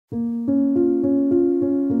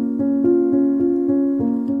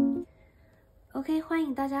欢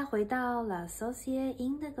迎大家回到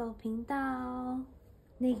lasorciereindigo 频道。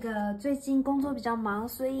最近工作比较忙，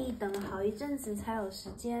所以等了好一阵子才有时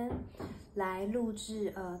间来录制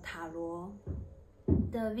塔罗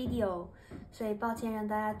的 video， 所以抱歉让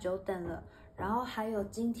大家久等了。然后还有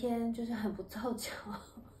今天就是很不凑巧，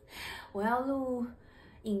我要录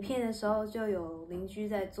影片的时候就有邻居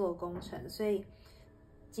在做工程，所以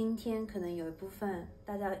今天可能有一部分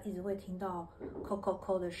大家一直会听到扣扣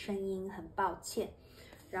扣的声音，很抱歉。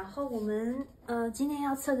然后我们今天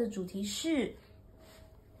要测的主题是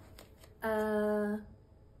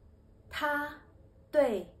他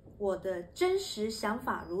对我的真实想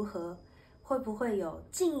法如何？会不会有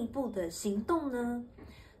进一步的行动呢？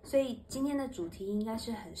所以今天的主题应该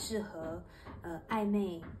是很适合暧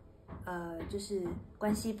昧，就是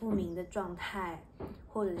关系不明的状态，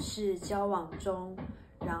或者是交往中，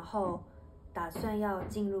然后打算要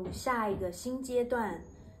进入下一个新阶段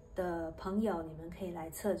的朋友，你们可以来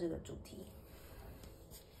测这个主题。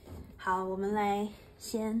好，我们来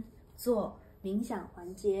先做冥想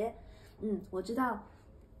环节。我知道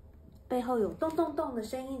背后有咚咚咚的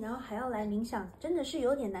声音，然后还要来冥想，真的是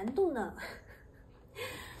有点难度呢。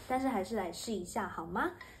但是还是来试一下好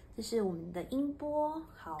吗？这是我们的音波。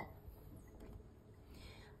好，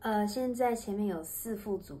现在前面有4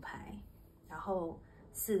副组牌，然后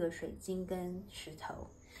4个水晶跟石头。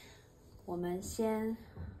我们先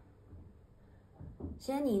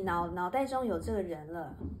你脑袋中有这个人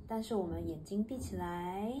了，但是我们眼睛闭起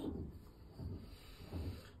来，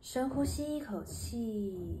深呼吸一口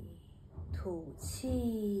气，吐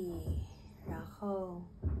气，然后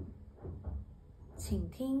倾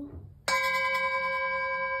听。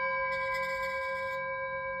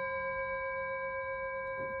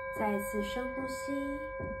再一次深呼吸，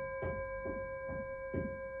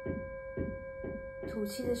吐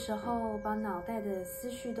气的时候把脑袋的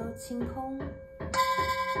思绪都清空。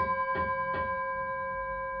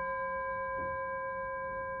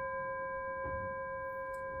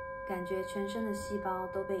感觉全身的细胞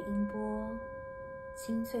都被音波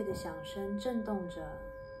清脆的响声震动着。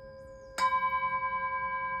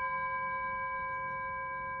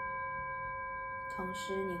同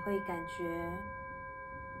时你会感觉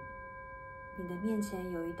你的面前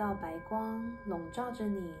有一道白光笼罩着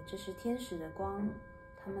你，这是天使的光，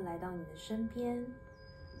他们来到你的身边，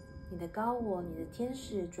你的高我，你的天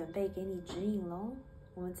使准备给你指引咯。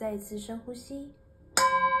我们再一次深呼吸，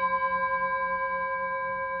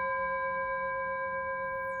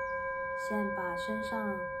先把身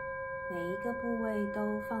上每一个部位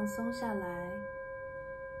都放松下来，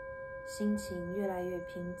心情越来越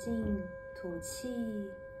平静，吐气，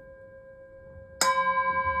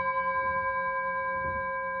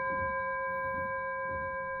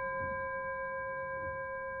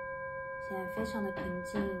现在非常的平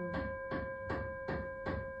静，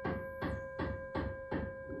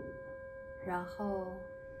然后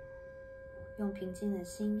用平静的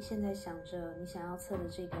心，现在想着你想要测的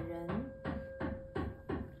这个人，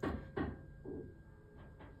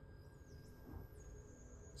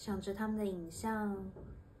想着他们的影像，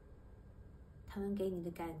他们给你的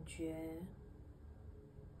感觉，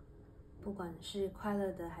不管是快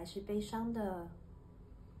乐的还是悲伤的，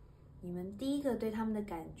你们第一个对他们的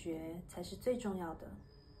感觉才是最重要的。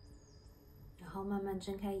然后慢慢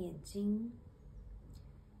睁开眼睛，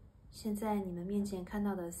现在你们面前看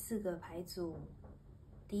到的4个牌组，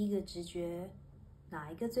第一个直觉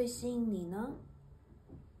哪一个最吸引你呢？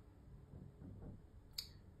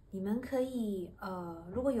你们可以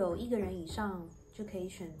如果有1个人以上，就可以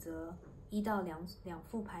选择1到2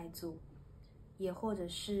副牌组，也或者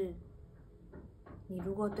是你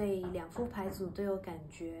如果对2副牌组都有感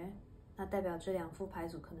觉，那代表这2副牌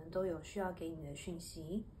组可能都有需要给你的讯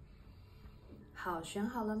息。好，选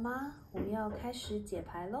好了吗？我们要开始解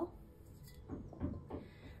牌咯。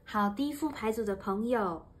好，第1副牌组的朋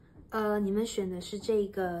友，你们选的是这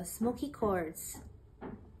个 Smoky Quartz，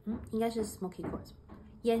 应该是 Smoky Quartz，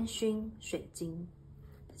 烟熏水晶，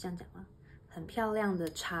这样讲吗？很漂亮的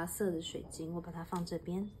茶色的水晶，我把它放这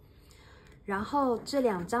边。然后这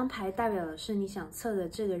2张牌代表的是你想测的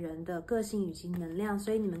这个人的个性以及能量，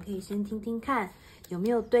所以你们可以先听听看有没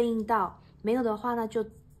有对应到，没有的话呢就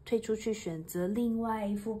退出去选择另外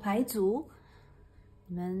1副牌组。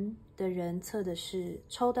你们的人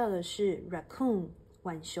抽到的是 Raccoon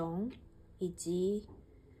浣熊以及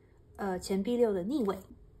钱币6的逆位。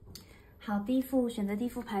好，选择第一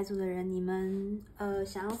副牌组的人，你们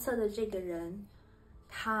想要测的这个人，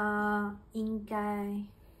他应该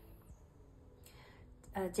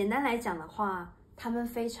简单来讲的话，他们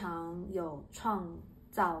非常有创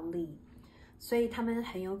造力，所以他们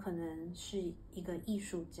很有可能是一个艺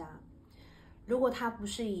术家。如果他不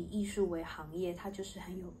是以艺术为行业，他就是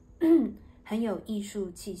很有艺术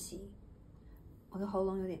气息。我的喉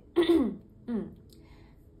咙有点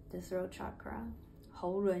the throat chakra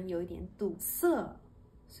喉轮有一点堵塞，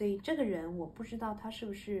所以这个人我不知道他是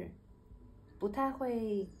不是不太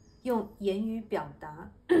会用言语表达。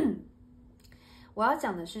我要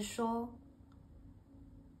讲的是说，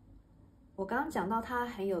我刚刚讲到他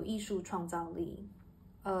很有艺术创造力，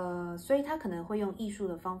所以他可能会用艺术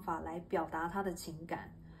的方法来表达他的情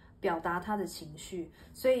感，表达他的情绪，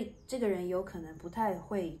所以这个人有可能不太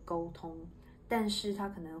会沟通，但是他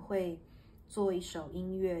可能会做一首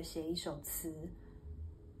音乐，写一首词，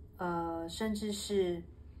甚至是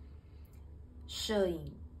摄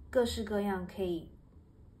影，各式各样可以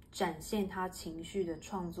展现他情绪的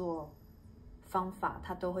创作方法，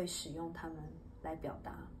他都会使用它们来表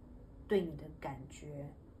达对你的感觉，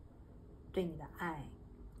对你的爱，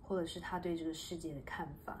或者是他对这个世界的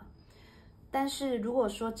看法。但是如果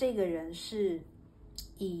说这个人是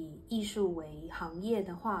以艺术为行业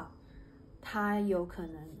的话，他有可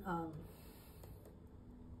能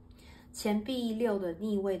钱币6的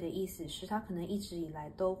逆位的意思是他可能一直以来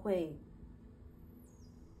都会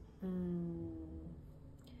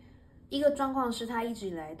一个状况是他一直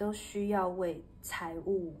以来都需要为财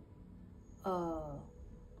务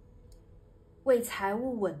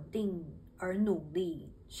稳定而努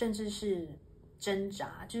力，甚至是挣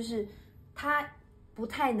扎，就是他不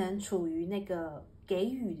太能处于那个给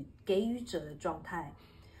予者的状态，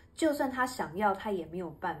就算他想要，他也没有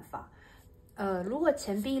办法。如果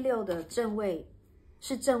钱币6的正位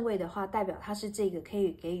是正位的话，代表他是这个可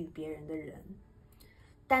以给予别人的人，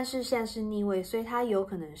但是现在是逆位，所以他有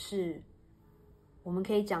可能是，我们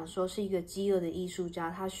可以讲说是一个饥饿的艺术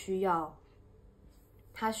家，他需要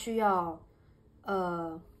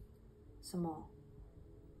什么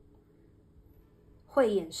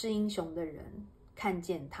会演示英雄的人看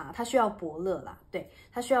见他，他需要伯乐啦，对，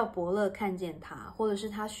他需要伯乐看见他，或者是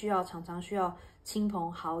他常常需要亲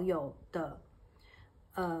朋好友的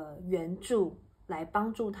援助来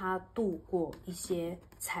帮助他度过一些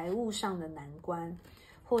财务上的难关，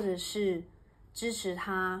或者是支持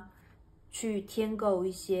他去添购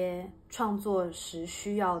一些创作时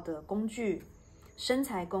需要的工具、生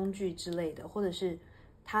财工具之类的，或者是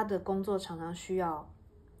他的工作常常需要，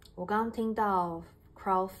我刚刚听到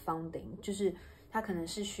crowdfunding， 就是他可能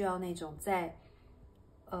是需要那种在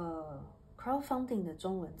crowdfunding 的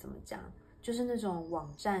中文怎么讲？就是那种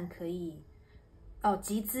网站可以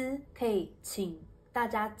集资，可以请大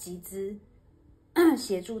家集资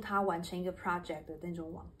协助他完成一个 project 的那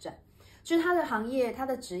种网站。就是他的行业，他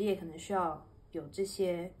的职业可能需要有这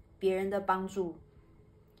些别人的帮助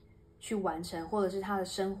去完成，或者是他的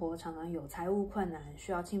生活常常有财务困难，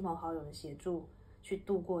需要亲朋好友的协助去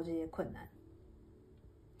度过这些困难。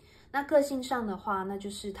那个性上的话，那就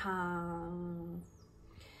是他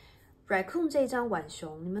Raccoon 这张浣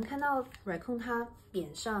熊，你们看到 Raccoon 他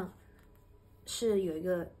脸上是有一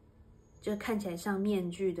个就看起来像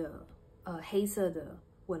面具的黑色的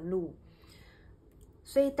纹路，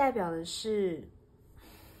所以代表的是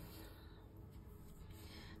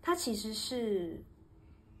他其实是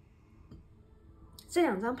这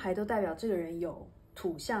2张牌都代表这个人有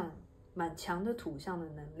土象，蛮强的土象的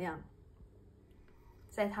能量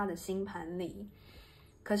在他的星盘里，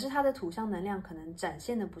可是他的土象能量可能展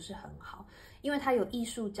现的不是很好，因为他有艺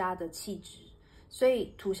术家的气质，所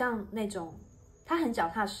以土象那种他很脚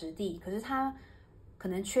踏实地，可是他可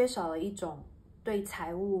能缺少了一种对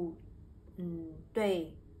财务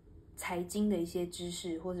对财经的一些知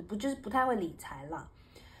识，或者就是不太会理财啦。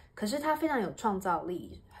可是他非常有创造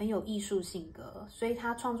力，很有艺术性格，所以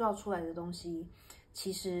他创造出来的东西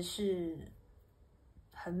其实是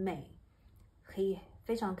很美，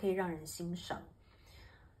非常可以让人欣赏，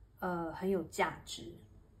很有价值。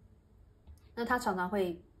那他常常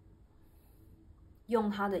会用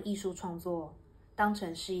他的艺术创作当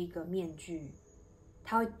成是一个面具，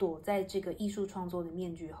他会躲在这个艺术创作的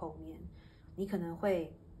面具后面，你可能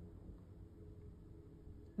会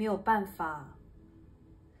没有办法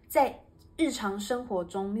在日常生活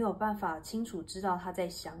中没有办法清楚知道他在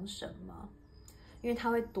想什么，因为他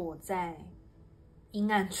会躲在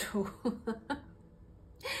阴暗处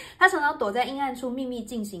他常常躲在阴暗处秘密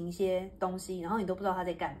进行一些东西，然后你都不知道他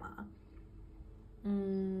在干嘛。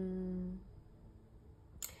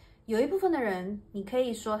有一部分的人你可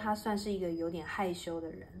以说他算是一个有点害羞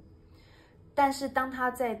的人，但是当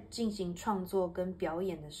他在进行创作跟表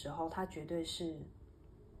演的时候，他绝对是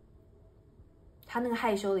他那个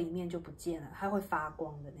害羞的一面就不见了，他会发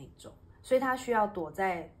光的那种，所以他需要躲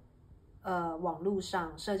在网络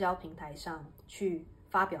上社交平台上去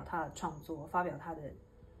发表他的创作，发表他的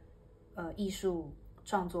艺术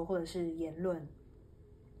创作或者是言论，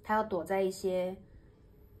他要躲在一些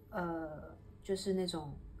就是那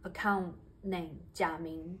种 account name 假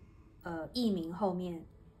名艺名后面，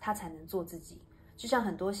他才能做自己。就像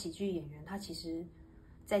很多喜剧演员，他其实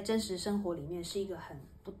在真实生活里面是一个很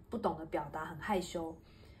不懂得表达，很害羞，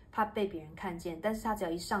怕被别人看见，但是他只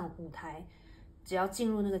要一上舞台，只要进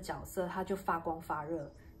入那个角色，他就发光发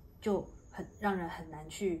热，就让人很难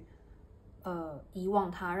去遗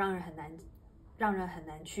忘他，让人很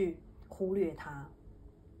难去忽略他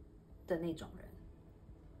的那种人。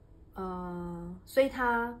所以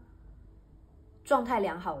他状态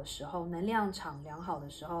良好的时候，能量场良好的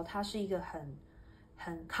时候，他是一个很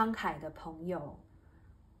慷慨的朋友，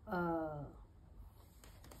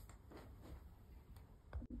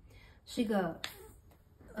是一个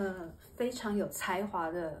非常有才华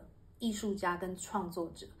的艺术家跟创作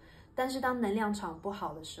者。但是当能量场不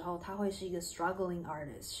好的时候，他会是一个 struggling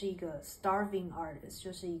artist， 是一个 starving artist，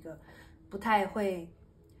 就是一个不太会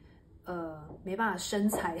没办法生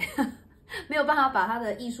财没有办法把他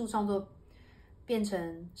的艺术创作变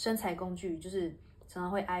成生财工具，就是常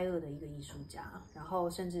常会挨饿的一个艺术家，然后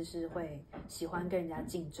甚至是会喜欢跟人家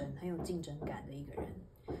竞争，很有竞争感的一个人。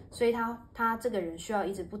所以他这个人需要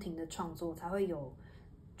一直不停的创作，才会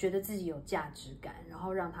觉得自己有价值感，然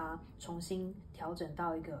后让他重新调整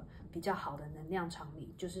到一个比较好的能量场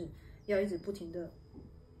里，就是要一直不停的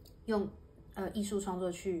用艺术创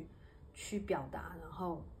作去表达，然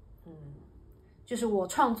后就是我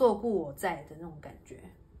创作故我在的那种感觉。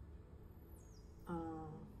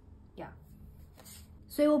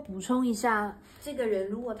所以我补充一下，这个人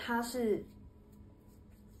如果他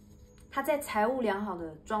在财务良好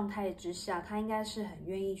的状态之下，他应该是很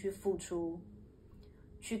愿意去付出，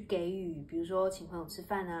去给予，比如说请朋友吃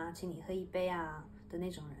饭啊，请你喝一杯啊的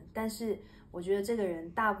那种人。但是我觉得这个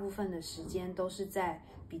人大部分的时间都是在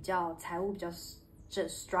比较财务比较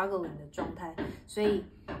struggling 的状态，所以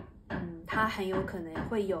他很有可能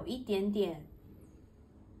会有一点点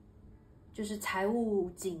就是财务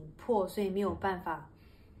紧迫，所以没有办法。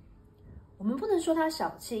我们不能说他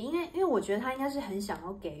小气，因为我觉得他应该是很想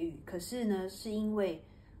要给予，可是呢，是因为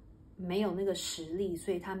没有那个实力，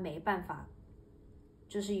所以他没办法，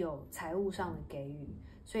就是有财务上的给予，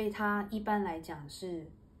所以他一般来讲是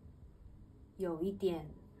有一点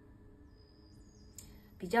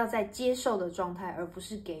比较在接受的状态，而不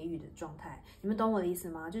是给予的状态。你们懂我的意思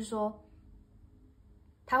吗？就是说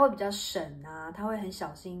他会比较省啊，他会很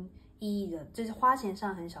小心翼翼的，就是花钱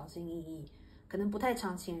上很小心翼翼。可能不太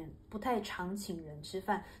常请人吃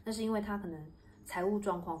饭，那是因为他可能财务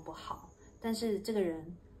状况不好。但是这个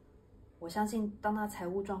人，我相信当他财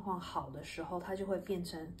务状况好的时候，他就会变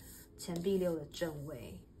成钱币六的正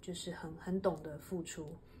位，就是很懂得付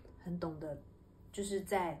出，很懂得就是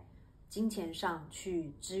在金钱上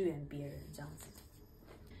去支援别人这样子。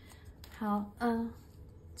好，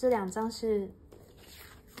这两张是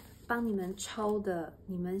帮你们抽的，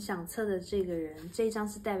你们想测的这个人，这一张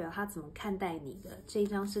是代表他怎么看待你的，这一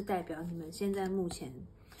张是代表你们现在目前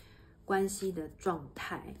关系的状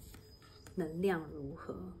态，能量如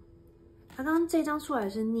何。他刚刚这张出来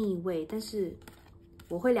是逆位，但是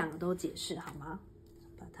我会两个都解释好吗？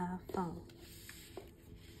把它放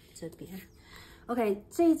这边。OK，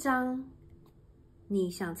 这一张你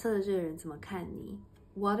想测的这个人怎么看你？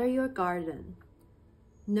 Water your garden,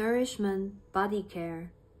 nourishment, body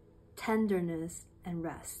care,Tenderness and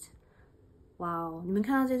rest。 哇哦，你们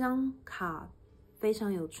看到这张卡非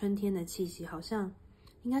常有春天的气息，好像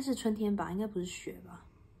应该是春天吧，应该不是雪吧？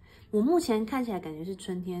我目前看起来感觉是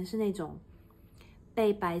春天，是那种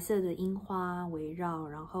被白色的樱花围绕，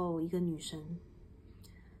然后一个女神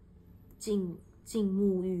静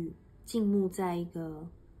沐在一个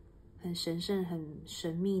很神圣、很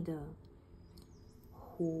神秘的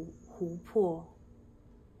湖泊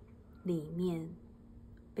里面。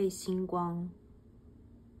被星光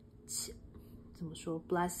怎么说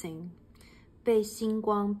blessing， 被星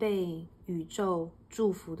光被宇宙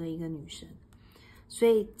祝福的一个女神，所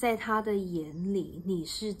以在她的眼里你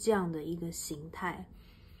是这样的一个形态。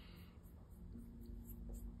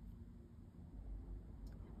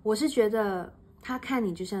我是觉得她看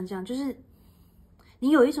你就像这样，就是你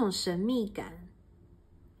有一种神秘感，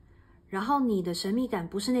然后你的神秘感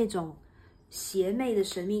不是那种邪魅的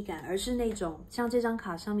神秘感，而是那种像这张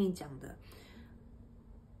卡上面讲的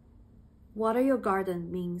Water your garden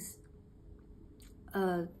means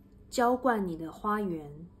浇灌你的花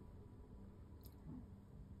园，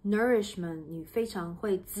 Nourishment 你非常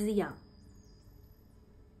会滋养，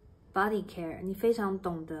 Body care 你非常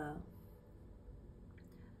懂得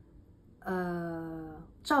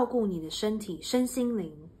照顾你的身体身心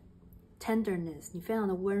灵， Tenderness 你非常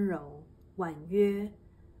的温柔，婉约，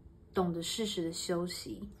懂得适时的休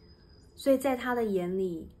息。所以在他的眼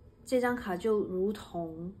里，这张卡就如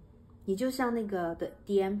同你就像那个的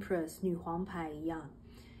The Empress 女皇牌一样，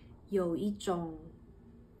有一种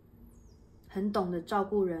很懂得照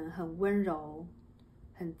顾人，很温柔，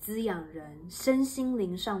很滋养人，身心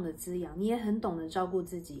灵上的滋养。你也很懂得照顾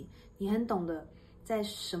自己，你很懂得在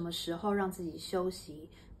什么时候让自己休息，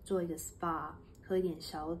做一个 SPA， 喝一点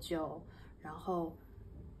小酒，然后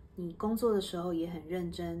你工作的时候也很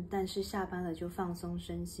认真，但是下班了就放松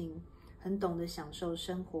身心，很懂得享受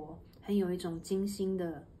生活，很有一种金星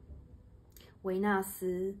的维纳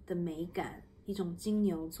斯的美感，一种金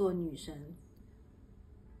牛座女神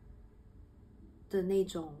的那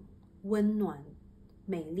种温暖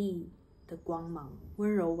美丽的光芒，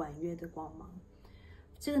温柔婉约的光芒。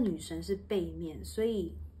这个女神是背面，所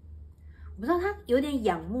以我不知道她有点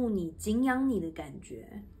仰慕你、敬仰你的感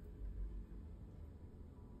觉。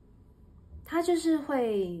她就是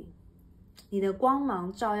会，你的光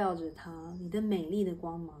芒照耀着她，你的美丽的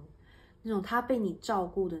光芒，那种她被你照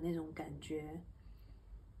顾的那种感觉，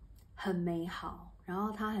很美好。然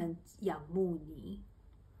后她很仰慕你，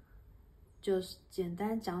就是简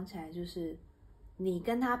单讲起来，就是你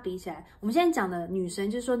跟她比起来，我们现在讲的女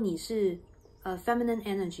神，就是说你是feminine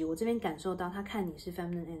energy， 我这边感受到她看你是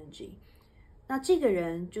feminine energy， 那这个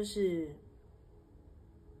人就是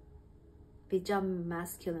比较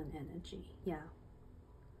masculine energy， yeah，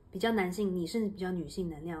 比较男性，你是比较女性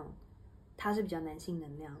能量，他是比较男性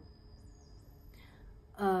能量，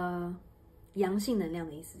阳性能量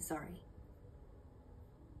的意思 ，sorry。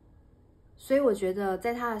所以我觉得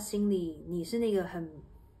在他的心里，你是那个很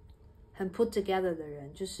put together 的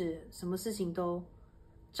人，就是什么事情都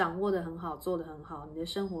掌握得很好，做得很好，你的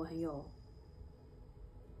生活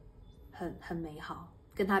很美好。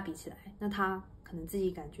跟他比起来，那他可能自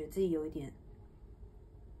己感觉自己有一点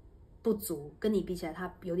不足，跟你比起来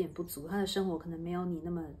他有点不足，他的生活可能没有你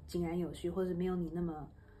那么井然有序，或者没有你那么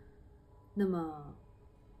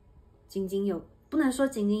不能说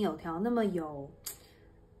井井有条，那么有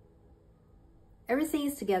everything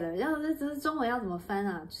is together。这中文要怎么翻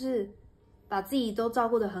啊？就是把自己都照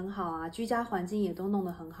顾得很好啊，居家环境也都弄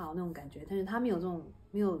得很好那种感觉，但是他没有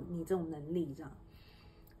你这种能力这样，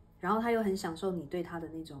然后他又很享受你对他的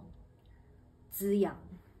那种滋养，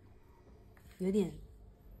有点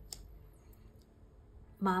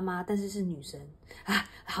妈妈，但是是女神啊，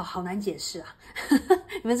好难解释啊，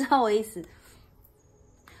你们知道我的意思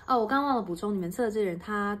哦。我刚刚忘了补充，你们测的这个人，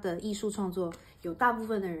他的艺术创作有大部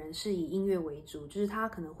分的人是以音乐为主，就是他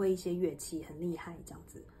可能会一些乐器很厉害这样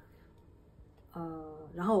子。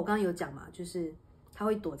然后我刚刚有讲嘛，就是他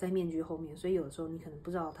会躲在面具后面，所以有的时候你可能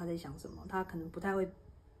不知道他在想什么，他可能不太会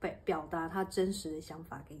表达他真实的想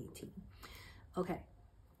法给你听。OK，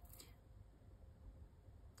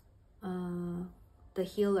 The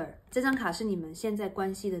Healer 这张卡是你们现在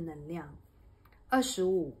关系的能量。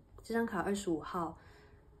25这张卡25号，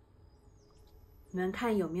你们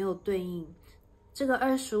看有没有对应？这个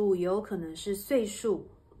25也有可能是岁数，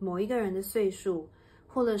某一个人的岁数，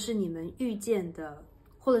或者是你们遇见的，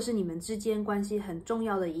或者是你们之间关系很重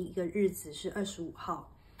要的一个日子是25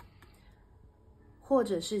号，或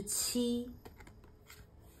者是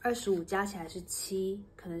7，25加起来是7，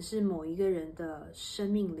可能是某一个人的生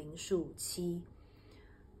命灵数7。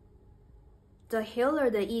The Healer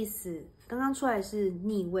的意思，刚刚出来是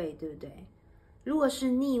逆位，对不对？如果是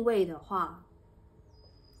逆位的话，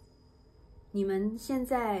你们现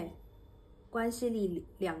在关系里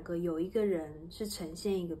两个有一个人是呈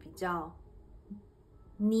现一个比较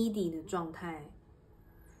needy 的状态。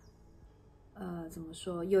怎么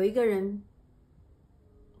说？有一个人，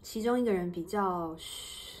其中一个人比较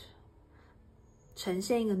呈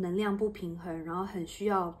现一个能量不平衡，然后很需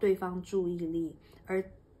要对方注意力，而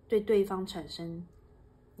对对方产生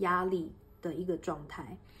压力的一个状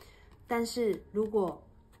态。但是如果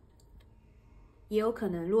也有可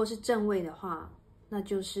能，如果是正位的话，那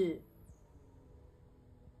就是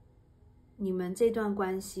你们这段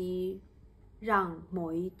关系让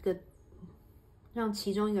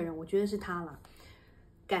其中一个人，我觉得是他啦，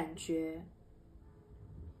感觉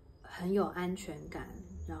很有安全感，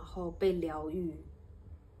然后被疗愈。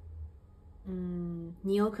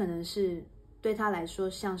你有可能是对他来说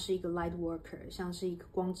像是一个 light worker， 像是一个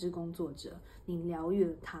光之工作者，你疗愈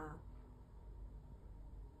了他。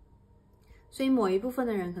所以某一部分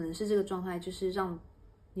的人可能是这个状态，就是让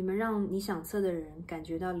你想测的人感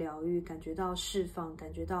觉到疗愈，感觉到释放，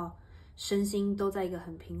感觉到身心都在一个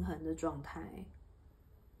很平衡的状态。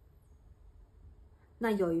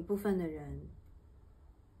那有一部分的人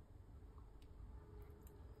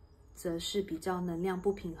则是比较能量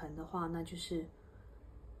不平衡的话，那就是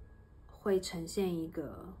会呈现一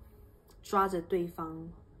个抓着对方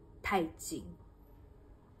太紧，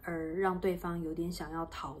而让对方有点想要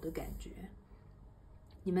逃的感觉。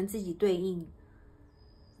你们自己对应，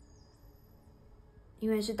因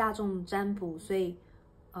为是大众占卜，所以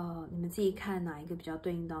你们自己看哪一个比较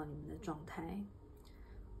对应到你们的状态。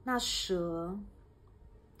那蛇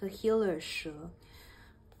的 healer 蛇，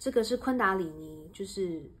这个是昆达里尼，就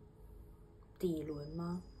是底轮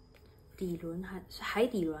吗？底轮还是海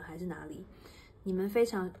底轮还是哪里？你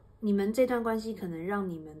们这段关系可能让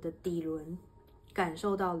你们的底轮感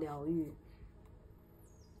受到疗愈，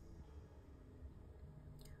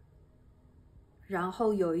然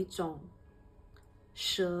后有一种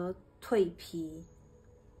蛇蜕皮，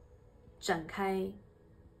展开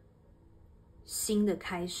新的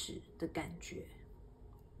开始的感觉。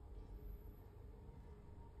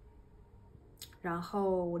然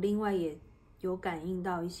后我另外也有感应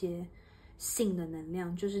到一些性的能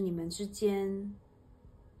量，就是你们之间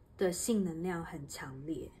的性能量很强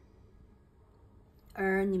烈，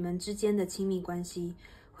而你们之间的亲密关系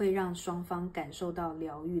会让双方感受到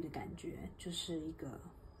疗愈的感觉，就是一个，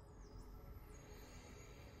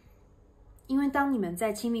因为当你们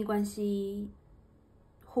在亲密关系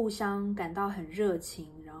互相感到很热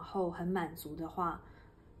情，然后很满足的话，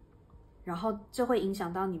然后这会影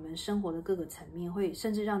响到你们生活的各个层面，会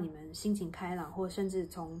甚至让你们心情开朗，或甚至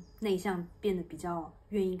从内向变得比较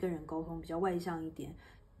愿意跟人沟通，比较外向一点，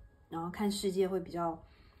然后看世界会比较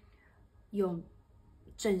用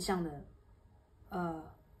正向的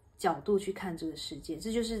角度去看这个世界。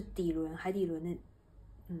这就是底轮、海底轮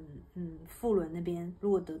腹轮那边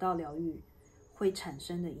如果得到疗愈会产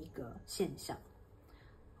生的一个现象。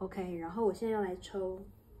OK， 然后我现在要来抽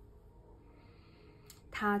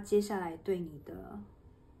他接下来对你的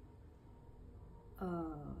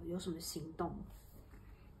有什么行动。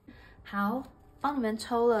好，帮你们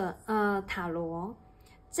抽了塔罗，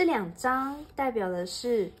这2张代表的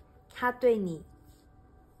是他对你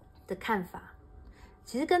的看法，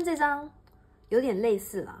其实跟这张有点类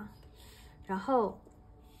似啦。然后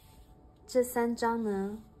这3张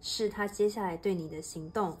呢是他接下来对你的行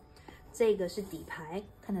动，这个是底牌，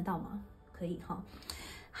看得到吗？可以哈。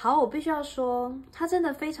好，我必须要说，他真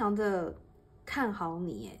的非常的看好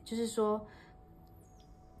你耶，就是说，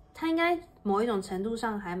他应该某一种程度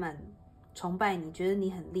上还蛮崇拜你，觉得你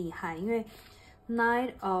很厉害，因为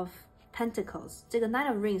Knight of Pentacles 这个 Knight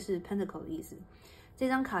of Rings 是 Pentacle 的意思，这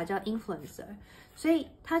张卡叫 Influencer， 所以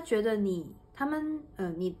他觉得你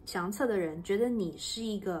想测的人觉得你是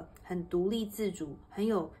一个很独立自主、很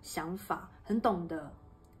有想法、很懂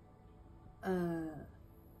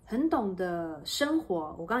得生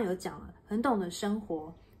活，我刚刚有讲了，很懂得生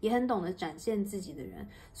活，也很懂得展现自己的人。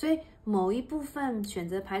所以某一部分选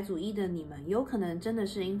择牌组1的你们，有可能真的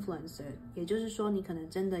是 influencer， 也就是说，你可能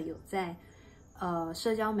真的有在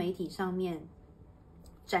社交媒体上面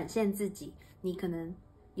展现自己，你可能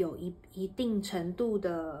有一定程度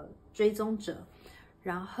的追踪者，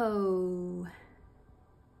然后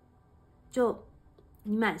就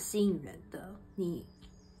你蛮吸引人的，你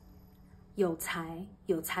有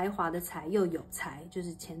才华的才，又有才，就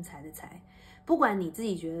是钱财的财。不管你自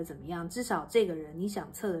己觉得怎么样，至少这个人你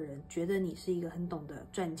想测的人觉得你是一个很懂得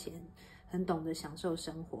赚钱、很懂得享受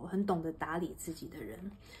生活、很懂得打理自己的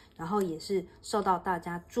人，然后也是受到大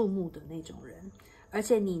家注目的那种人。而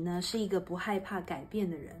且你呢是一个不害怕改变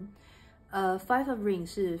的人。Five of Rings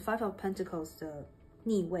是 Five of Pentacles 的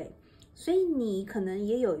逆位，所以你可能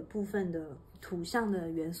也有一部分的土象的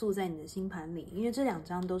元素在你的星盘里，因为这2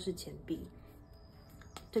张都是钱币。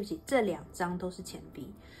对不起，这2张都是钱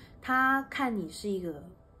币。他看你是一个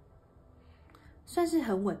算是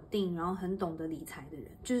很稳定，然后很懂得理财的人，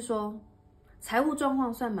就是说财务状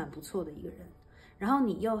况算蛮不错的一个人。然后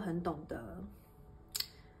你又很懂得，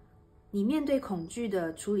你面对恐惧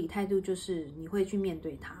的处理态度就是你会去面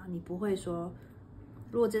对它，你不会说，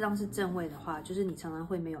如果这张是正位的话，就是你常常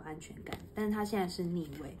会没有安全感，但是它现在是逆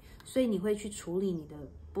位，所以你会去处理你的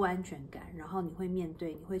不安全感，然后你会面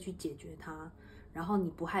对，你会去解决它，然后你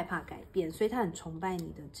不害怕改变，所以他很崇拜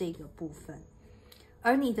你的这个部分。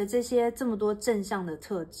而你的这么多正向的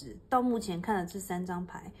特质，到目前看的这3张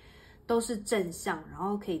牌都是正向，然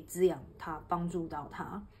后可以滋养他，帮助到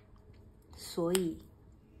他。所以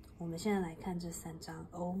我们现在来看这3张。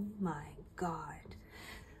Oh my God，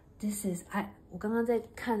 This is 我刚刚在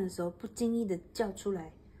看的时候不经意的叫出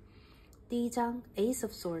来。第1张 Ace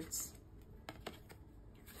of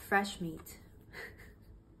Swords，Fresh Meat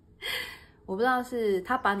我不知道是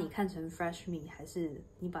他把你看成 fresh meat， 还是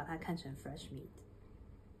你把它看成 fresh meat。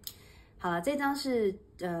好了，这张是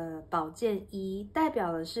宝剑1，代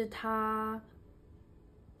表的是他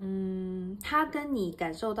他跟你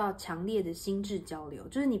感受到强烈的心智交流，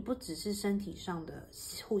就是你不只是身体上的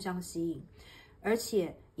互相吸引，而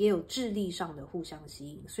且也有智力上的互相吸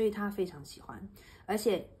引，所以他非常喜欢，而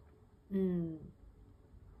且，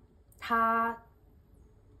他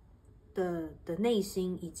的内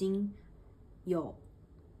心已经有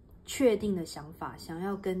确定的想法，想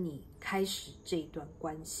要跟你开始这一段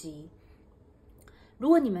关系。如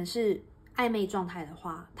果你们是暧昧状态的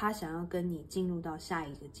话，他想要跟你进入到下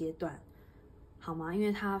一个阶段，好吗？因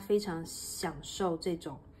为他非常享受这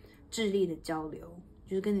种智力的交流，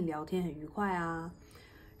就是跟你聊天很愉快啊，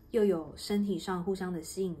又有身体上互相的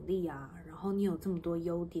吸引力啊，然后你有这么多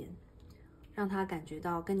优点，让他感觉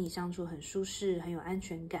到跟你相处很舒适，很有安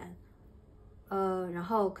全感。然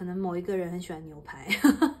后可能某一个人很喜欢牛排，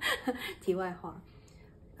题外话。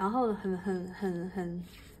然后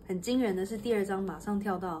很惊人的是，第2张马上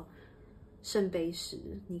跳到圣杯十，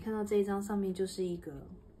你看到这一张上面就是一个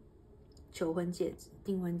求婚戒指、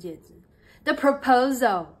订婚戒指 ，The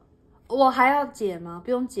Proposal。我还要解吗？不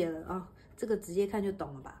用解了啊，这个直接看就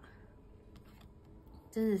懂了吧？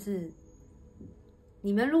真的是，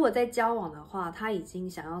你们如果在交往的话，他已经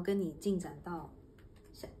想要跟你进展到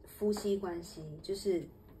夫妻关系，就是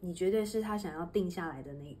你绝对是他想要定下来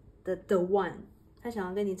的the one， 他想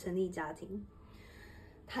要跟你成立家庭，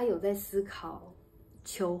他有在思考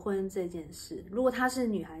求婚这件事。如果她是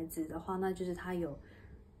女孩子的话，那就是他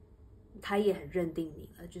也很认定你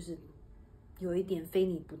了，就是有一点非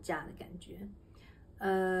你不嫁的感觉。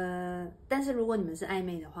但是如果你们是暧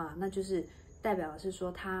昧的话，那就是代表的是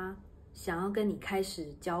说他想要跟你开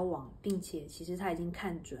始交往，并且其实他已经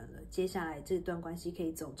看准了接下来这段关系可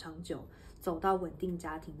以走长久，走到稳定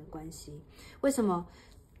家庭的关系。为什么？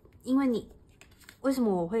为什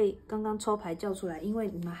么我会刚刚抽牌叫出来？因为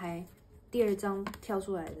你们还第2张跳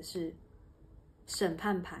出来的是审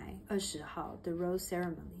判牌20号 The Rose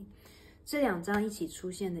Ceremony， 这2张一起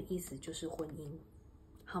出现的意思就是婚姻，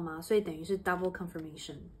好吗？所以等于是 double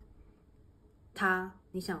confirmation，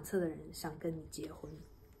 你想测的人想跟你结婚。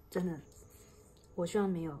真的，我希望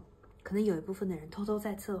没有，可能有一部分的人偷偷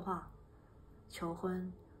在策划求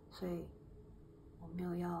婚，所以我没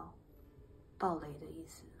有要爆雷的意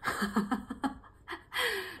思。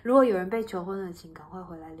如果有人被求婚了，请赶快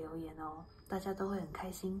回来留言哦，大家都会很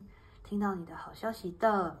开心听到你的好消息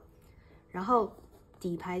的。然后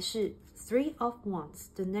底牌是 Three of Wands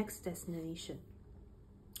The Next Destination，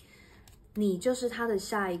 你就是他的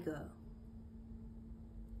下一个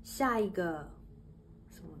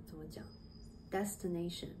怎么讲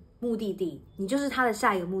destination 目的地，你就是他的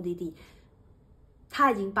下一个目的地。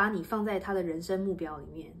他已经把你放在他的人生目标里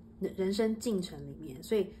面，人生进程里面，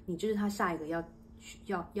所以你就是他下一个要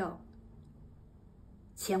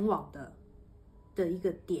前往的一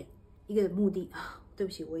个点，一个目的。对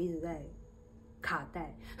不起，我一直在卡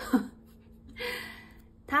带。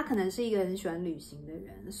他可能是一个很喜欢旅行的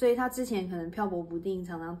人，所以他之前可能漂泊不定，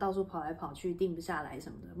常常到处跑来跑去，定不下来什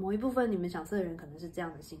么的。某一部分你们想测的人可能是这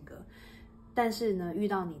样的性格，但是呢，遇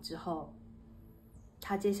到你之后，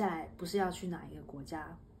他接下来不是要去哪一个国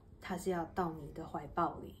家，他是要到你的怀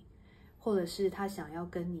抱里，或者是他想要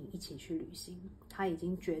跟你一起去旅行。他已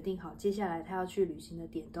经决定好，接下来他要去旅行的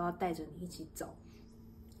点都要带着你一起走，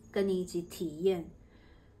跟你一起体验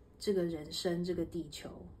这个人生，这个地球。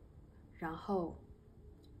然后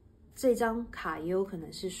这张卡也有可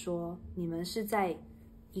能是说，你们是在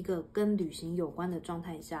一个跟旅行有关的状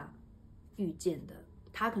态下遇见的。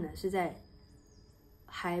他可能是在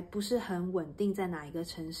还不是很稳定在哪一个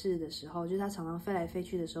城市的时候，就是他常常飞来飞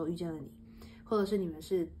去的时候遇见了你，或者是你们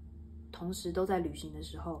是同时都在旅行的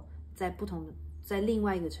时候，在另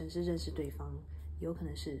外一个城市认识对方。有可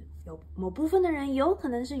能是有某部分的人有可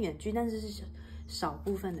能是远距，但是是少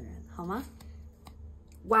部分的人，好吗？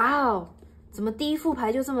哇哦，怎么第一副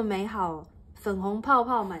牌就这么美好，粉红泡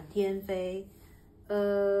泡满天飞？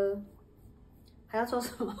还要说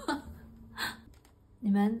什么？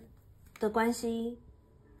你们的关系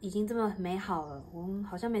已经这么美好了，我们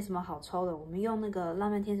好像没什么好抽的。我们用那个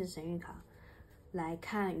浪漫天使神谕卡来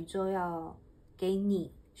看宇宙要给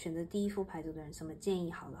你选择第一副牌组的人什么建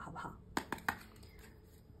议，好了，好不好？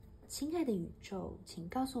亲爱的宇宙，请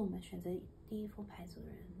告诉我们选择第一副牌组的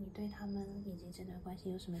人，你对他们以及这段关系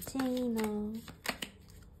有什么建议呢？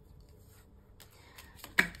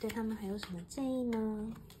对他们还有什么建议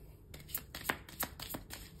呢？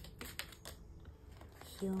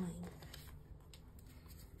 Healing。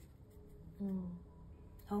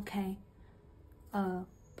OK。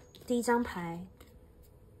第一张牌。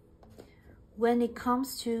When it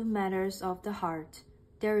comes to matters of the heart,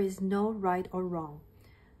 there is no right or wrong.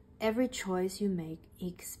 Every choice you make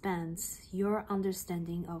expands your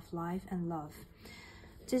understanding of life and love.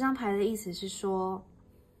 这张牌的意思是说，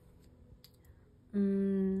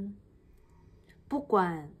不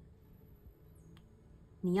管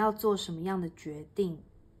你要做什么样的决定，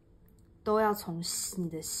都要从你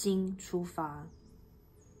的心出发。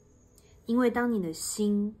因为当你的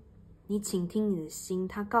心，你倾听你的心，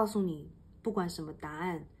它告诉你，不管什么答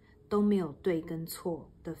案都没有对跟错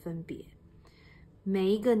的分别。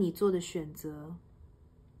每一个你做的选择，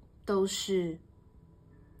都是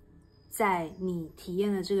在你体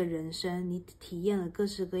验了这个人生，你体验了各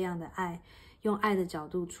式各样的爱，用爱的角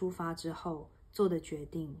度出发之后做的决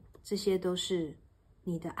定，这些都是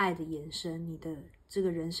你的爱的延伸，你的这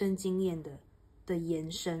个人生经验的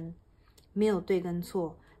延伸，没有对跟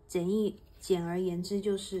错。简而言之，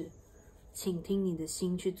就是请听你的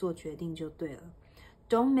心去做决定就对了。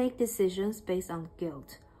Don't make decisions based on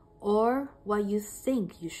guilt or what you think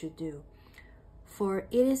you should do, for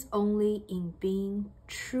it is only in being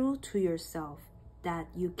true to yourself that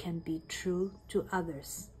you can be true to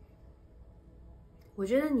others. 我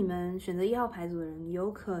觉得你们选择1号牌组的人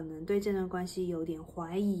有可能对这段关系有点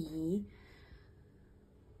怀疑，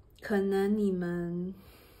可能你们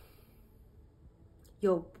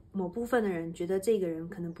有某部分的人觉得这个人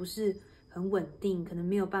可能不是很稳定，可能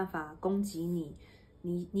没有办法供给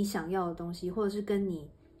你想要的东西，或者是跟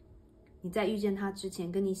你在遇见他之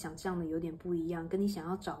前跟你想象的有点不一样，跟你想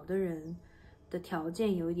要找的人的条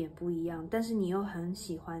件有一点不一样，但是你又很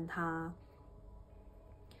喜欢他，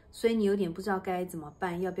所以你有点不知道该怎么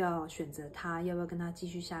办，要不要选择他，要不要跟他继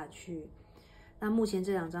续下去。那目前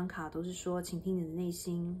这2张卡都是说，请听你的内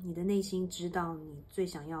心，你的内心知道你最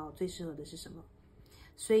想要、最适合的是什么。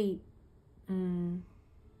所以，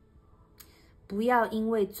不要因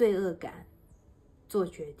为罪恶感做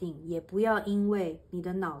决定，也不要因为你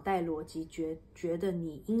的脑袋逻辑觉得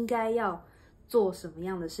你应该要做什么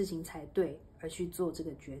样的事情才对而去做这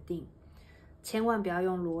个决定。千万不要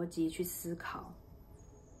用逻辑去思考。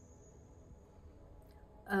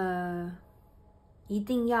一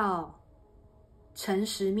定要诚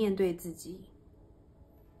实面对自己。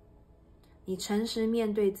你诚实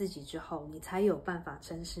面对自己之后，你才有办法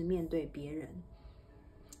诚实面对别人，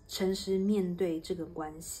诚实面对这个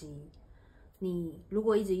关系。你如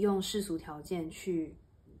果一直用世俗条件去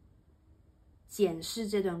检视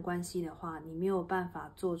这段关系的话，你没有办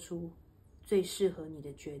法做出最适合你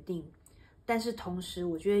的决定。但是同时，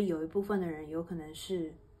我觉得有一部分的人有可能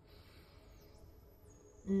是，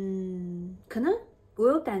可能我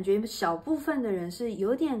有感觉小部分的人是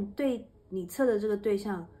有点对你测的这个对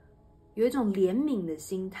象有一种怜悯的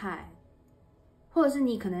心态，或者是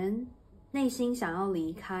你可能内心想要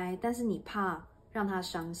离开，但是你怕让他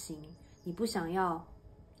伤心，你不想要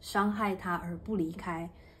伤害他而不离开，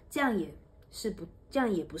这样也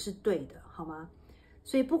不是对的，好吗？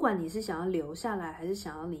所以不管你是想要留下来还是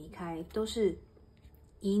想要离开，都是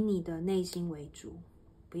以你的内心为主，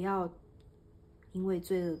不要因为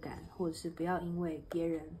罪恶感，或者是不要因为别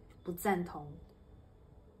人不赞同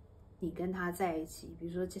你跟他在一起，比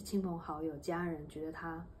如说亲朋好友、家人觉得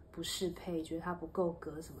他不适配，觉得他不够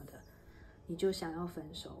格什么的，你就想要分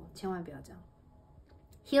手，千万不要这样。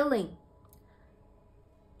Healing.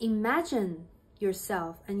 Imagine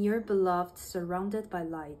yourself and your beloved surrounded by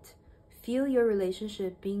light. Feel your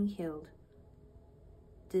relationship being healed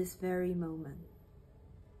this very moment.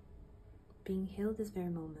 Being healed this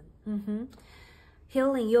very moment.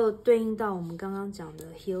 Healing 又对应到我们刚刚讲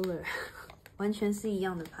的 healer 完全是一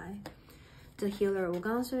样的牌。The healer， 我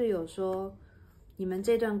刚刚是不是有说，你们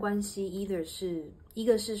这段关系 either 是一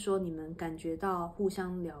个是说你们感觉到互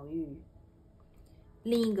相疗愈，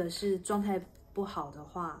另一个是状态不好的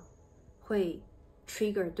话，会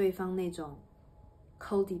trigger 对方那种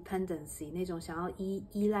codependency， 那种想要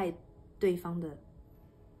依赖对方的，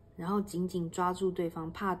然后紧紧抓住对方，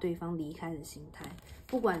怕对方离开的心态。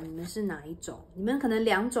不管你们是哪一种，你们可能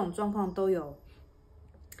2种状况都有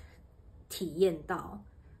体验到。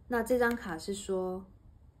那这张卡是说，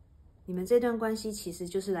你们这段关系其实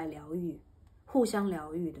就是来疗愈，互相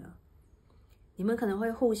疗愈的。你们可能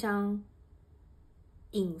会互相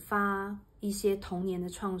引发一些童年的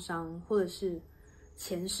创伤，或者是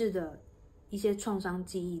前世的一些创伤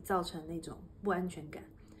记忆，造成那种不安全感。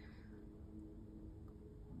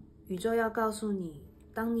宇宙要告诉你，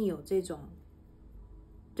当你有这种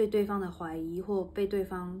对对方的怀疑，或被对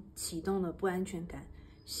方启动的不安全感，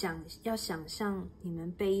要想象你们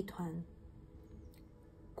被一团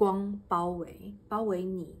光包围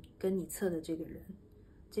你跟你测的这个人，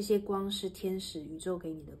这些光是天使宇宙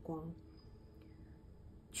给你的光。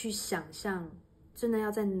去想象，真的要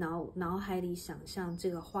在脑海里想象这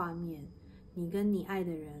个画面，你跟你爱的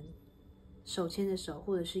人手牵着手，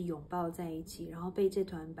或者是拥抱在一起，然后被这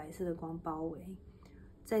团白色的光包围。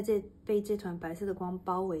在被这团白色的光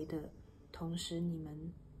包围的同时，你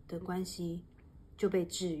们的关系就被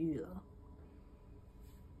治愈了。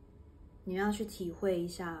你要去体会一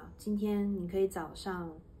下，今天你可以早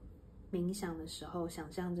上冥想的时候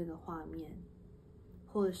想象这个画面，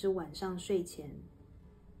或者是晚上睡前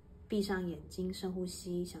闭上眼睛深呼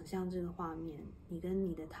吸，想象这个画面，你跟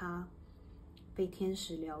你的他被天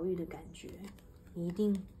使疗愈的感觉。你一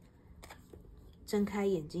定睁开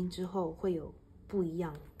眼睛之后会有不一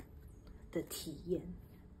样的体验。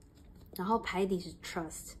然后牌底是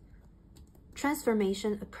Trust.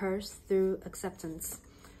 Transformation occurs through acceptance.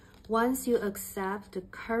 Once you accept the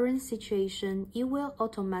current situation, it will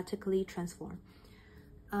automatically transform.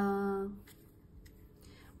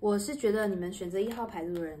 我是觉得你们选择1号牌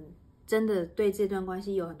的人真的对这段关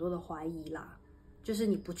系有很多的怀疑啦，就是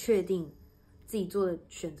你不确定自己做的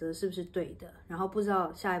选择是不是对的，然后不知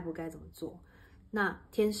道下一步该怎么做。那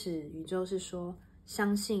天使宇宙是说，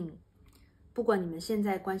相信不管你们现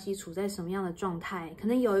在关系处在什么样的状态，可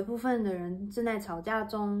能有一部分的人正在吵架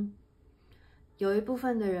中，有一部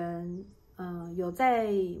分的人有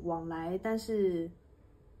在往来，但是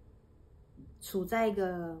处在一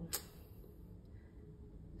个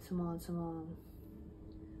什么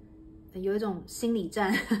有一种心理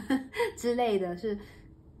战之类的，是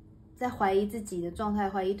在怀疑自己的状态，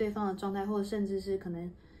怀疑对方的状态，或者甚至是可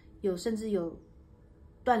能甚至有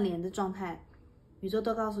断联的状态。宇宙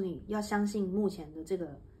都告诉你要相信目前的这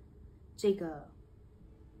个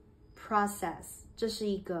process， 这是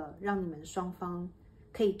一个让你们双方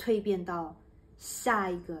可以蜕变到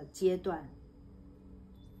下一个阶段，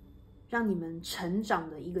让你们成长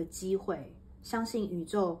的一个机会。相信宇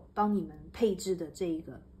宙帮你们配置的这一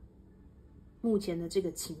个目前的这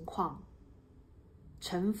个情况，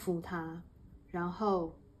臣服它，然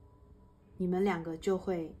后你们2个就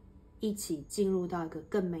会一起进入到一个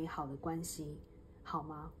更美好的关系，好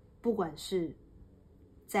吗？不管是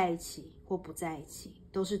在一起或不在一起，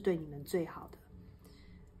都是对你们最好的。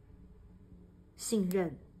信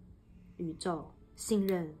任宇宙，信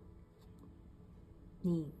任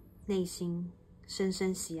你内心深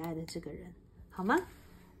深喜爱的这个人，好吗？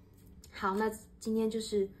好，那今天就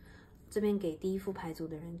是这边给第1副牌组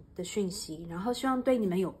的人的讯息，然后希望对你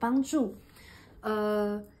们有帮助。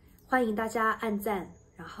欢迎大家按赞，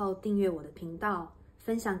然后订阅我的频道，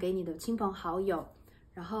分享给你的亲朋好友，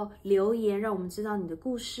然后留言让我们知道你的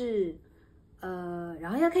故事，然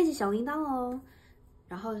后要开启小铃铛哦。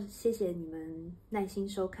然后谢谢你们耐心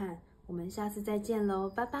收看，我们下次再见喽，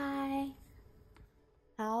拜拜。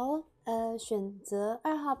好，选择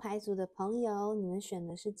2号牌组的朋友，你们选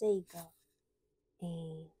的是这个，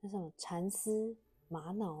那什么蚕丝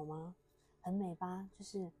玛瑙吗？很美吧？就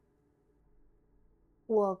是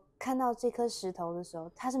我看到这颗石头的时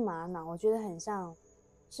候，它是玛瑙，我觉得很像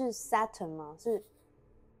是 Saturn 吗？是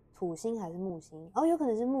土星还是木星？哦，有可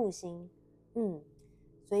能是木星，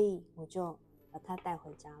所以我就把它带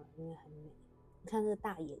回家了，因为很美。你看这个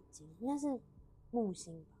大眼睛，应该是木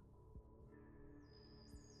星吧？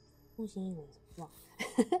木星英文忘了。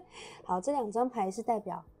好，这2张牌是代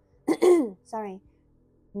表，sorry，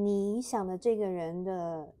 你想的这个人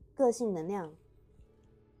的个性能量。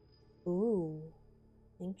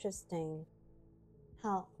Interesting。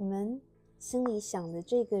好，你们心里想的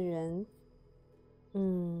这个人，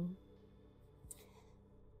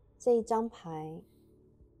这一张牌，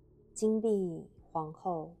金币皇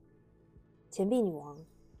后，钱币女王，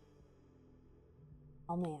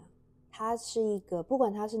好美啊！他是一个，不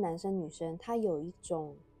管他是男生女生，他有一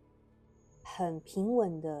种很平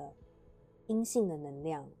稳的阴性的能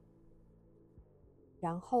量，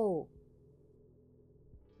然后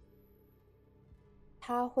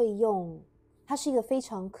他是一个非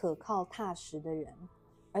常可靠踏实的人，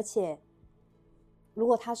而且如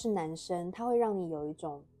果他是男生，他会让你有一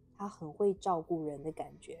种他很会照顾人的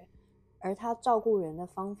感觉，而他照顾人的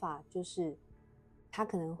方法就是他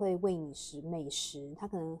可能会喂你美食，他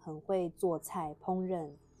可能很会做菜烹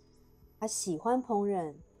饪，他喜欢烹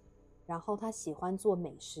饪，然后他喜欢做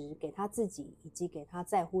美食给他自己以及给他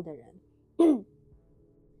在乎的人。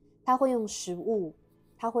他会用食物，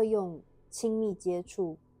他会用亲密接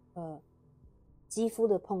触，肌肤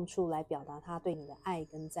的碰触来表达他对你的爱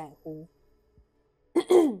跟在乎。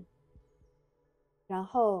然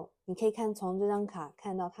后你可以从这张卡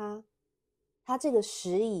看到他这个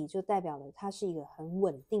10椅就代表了他是一个很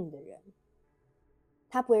稳定的人，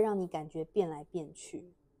他不会让你感觉变来变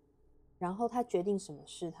去，然后他决定什么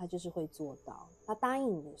事他就是会做到，他答应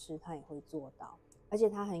你的事他也会做到，而且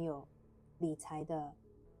他很有理财的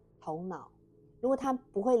头脑。如果他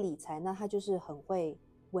不会理财，那他就是很会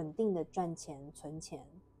稳定的赚钱存钱。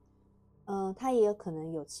他也有可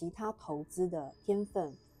能有其他投资的天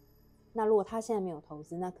分。那如果他现在没有投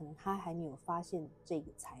资，那可能他还没有发现这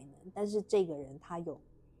个才能，但是这个人他有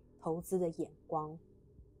投资的眼光。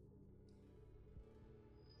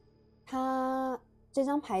他这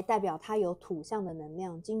张牌代表他有土象的能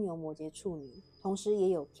量，金牛、摩羯、处女，同时也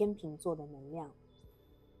有天秤座的能量。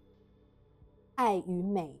爱与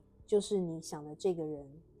美就是你想的这个人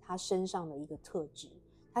他身上的一个特质，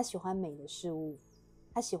他喜欢美的事物，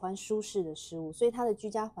他喜欢舒适的事物，所以他的居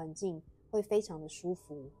家环境会非常的舒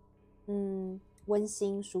服，温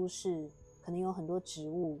馨舒适，可能有很多植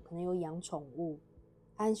物，可能有养宠物，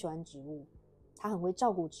他很喜欢植物，他很会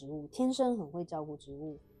照顾植物，天生很会照顾植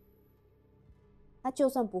物。他就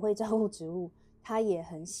算不会照顾植物，他也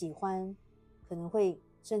很喜欢，可能会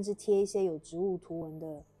甚至贴一些有植物图文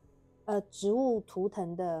的植物图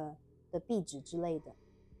腾的壁纸之类的，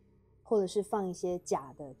或者是放一些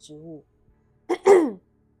假的植物。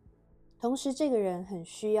同时这个人很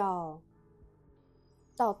需要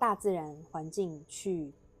到大自然环境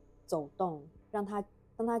去走动，当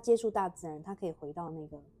他接触大自然，他可以回到那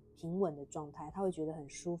个平稳的状态，他会觉得很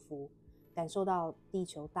舒服，感受到地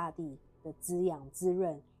球大地的滋养滋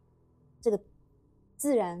润，这个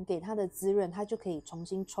自然给他的滋润，他就可以重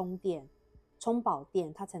新充电充饱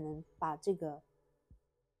电，他才能把这个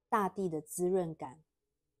大地的滋润感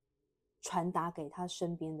传达给他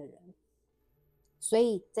身边的人。所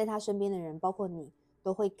以在他身边的人，包括你，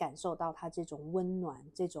都会感受到他这种温暖，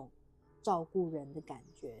这种照顾人的感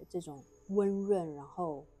觉，这种温润，然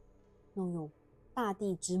后那种大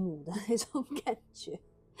地之母的那种感觉。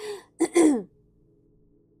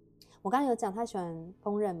我刚才有讲他喜欢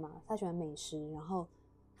烹饪嘛，他喜欢美食，然后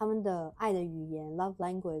他们的爱的语言 love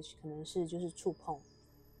language 可能是就是触碰，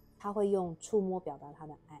他会用触摸表达他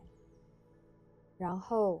的爱，然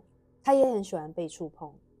后他也很喜欢被触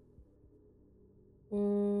碰。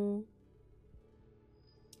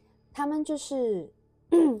他们就是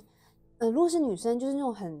如果是女生，就是那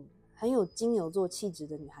种很有金牛座气质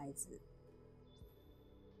的女孩子，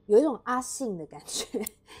有一种阿信的感觉，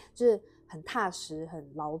就是很踏实，很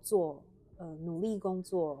劳作，努力工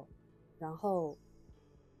作，然后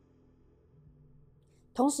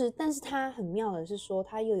同时，但是他很妙的是说，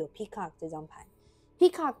他又有 Peacock 这张牌。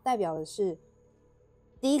Peacock 代表的是，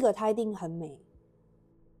第一个，他一定很美，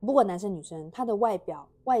不管男生女生，他的外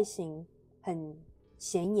形很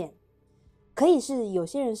显眼，可以是有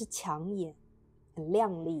些人是抢眼，很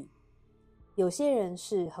亮丽，有些人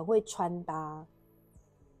是很会穿搭，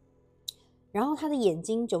然后他的眼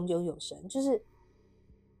睛炯炯有神，就是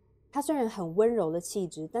他虽然很温柔的气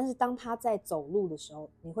质，但是当他在走路的时候，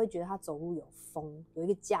你会觉得他走路有风，有一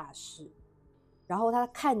个架势，然后他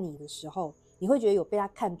看你的时候，你会觉得有被他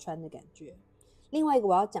看穿的感觉。另外一个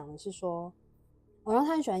我要讲的是说，然后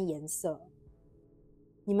他很喜欢颜色，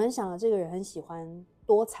你们想的这个人很喜欢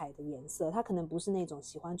多彩的颜色，他可能不是那种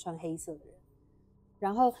喜欢穿黑色的人。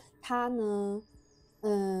然后他呢，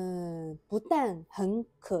不但很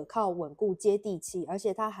可靠稳固接地气，而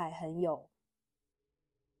且他还很有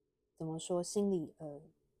怎么说心理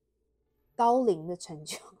高龄的成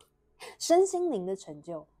就，身心灵的成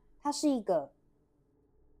就。他是一个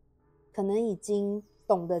可能已经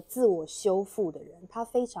懂得自我修复的人，他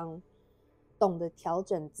非常懂得调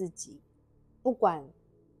整自己，不管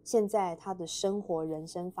现在他的生活人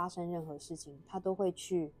生发生任何事情，他都会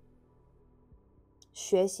去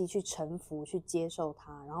学习去臣服去接受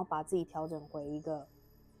它，然后把自己调整回一个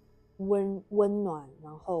温暖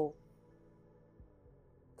然后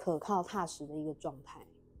可靠踏实的一个状态。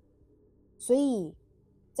所以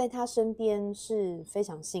在他身边是非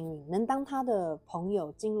常幸运，能当他的朋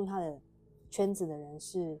友进入他的圈子的人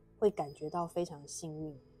是会感觉到非常幸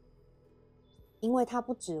运，因为他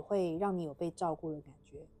不只会让你有被照顾的感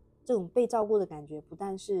觉，这种被照顾的感觉不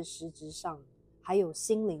但是实质上，还有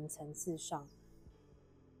心灵层次上，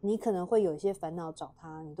你可能会有一些烦恼找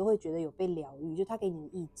他，你都会觉得有被疗愈，就他给你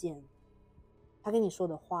的意见，他跟你说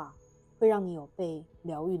的话会让你有被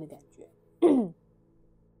疗愈的感觉。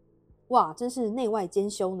哇，真是内外兼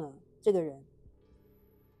修呢，这个人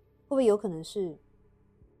会不会有可能是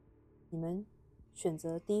你们选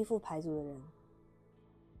择第一副牌组的人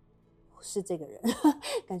是这个人？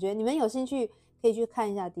感觉你们有兴趣可以去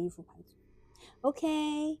看一下第一副牌组。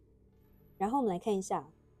 OK， 然后我们来看一下。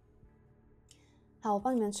好，我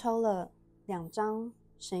帮你们抽了2张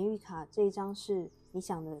神谕卡，这一张是你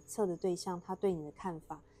想的测的对象他对你的看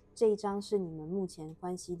法，这一张是你们目前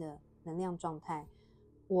关系的能量状态。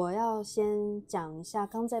我要先讲一下，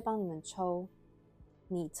刚在帮你们抽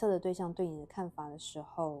你测的对象对你的看法的时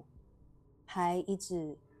候，牌一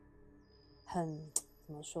直很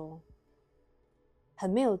怎么说，很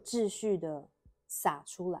没有秩序的洒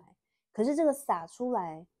出来，可是这个撒出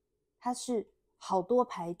来，它是好多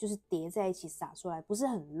牌就是叠在一起撒出来，不是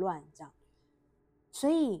很乱这样。所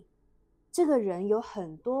以这个人有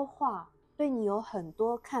很多话，对你有很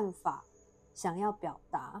多看法想要表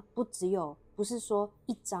达，不是说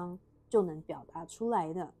一张就能表达出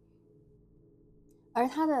来的。而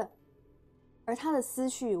他的思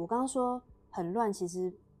绪，我刚刚说很乱，其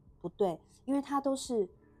实不对，因为他都是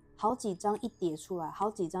好几张一叠出来，好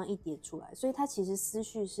几张一叠出来，所以他其实思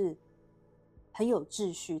绪是很有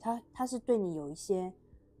秩序，他是对你有一些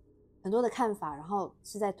很多的看法，然后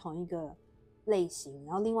是在同一个类型，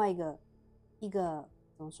然后另外一个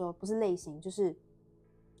怎么说，不是类型，就是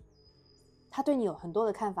他对你有很多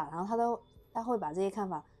的看法，然后他会把这些看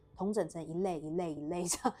法统整成一类一类一类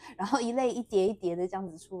这样，然后一类一叠一叠的这样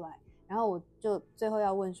子出来，然后我就最后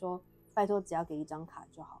要问说，拜托只要给一张卡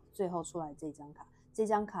就好，最后出来这张卡，这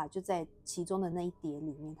张卡就在其中的那一叠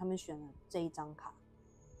里面，他们选了这一张卡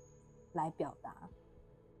来表达，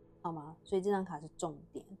好吗？所以这张卡是重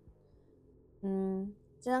点。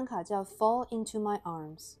这张卡叫 Fall into my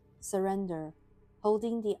arms, surrender,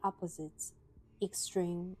 holding the opposites,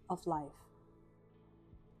 extreme of life。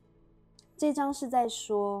这张是在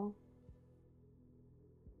说，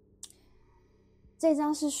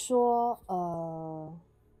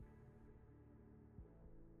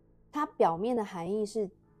它表面的含义是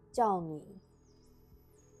叫你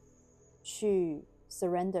去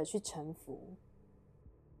surrender， 去臣服，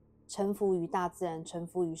臣服于大自然，臣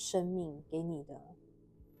服于生命给你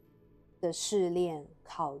的试炼、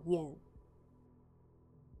考验。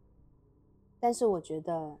但是我觉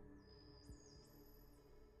得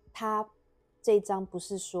他这一章不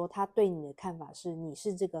是说他对你的看法是你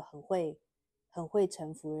是这个很会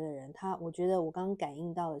臣服的人，我觉得我刚刚感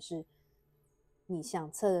应到的是你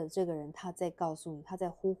想测的这个人，他在告诉你，他在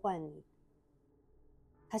呼唤你，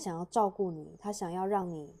他想要照顾你，他想要让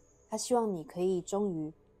你，他希望你可以终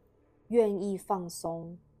于愿意放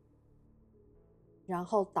松，然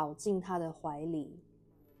后倒进他的怀里，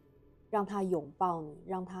让他拥抱你，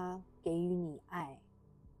让他给予你爱。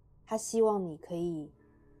他希望你可以，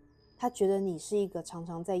他觉得你是一个常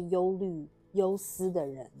常在忧虑、忧思的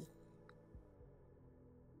人，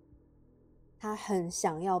他很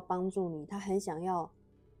想要帮助你，他很想要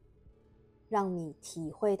让你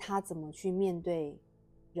体会他怎么去面对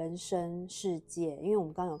人生世界。因为我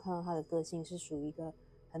们刚刚有看到他的个性是属于一个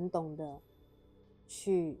很懂得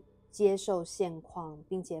去接受现况，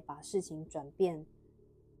并且把事情转变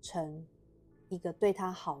成一个对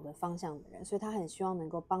他好的方向的人，所以他很希望能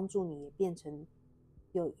够帮助你也变成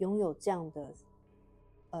拥有这样的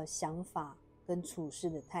想法跟处事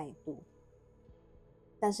的态度。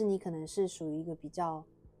但是你可能是属于一个比较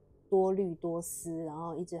多虑多思，然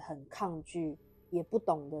后一直很抗拒，也不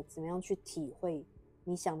懂得怎么样去体会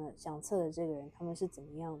你想测的这个人他们是怎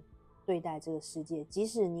么样对待这个世界，即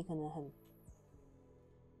使你可能很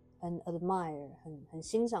admire 很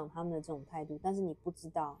欣赏他们的这种态度，但是你不知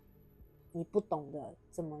道，你不懂得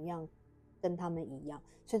怎么样跟他们一样，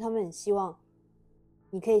所以他们很希望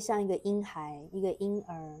你可以像一个婴孩，一个婴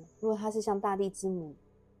儿，如果他是像大地之母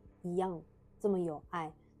一样这么有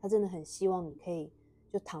爱，他真的很希望你可以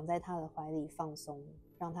就躺在他的怀里放松，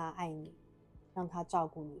让他爱你，让他照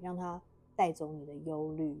顾你，让他带走你的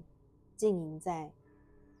忧虑，浸淫在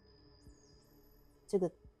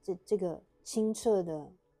这个清澈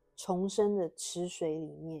的重生的池水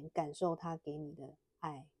里面，感受他给你的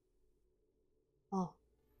爱。哦，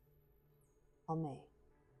好美，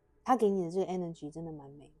他给你的这个 energy 真的蛮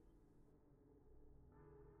美。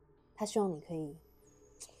他希望你可以，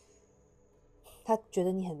他觉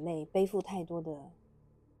得你很累，背负太多的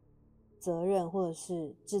责任，或者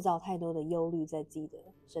是制造太多的忧虑在自己的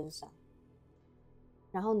身上。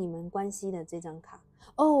然后你们关系的这张卡，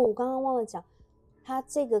我刚刚忘了讲，它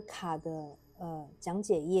这个卡的讲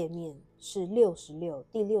解页面是第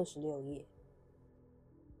66页，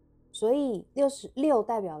所以66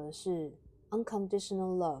代表的是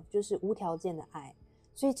unconditional love， 就是无条件的爱。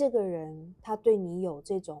所以这个人他对你有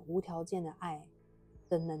这种无条件的爱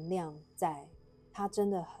的能量在，他真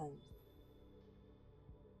的很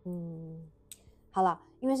好啦，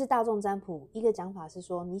因为是大众占卜，一个讲法是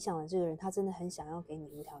说你想的这个人他真的很想要给你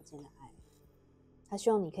无条件的爱，他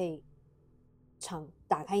希望你可以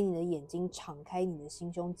打开你的眼睛，敞开你的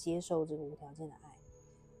心胸，接受这个无条件的爱。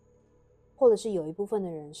或者是有一部分的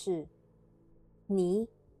人是你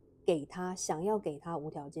想要给他无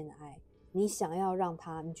条件的爱，你想要让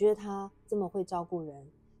他，你觉得他这么会照顾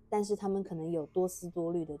人，但是他们可能有多思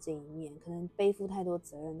多虑的这一面，可能背负太多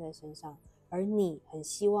责任在身上，而你很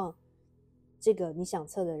希望这个你想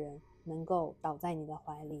测的人能够倒在你的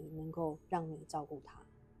怀里，能够让你照顾他，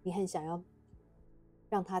你很想要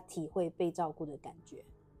让他体会被照顾的感觉。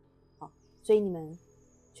好，所以你们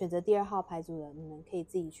选择第2号牌组的，你们可以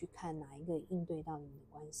自己去看哪一个应对到你们的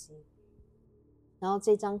关系。然后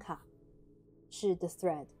这张卡是 The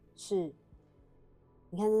Thread， 是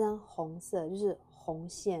你看这张红色就是红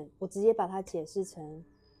线，我直接把它解释成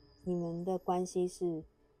你们的关系是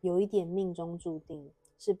有一点命中注定，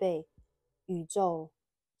是被宇宙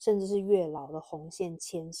甚至是月老的红线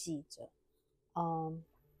牵系着。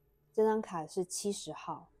这张卡是70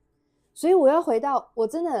号，所以我要回到，我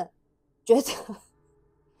真的觉得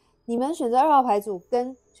你们选择2号牌组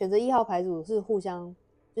跟选择1号牌组是互相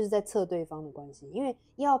就是在测对方的关系，因为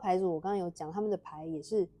1号牌组我刚刚有讲他们的牌也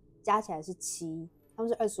是加起来是7，他们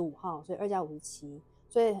是25号，所以2加5是7，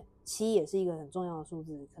所以7也是一个很重要的数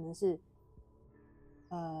字，可能是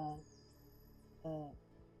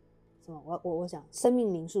什么？我想生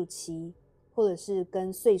命灵数7，或者是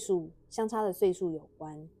跟岁数相差的岁数有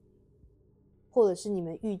关，或者是你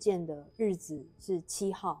们遇见的日子是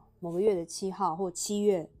7号，某个月的7号或7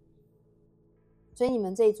月，所以你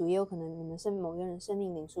们这一组也有可能你们某个人生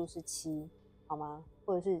命灵数是7，好吗？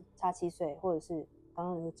或者是差7岁，或者是刚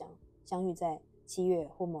刚有讲相遇在7月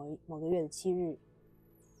或某个月的7日，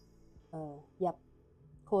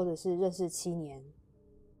或者是认识7年，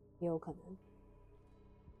也有可能。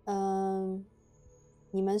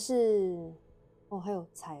你们是还有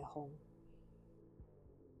彩虹，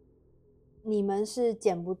你们是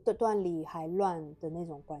剪不断理还乱的那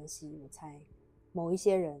种关系，我猜某一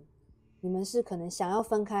些人，你们是可能想要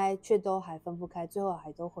分开却都还分不开，最后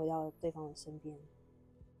还都回到对方的身边，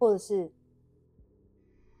或者是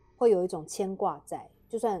会有一种牵挂在，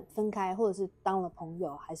就算分开或者是当了朋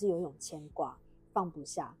友，还是有一种牵挂，放不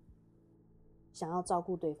下，想要照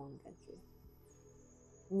顾对方的感觉。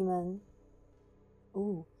你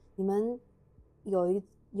们有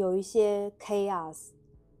一些 chaos，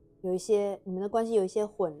 有一些你们的关系有一些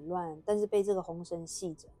混乱，但是被这个红绳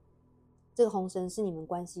系着。这个红绳是你们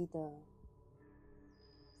关系的，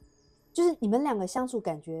就是你们两个相处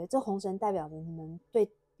感觉，这红绳代表着你们对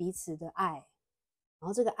彼此的爱，然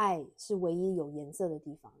后这个爱是唯一有颜色的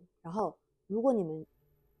地方。然后如果你们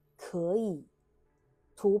可以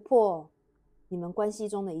突破你们关系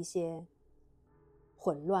中的一些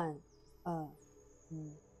混乱，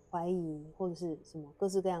怀疑或者是什么各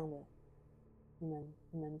式各样的你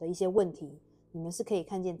们的一些问题，你们是可以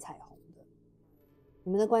看见彩虹的。你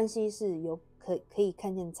们的关系是有可以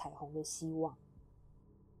看见彩虹的希望。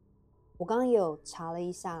我刚刚也有查了一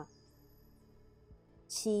下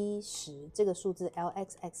70这个数字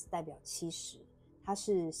LXX 代表70，它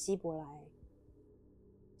是希伯来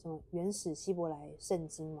什么原始希伯来圣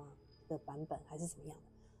经吗的版本还是怎么样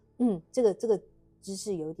的？这个知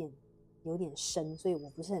识有点深，所以我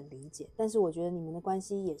不是很理解。但是我觉得你们的关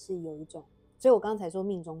系也是有一种，所以我刚才说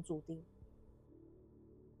命中注定，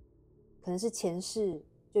可能是前世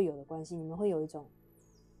就有的关系，你们会有一种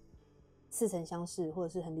似曾相识，或者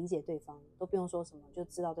是很理解对方，都不用说什么就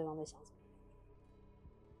知道对方在想什么。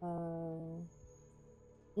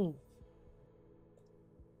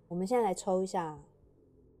我们现在来抽一下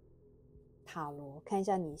塔罗，看一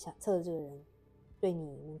下你想测的这个人对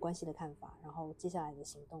你们关系的看法，然后接下来的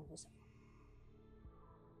行动是什么。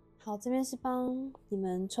好，这边是帮你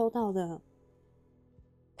们抽到的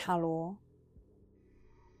塔罗。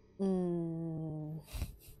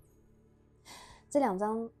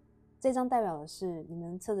这张代表的是你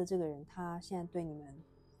们测的这个人，他现在对你们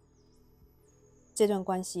这段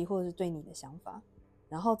关系或者是对你的想法。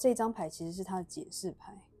然后这张牌其实是他的解释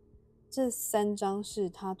牌，这3张是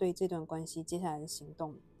他对这段关系接下来的行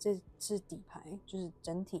动，这是底牌，就是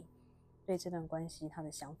整体对这段关系他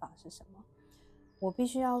的想法是什么。我必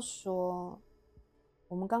须要说，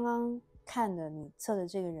我们刚刚看的你测的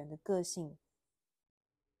这个人的个性，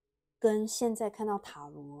跟现在看到塔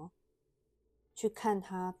罗去看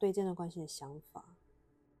他对这段关系的想法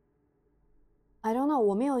I don't know，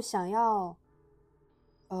 我没有想要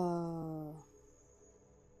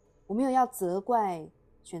我没有要责怪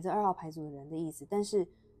选择2号牌组的人的意思，但是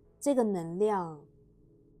这个能量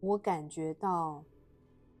我感觉到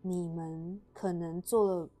你们可能做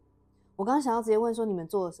了，我刚刚想要直接问说你们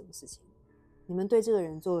做了什么事情，你们对这个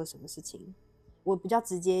人做了什么事情，我比较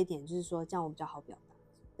直接一点，就是说这样我比较好表达，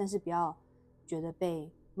但是不要觉得被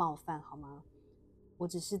冒犯好吗？我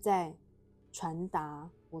只是在传达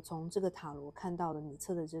我从这个塔罗看到的你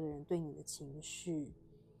测的这个人对你的情绪，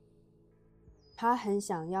他很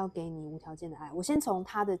想要给你无条件的爱。我先从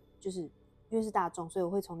他的，就是因为是大众，所以我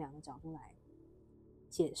会从2个角度来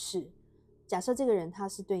解释。假设这个人他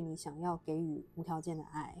是对你想要给予无条件的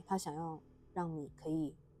爱，他想要让你可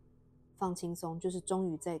以放轻松，就是终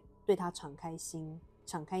于在对他敞开心，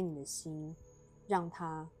敞开你的心，让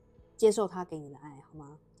他接受他给你的爱，好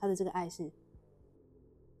吗？他的这个爱是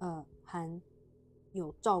含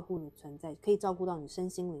有照顾的存在，可以照顾到你身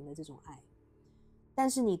心灵的这种爱。但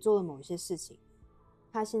是你做了某一些事情，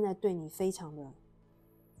他现在对你非常的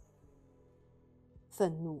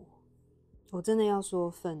愤怒，我真的要说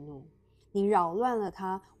愤怒，你扰乱了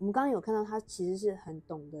他。我们刚刚有看到他其实是很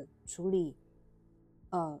懂得处理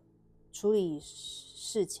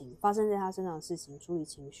事情，发生在他身上的事情，处理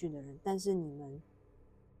情绪的人，但是你们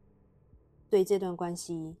对这段关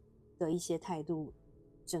系的一些态度，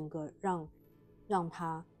整个让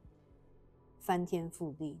他翻天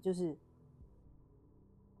覆地，就是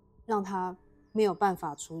让他没有办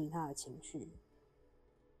法处理他的情绪，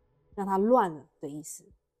让他乱了的意思。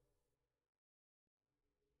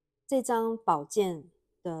这张宝剑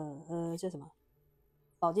的叫什么？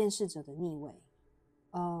宝剑侍者的逆位，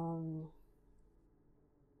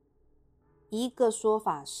一个说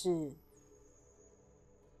法是，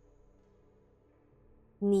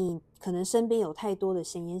你可能身边有太多的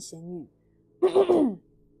闲言闲语，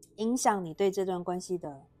影响你对这段关系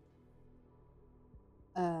的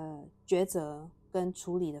抉择跟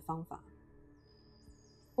处理的方法，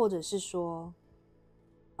或者是说，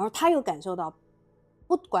然后他有感受到，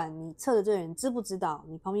不管你测的这个人知不知道，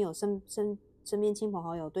你旁边有身边亲朋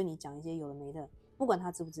好友对你讲一些有的没的，不管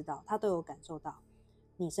他知不知道，他都有感受到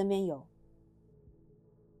你身边有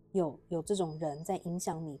这种人在影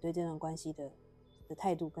响你对这段关系的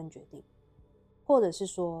态度跟决定，或者是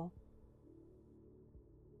说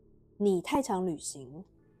你太常旅行，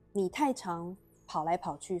你太常跑来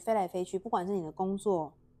跑去，飞来飞去，不管是你的工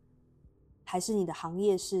作还是你的行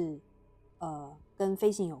业是跟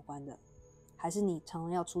飞行有关的，还是你常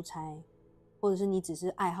常要出差，或者是你只是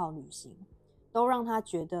爱好旅行，都让他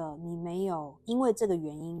觉得你没有因为这个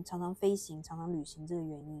原因，常常飞行常常旅行这个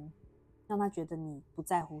原因，让他觉得你不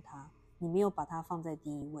在乎他，你没有把他放在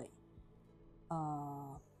第一位。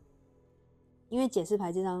因为解释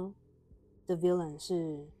牌这张的 villain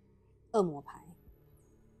是恶魔牌，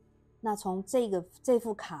那从这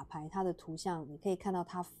副卡牌它的图像，你可以看到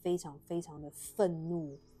他非常非常的愤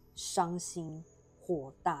怒、伤心、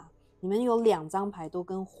火大。你们有2张牌都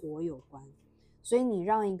跟火有关，所以你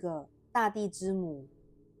让一个大地之母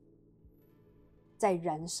在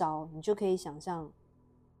燃烧，你就可以想象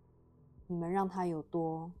你们让他有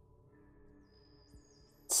多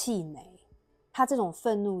气馁。他这种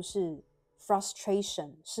愤怒是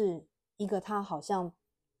frustration， 是一个他好像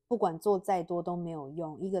不管做再多都没有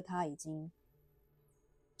用，一个他已经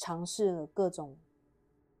尝试了各种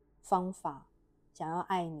方法想要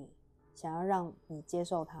爱你，想要让你接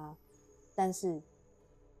受他，但是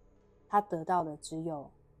他得到的只有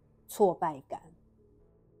挫败感。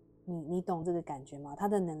你懂这个感觉吗？他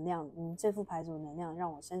的能量，这副牌组的能量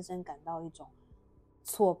让我深深感到一种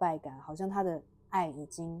挫败感，好像他的爱已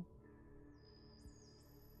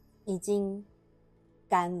经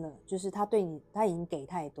干了，就是他对你，他已经给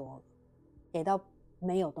太多了，给到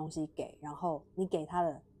没有东西给，然后你给他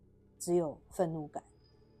的只有愤怒感。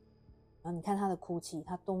然后你看他的哭泣，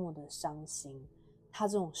他多么的伤心，他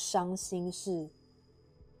这种伤心是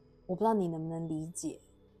我不知道你能不能理解，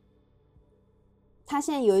他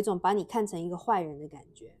现在有一种把你看成一个坏人的感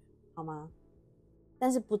觉，好吗？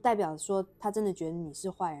但是不代表说他真的觉得你是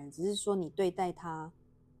坏人，只是说你对待他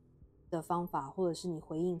的方法，或者是你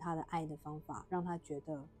回应他的爱的方法，让他觉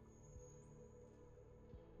得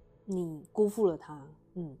你辜负了他。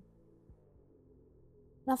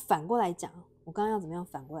那反过来讲，我刚刚要怎么样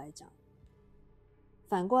反过来讲？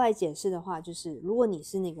反过来解释的话，就是如果你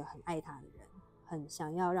是那个很爱他的人，很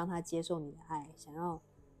想要让他接受你的爱，想要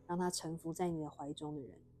让他臣服在你的怀中的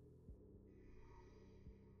人，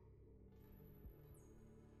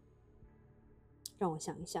让我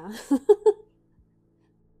想一下。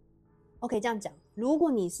OK， 这样讲，如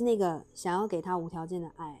果你是那个想要给他无条件的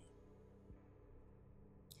爱，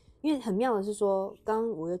因为很妙的是说，刚刚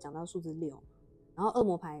我有讲到数字6，然后恶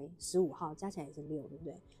魔牌15号加起来也是6，对不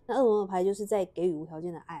对？那恶魔牌就是在给予无条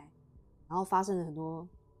件的爱，然后发生了很多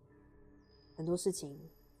事情，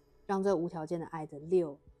让这无条件的爱的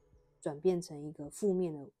6转变成一个负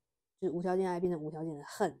面的，就是无条件的爱变成无条件的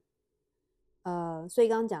恨。所以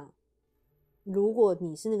刚刚讲，如果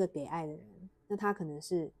你是那个给爱的人，那他可能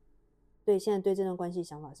是现在对这段关系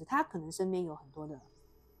想法是，他可能身边有很多的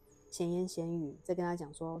闲言闲语在跟他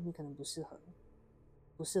讲说你可能不适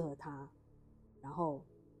合他，然后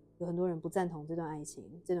有很多人不赞同这段爱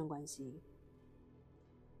情这段关系，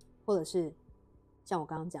或者是像我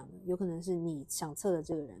刚刚讲的，有可能是你想测的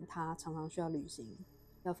这个人他常常需要旅行，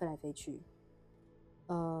要飞来飞去，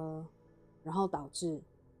然后导致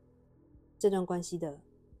这段关系的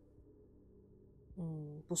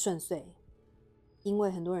不顺遂，因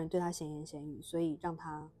为很多人对他闲言闲语，所以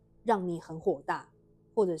让你很火大，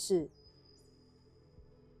或者是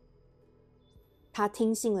他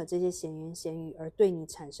听信了这些闲言闲语而对你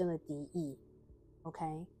产生了敌意。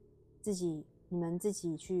 OK， 你们自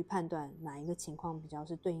己去判断哪一个情况比较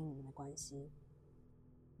是对应你们的关系。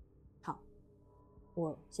好，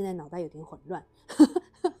我现在脑袋有点混乱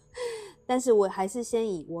但是我还是先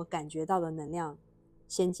以我感觉到的能量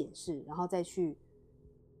先解释，然后再去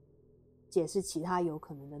解释其他有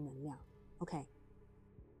可能的能量。 OK，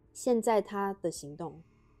 现在他的行动，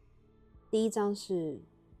第一张是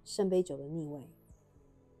圣杯9的逆位。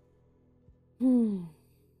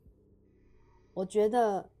我觉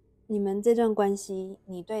得你们这段关系，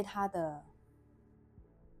你对他的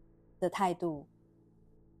态度，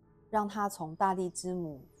让他从大地之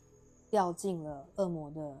母掉进了恶魔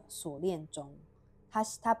的锁链中。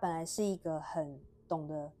他本来是一个很懂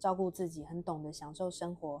得照顾自己，很懂得享受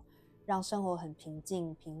生活，让生活很平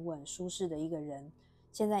静、平稳、舒适的一个人。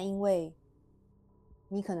现在因为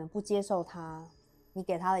你可能不接受他，你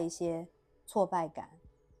给他了一些挫败感，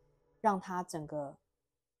让他整个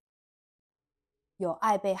有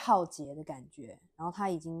爱被耗竭的感觉，然后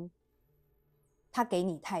他给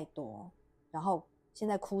你太多，然后现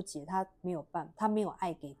在枯竭，他没有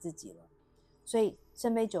爱给自己了。所以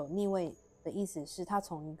圣杯9逆位的意思是，他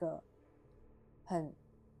从一个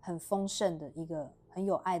很丰盛的一个很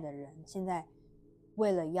有爱的人，现在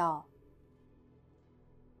为了要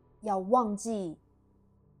忘记，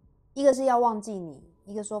一个是要忘记你，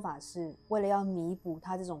一个说法是为了要弥补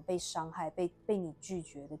他这种被伤害、被你拒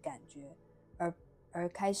绝的感觉，而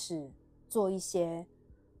开始做一些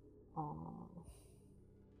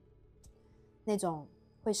那种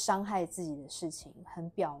会伤害自己的事情，很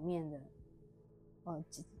表面的。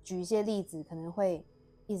举一些例子，可能会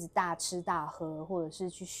一直大吃大喝，或者是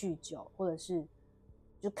去酗酒，或者是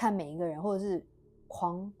就看每一个人，或者是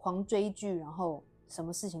狂追剧，然后什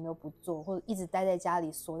么事情都不做，或者一直待在家里，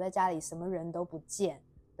锁在家里，什么人都不见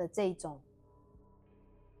的这种，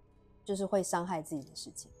就是会伤害自己的事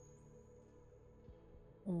情。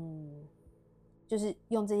就是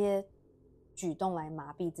用这些举动来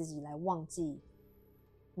麻痹自己，来忘记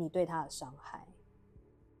你对他的伤害。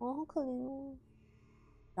好可怜哦。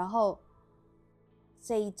然后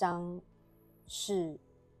这一张是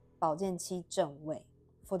宝剑7正位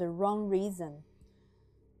for the wrong reason。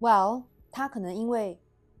 Well， 他可能因为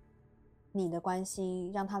你的关系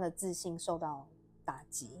让他的自信受到打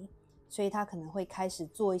击，所以他可能会开始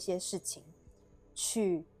做一些事情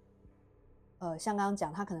去像刚刚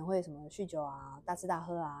讲，他可能会什么酗酒啊、大吃大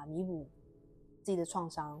喝啊，弥补自己的创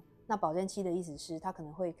伤。那宝剑7的意思是，他可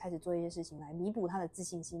能会开始做一些事情来弥补他的自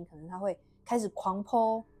信心，可能他会开始狂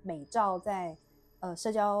po 美照在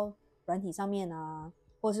社交软体上面啊，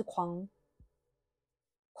或者是狂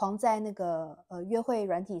在那个约会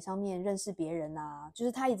软体上面认识别人啊，就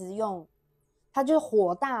是他一直用，他就是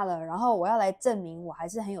火大了，然后我要来证明我还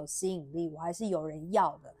是很有吸引力，我还是有人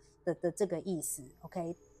要的这个意思。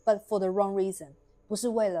 OK，But for the wrong reason， 不是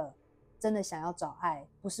为了真的想要找爱，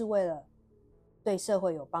不是为了对社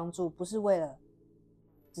会有帮助，不是为了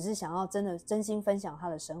只是想要真心分享他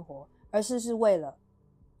的生活，而是为了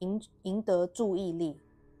赢得注意力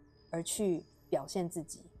而去表现自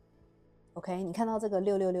己。 OK， 你看到这个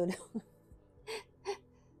6666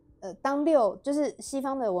当6就是西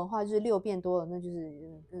方的文化，就是6变多了，那就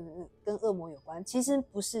是跟恶魔有关。其实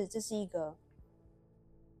不是，这是一个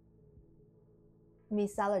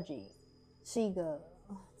mythology， 是一个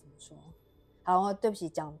怎么说？好，对不起，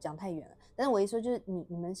讲太远了。但是我一说就是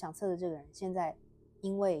你们想测的这个人，现在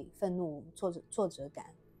因为愤怒、挫折感，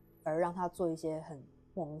而让他做一些很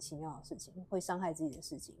莫名其妙的事情，会伤害自己的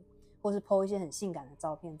事情，或是 po 一些很性感的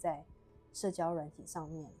照片在社交软体上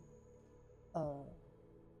面，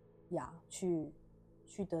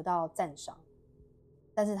去得到赞赏。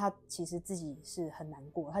但是他其实自己是很难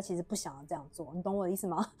过，他其实不想要这样做，你懂我的意思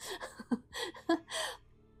吗？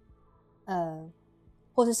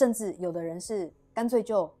或是甚至有的人是干脆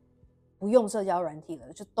就不用社交软体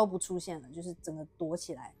了，就都不出现了，就是整个躲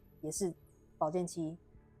起来，也是宝剑7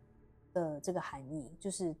的这个含义，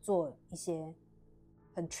就是做一些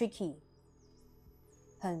很 tricky、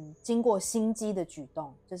很经过心机的举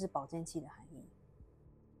动，这是宝剑7的含义。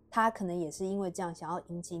他可能也是因为这样想要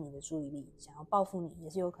引起你的注意力，想要报复你，也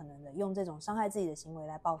是有可能的，用这种伤害自己的行为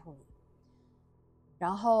来报复你。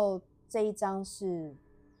然后这一张是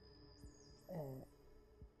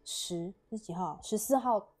是几号？14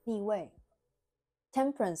号逆位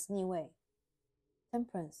Temperance 逆位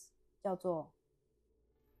Temperance 叫做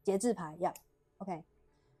节制牌呀。 OK，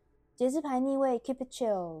 节制牌逆位 Keep it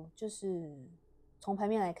chill， 就是从牌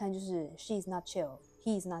面来看就是 She is not chill，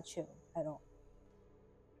 He is not chill at all。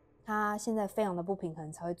他现在非常的不平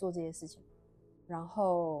衡才会做这些事情，然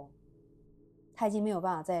后他已经没有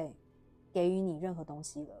办法再给予你任何东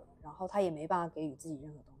西了，然后他也没办法给予自己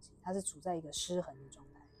任何东西，他是处在一个失衡的状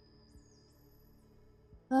态。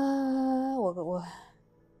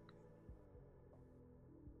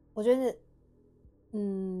我觉得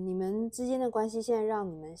你们之间的关系现在让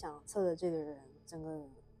你们想测的这个人整个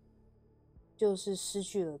就是失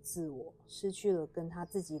去了自我，失去了跟他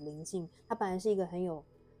自己灵性，他本来是一个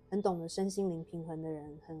很懂得身心灵平衡的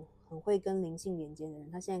人，很会跟灵性连接的人，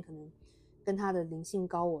他现在可能跟他的灵性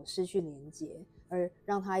高我失去连接，而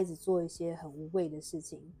让他一直做一些很无谓的事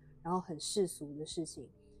情，然后很世俗的事情。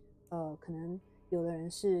可能有的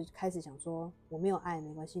人是开始想说我没有爱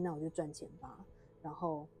没关系，那我就赚钱吧，然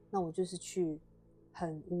后那我就是去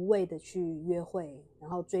很无谓的去约会，然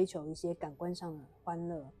后追求一些感官上的欢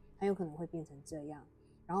乐，很有可能会变成这样。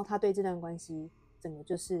然后他对这段关系整个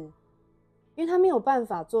就是因为他没有办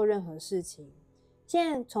法做任何事情。现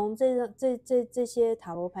在从这些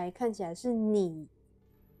塔罗牌看起来是你，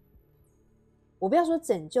我不要说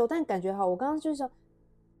拯救，但感觉好，我刚刚就是说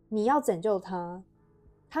你要拯救他，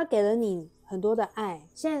他给了你很多的爱，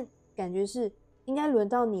现在感觉是应该轮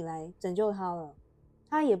到你来拯救他了。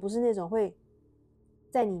他也不是那种会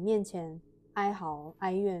在你面前哀嚎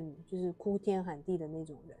哀怨，就是哭天喊地的那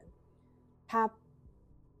种人，他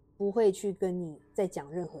不会去跟你再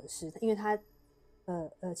讲任何事，因为他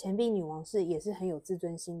钱币女王也是很有自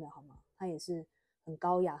尊心的，好吗？他也是很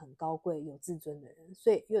高雅、很高贵、有自尊的人，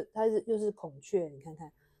所以他又是孔雀，你看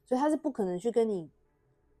看，所以他是不可能去跟你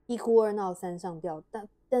一哭二闹三上吊，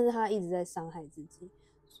但是他一直在伤害自己，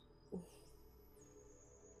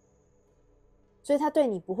所以他对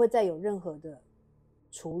你不会再有任何的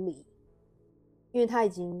处理，因为他已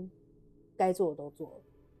经该做的都做了，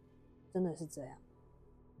真的是这样。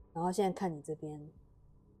然后现在看你这边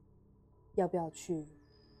要不要去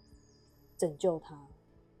拯救他，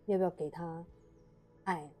要不要给他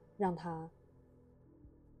爱，让他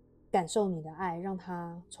感受你的爱，让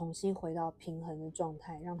他重新回到平衡的状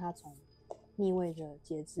态，让他从逆位的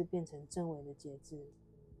节制变成正位的节制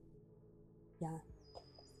呀。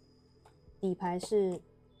底牌是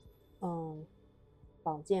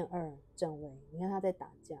宝剑2正位，你看他在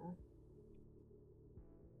打架。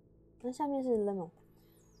那下面是 lemon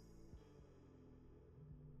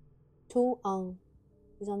two on，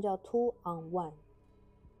 这张叫 two on one。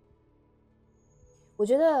我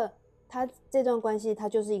觉得他这段关系他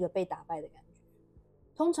就是一个被打败的感觉。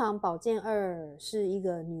通常宝剑2是一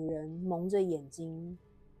个女人蒙着眼睛，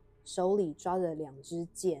手里抓着2支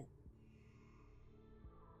剑，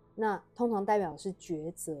那通常代表是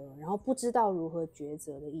抉择，然后不知道如何抉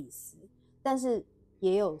择的意思。但是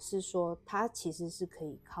也有是说他其实是可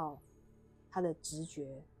以靠他的直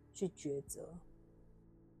觉去抉择。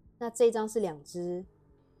那这一张是2只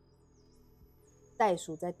袋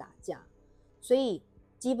鼠在打架，所以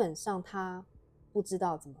基本上他不知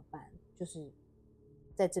道怎么办，就是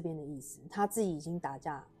在这边的意思。他自己已经打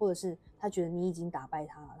架，或者是他觉得你已经打败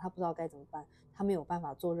他了，他不知道该怎么办，他没有办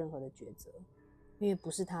法做任何的抉择，因为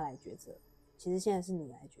不是他来抉择，其实现在是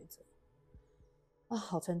你来抉择。啊，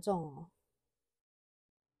好沉重哦。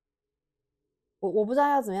我不知道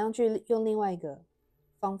要怎么样去用另外一个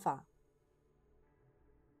方法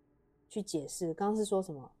去解释。刚刚是说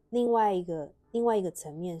什么？另外一个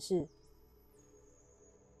层面是，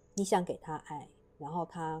你想给他爱，然后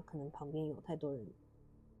他可能旁边有太多人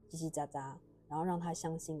叽叽喳喳，然后让他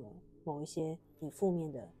相信了某一些你负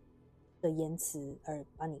面的言辞，而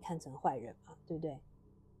把你看成坏人嘛，对不对？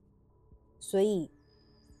所以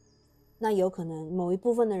那有可能某一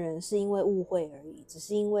部分的人是因为误会而已，只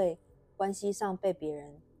是因为关系上被别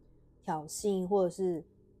人挑衅，或者是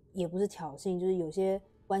也不是挑衅，就是有些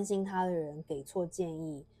关心他的人给错建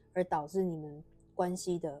议，而导致你们关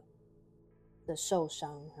系的受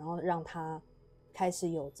伤，然后让他开始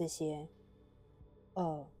有这些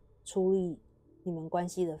处理你们关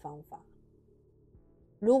系的方法。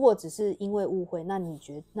如果只是因为误会，那你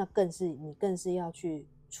更是要去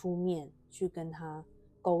出面去跟他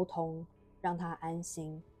沟通，让他安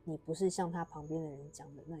心，你不是像他旁边的人讲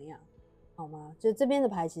的那样，好吗？就这边的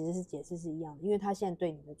牌其实是解释是一样的，因为他现在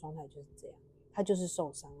对你的状态就是这样，他就是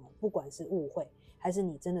受伤了，不管是误会还是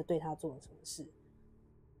你真的对他做了什么事，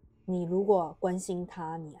你如果关心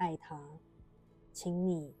他，你爱他，请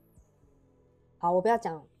你好，我不要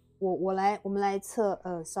讲，我们来测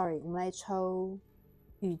我们来抽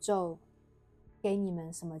宇宙给你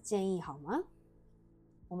们什么建议好吗？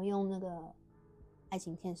我们用那个爱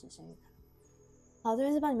情天使神谕卡。好，这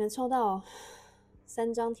边是帮你们抽到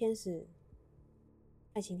3张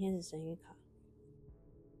爱情天使神谕卡，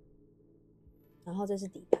然后这是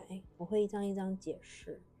底牌，我会一张一张解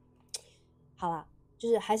释。好啦，就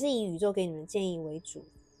是还是以宇宙给你们建议为主。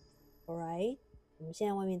Alright， 我们现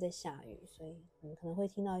在外面在下雨，所以你们可能会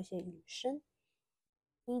听到一些雨声。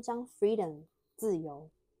第一张 Freedom 自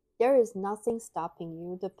由 ，There is nothing stopping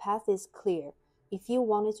you. The path is clear if you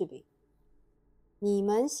want it to be. 你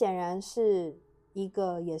们显然是一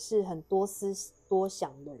个也是很多思多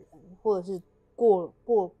想的人，或者是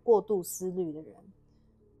过度思虑的人。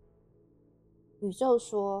宇宙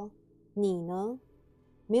说，你呢，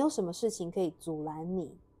没有什么事情可以阻拦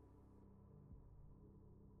你。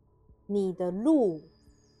你的路，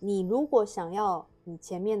你如果想要你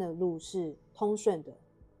前面的路是通顺的，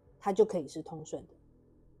它就可以是通顺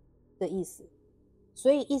的意思。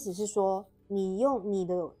所以意思是说，你用你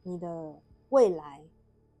的未来，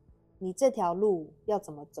你这条路要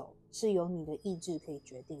怎么走，是由你的意志可以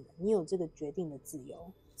决定的。你有这个决定的自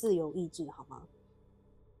由意志，好吗？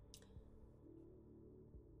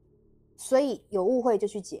所以有误会就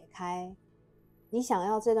去解开。你想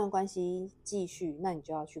要这段关系继续，那你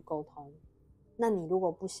就要去沟通。那你如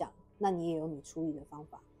果不想，那你也有你处理的方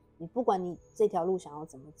法。你不管你这条路想要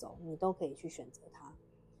怎么走，你都可以去选择它。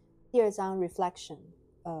第二章 Reflection，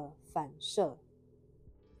 反射。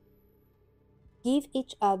Give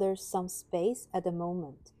each other some space at the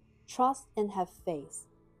moment. Trust and have faith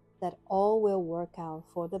that all will work out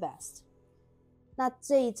for the best. 那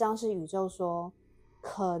这一章是宇宙说，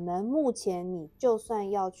可能目前你就算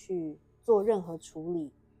要去做任何处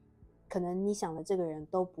理，可能你想的这个人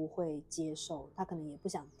都不会接受，他可能也不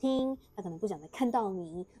想听，他可能不想再看到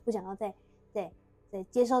你，不想要再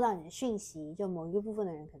接收到你的讯息，就某一个部分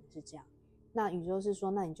的人可能是这样。那宇宙是说，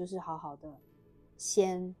那你就是好好的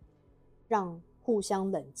先让互相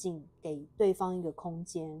冷静，给对方一个空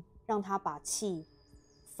间，让他把气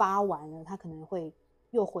发完了，他可能会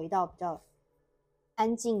又回到比较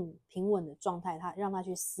安静平稳的状态，让他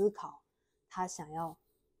去思考他想要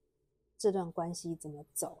这段关系怎么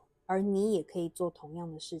走，而你也可以做同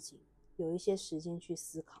样的事情，有一些时间去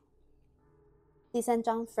思考。第三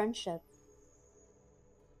章 Friendship，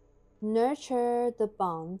 Nurture the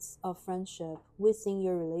bonds of friendship within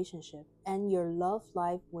your relationship and your love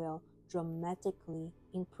life will dramatically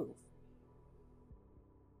improve。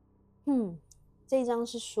 这一章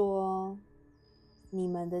是说，你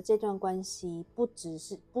们的这段关系不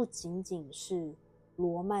仅仅是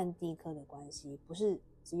罗曼蒂克的关系，不是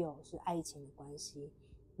只有是爱情的关系。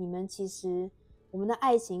你们其实，我们的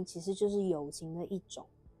爱情其实就是友情的一种，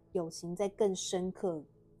友情在更深刻、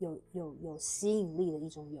有吸引力的一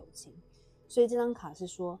种友情。所以这张卡是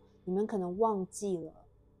说，你们可能忘记了，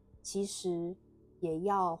其实也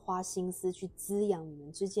要花心思去滋养你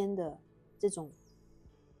们之间的这种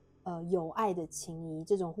有爱的情谊，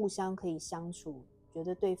这种互相可以相处，觉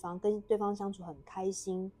得跟对方相处很开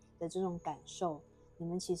心的这种感受，你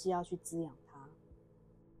们其实要去滋养它。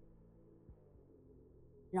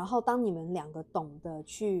然后当你们两个懂得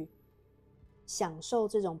去享受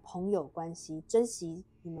这种朋友关系，珍惜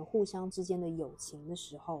你们互相之间的友情的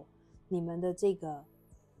时候，你们的这个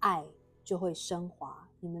爱就会升华，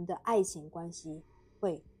你们的爱情关系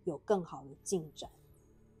会有更好的进展。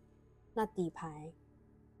那底牌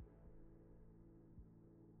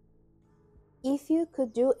If you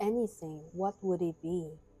could do anything, what would it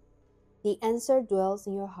be? The answer dwells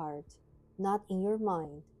in your heart, not in your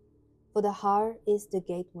mind, for the heart is the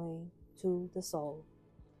gateway to the soul.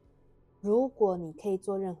 如果你可以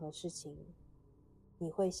做任何事情，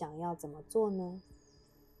你会想要怎么做呢？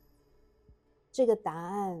这个答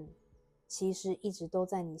案其实一直都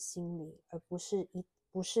在你心里，而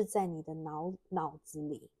不是在你的脑子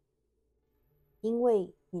里，因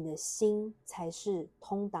为你的心才是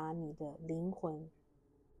通达你的灵魂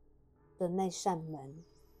的那扇门，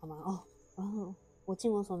好吗？我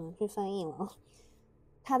尽我所能去翻译了。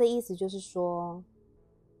他的意思就是说，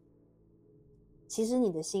其实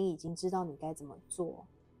你的心已经知道你该怎么做，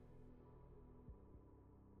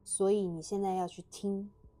所以你现在要去听，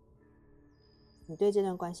你对这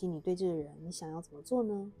段关系，你对这个人，你想要怎么做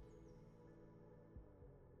呢？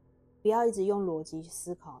不要一直用逻辑去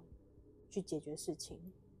思考，去解决事情。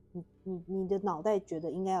你的脑袋觉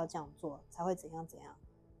得应该要这样做，才会怎样怎样，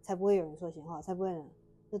才不会有人说闲话，才不会呢，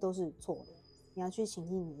这都是错的。你要去倾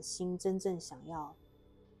听你的心，真正想要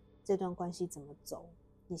这段关系怎么走，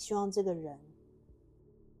你希望这个人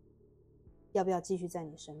要不要继续在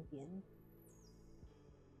你身边，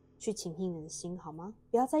去倾听你的心，好吗？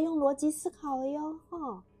不要再用逻辑思考了哟，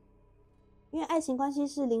因为爱情关系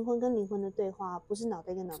是灵魂跟灵魂的对话，不是脑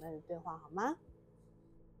袋跟脑袋的对话，好吗？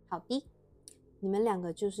好的，你们两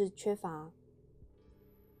个就是缺乏，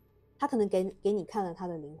他可能给你看了他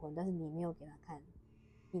的灵魂，但是你没有给他看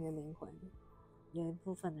你的灵魂，有一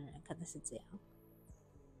部分的人可能是这样。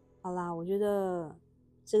好啦，我觉得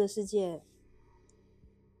这个世界，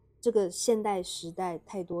这个现代时代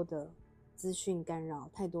太多的资讯干扰，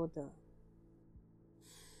太多的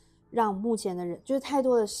让目前的人，就是太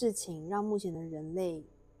多的事情让目前的人类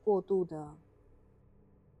过度的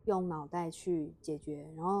用脑袋去解决，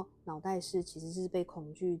然后脑袋其实是被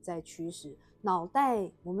恐惧在驱使。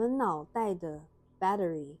我们脑袋的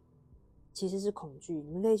battery 其实是恐惧，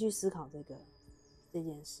你们可以去思考这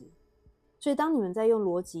件事。所以当你们在用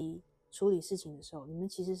逻辑处理事情的时候，你们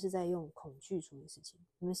其实是在用恐惧处理事情，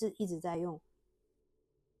你们是一直在用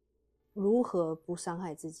如何不伤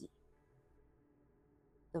害自己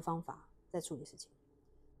的方法在处理事情。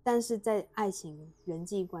但是在爱情、人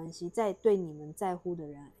际关系，在对你们在乎的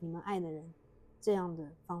人、你们爱的人，这样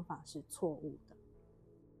的方法是错误的。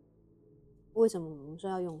为什么我们说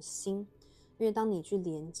要用心？因为当你去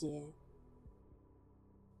连接，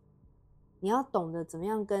你要懂得怎么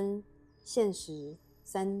样跟现实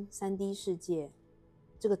3D 世界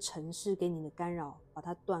这个城市给你的干扰把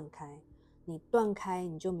它断开。你断开，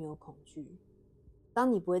你就没有恐惧。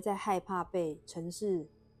当你不会再害怕被城市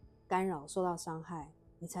干扰、受到伤害，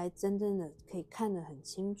你才真正的可以看得很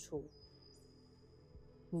清楚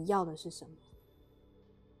你要的是什么，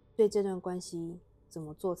对这段关系怎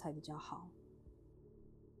么做才比较好，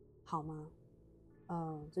好吗？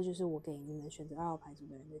这就是我给你们选择2号牌组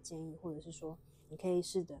的人的建议，或者是说你可以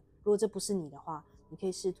试着，如果这不是你的话，你可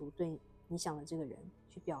以试图对你想的这个人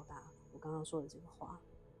去表达我刚刚说的这个话。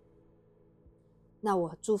那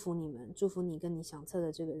我祝福你们，祝福你跟你想测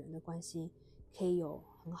的这个人的关系可以有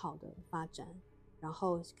很好的发展，然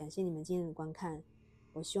后感谢你们今天的观看，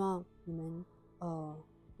我希望你们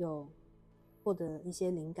有获得一些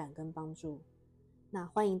灵感跟帮助。那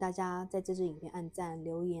欢迎大家在这支影片按赞、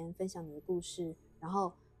留言、分享你的故事，然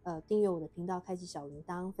后订阅我的频道，开启小铃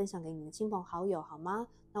铛，分享给你的亲朋好友，好吗？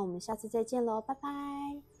那我们下次再见咯，拜拜。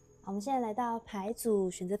好，我们现在来到牌组，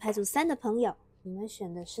选择牌组3的朋友，你们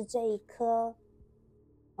选的是这一颗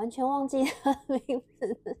完全忘记他名字的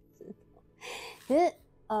石头。其实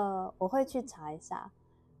我会去查一下，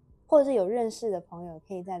或者是有认识的朋友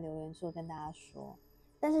可以在留言处跟大家说。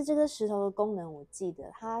但是这个石头的功能我记得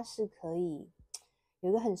它是可以有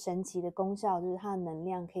一个很神奇的功效，就是它的能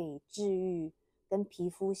量可以治愈跟皮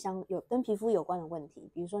肤有关的问题，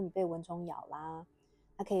比如说你被蚊虫咬啦，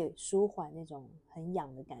它可以舒缓那种很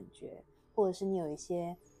痒的感觉，或者是你有一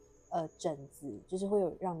些疹子，就是会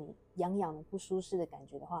有让你痒痒的不舒适的感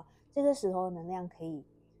觉的话，这个石头的能量可以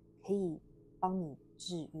帮你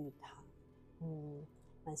治愈它。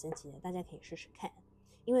蛮神奇的，大家可以试试看。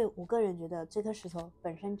因为我个人觉得这颗石头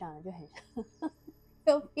本身长得就很像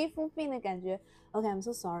有皮肤病的感觉。OK，I'm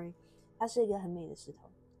so sorry， 它是一个很美的石头。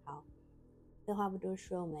好，废话不多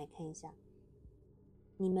说，我们来看一下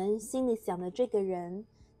你们心里想的这个人，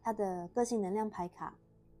他的个性能量牌卡。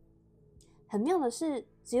很妙的是，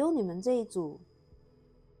只有你们这一组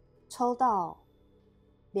抽到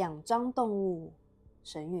2张动物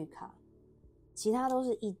神谕卡，其他都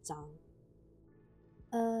是1张。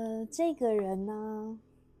这个人呢，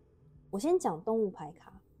我先讲动物牌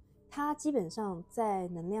卡，他基本上在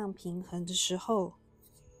能量平衡的时候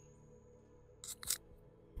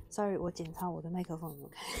 ，sorry， 我检查我的麦克风有没有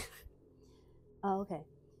开。OK，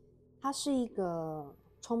 他是一个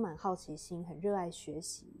充满好奇心、很热爱学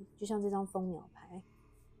习，就像这张蜂鸟牌。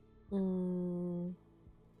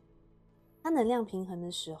他能量平衡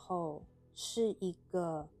的时候是一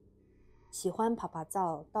个喜欢爬爬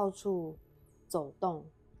照、到处走动。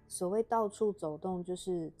所谓到处走动，就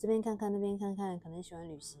是这边看看那边看看，可能喜欢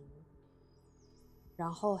旅行，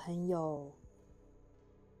然后很有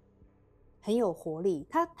活力。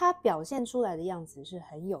他表现出来的样子是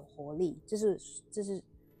很有活力，这是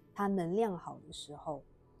他能量好的时候。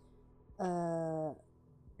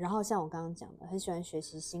然后像我刚刚讲的，很喜欢学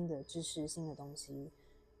习新的知识、新的东西，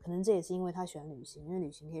可能这也是因为他喜欢旅行，因为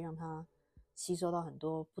旅行可以让他吸收到很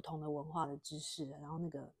多不同的文化的知识，然后那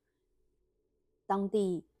个当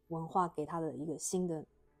地文化给他的一个新的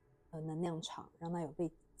能量场，让他有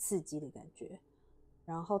被刺激的感觉。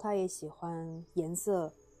然后他也喜欢颜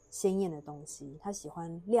色鲜艳的东西，他喜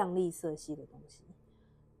欢亮丽色系的东西。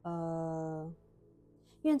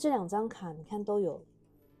因为这2张卡你看都有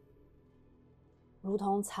如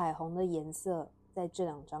同彩虹的颜色在这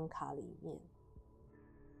2张卡里面，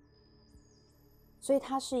所以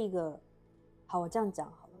他是一个，好，我这样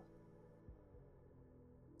讲好了，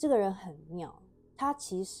这个人很妙，他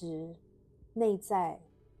其实内在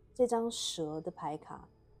这张蛇的牌卡，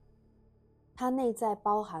它内在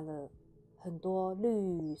包含了很多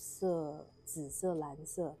绿色、紫色、蓝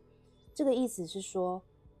色。这个意思是说，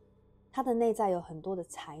他的内在有很多的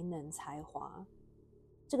才能、才华，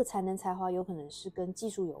这个才能才华有可能是跟技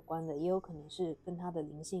术有关的，也有可能是跟他的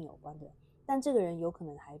灵性有关的，但这个人有可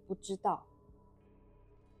能还不知道，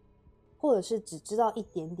或者是只知道一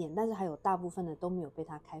点点，但是还有大部分的都没有被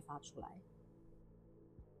他开发出来。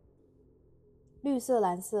绿色、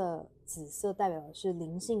蓝色、紫色代表的是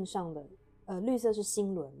灵性上的，绿色是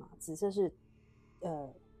心轮嘛，紫色是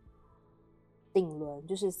顶轮，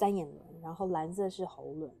就是三眼轮，然后蓝色是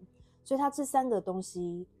喉轮，所以它这三个东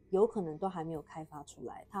西有可能都还没有开发出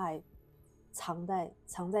来，它还藏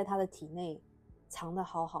在他的体内，藏得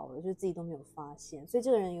好好的，就自己都没有发现，所以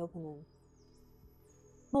这个人有可能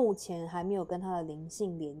目前还没有跟他的灵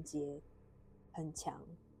性连接很强，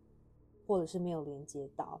或者是没有连接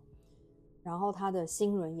到。然后他的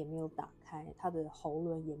心轮也没有打开，他的喉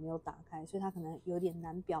轮也没有打开，所以他可能有点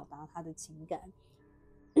难表达他的情感。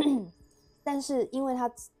但是因为他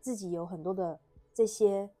自己有很多的这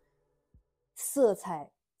些色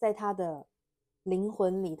彩在他的灵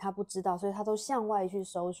魂里，他不知道，所以他都向外去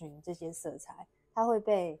搜寻这些色彩，他会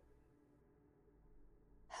被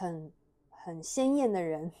很鲜艳的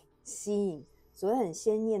人吸引。所谓很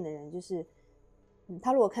鲜艳的人，就是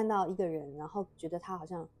他如果看到一个人，然后觉得他好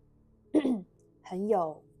像很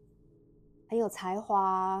有才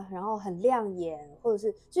华，然后很亮眼，或者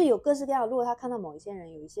是就有各式各样的。如果他看到某一些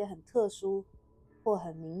人有一些很特殊或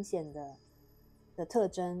很明显的特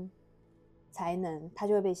征才能，他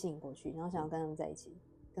就会被吸引过去，然后想要跟他们在一起，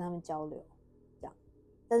跟他们交流这样。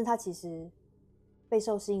但是他其实备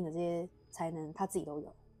受吸引的这些才能他自己都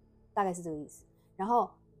有，大概是这个意思。然后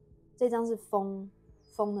这张是风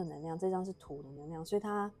的能量，这张是土的能量，所以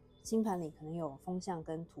他星盘里可能有风象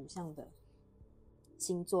跟土象的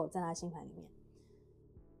星座在他星盘里面。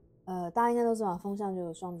大家应该都知道，风象就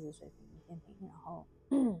有双子、水瓶、天秤，然后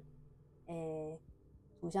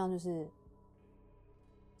土象就是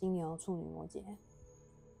金牛、处女、摩羯。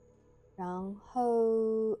然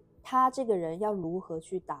后他这个人要如何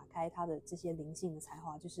去打开他的这些灵性的才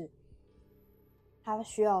华，就是他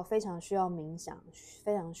非常需要冥想，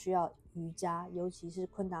非常需要瑜伽，尤其是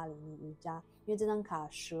昆达里尼瑜伽，因为这张卡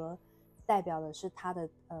蛇代表的是他的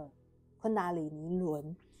昆达里尼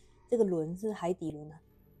轮，这个轮是海底轮，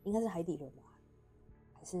应该是海底轮吧，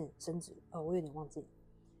还是生殖？我有点忘记了。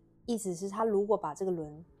意思是他如果把这个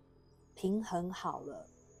轮平衡好了，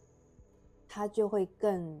他就会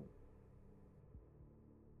更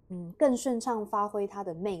顺畅发挥他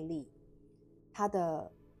的魅力，他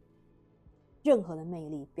的任何的魅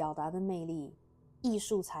力，表达的魅力，艺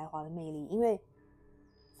术才华的魅力。因为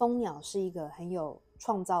蜂鸟是一个很有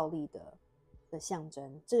创造力的象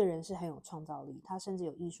征，这个人是很有创造力，他甚至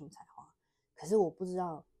有艺术才华，可是我不知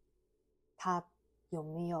道他有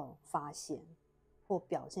没有发现或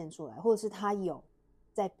表现出来，或者是他有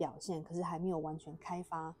在表现，可是还没有完全开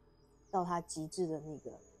发到他极致的那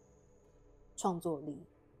个创作力。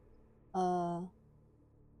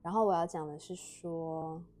然后我要讲的是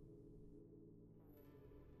说，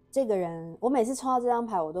这个人我每次抽到这张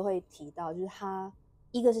牌我都会提到，就是他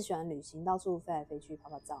一个是喜欢旅行，到处飞来飞去拍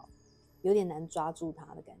拍照，有点难抓住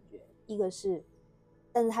他的感觉。一个是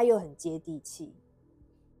但是他又很接地气，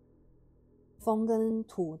风跟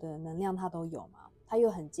土的能量他都有嘛，他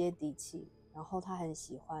又很接地气，然后他很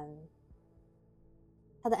喜欢，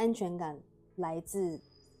他的安全感来自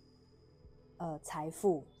财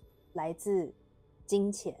富，来自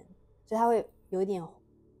金钱，所以他会有一点，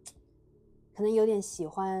可能有点喜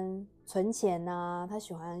欢存钱啊，他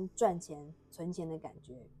喜欢赚钱存钱的感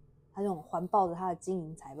觉，他这种环抱着他的金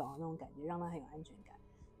银财宝的那种感觉让他很有安全感。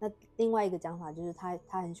那另外一个讲法就是他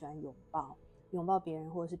很喜欢拥抱别人，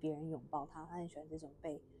或者是别人拥抱他，他很喜欢这种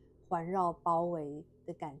被环绕包围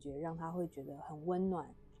的感觉，让他会觉得很温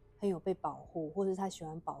暖，很有被保护，或者是他喜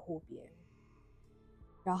欢保护别人。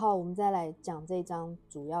然后我们再来讲这张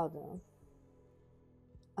主要的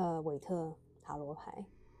韦特塔罗牌，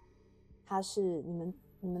它是你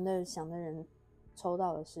们的想的人抽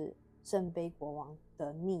到的是圣杯国王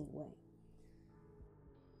的逆位，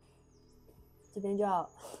这边就要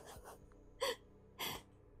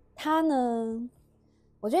他呢，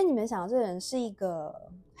我觉得你们想的这个人是一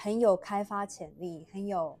个很有开发潜力，很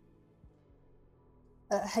有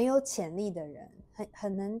潜力的人，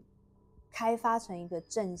很能开发成一个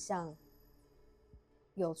正向、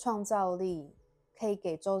有创造力，可以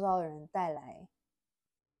给周遭的人带来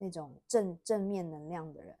那种正面能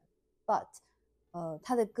量的人。But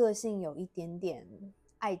他的个性有一点点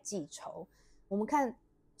爱记仇。我们看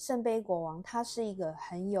圣杯国王，他是一个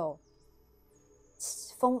很有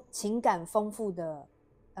情感丰富的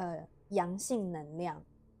阳性能量。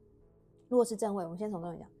如果是正位，我们先从这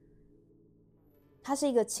里讲，他是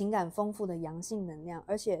一个情感丰富的阳性能量，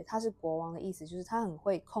而且他是国王的意思就是他很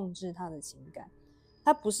会控制他的情感，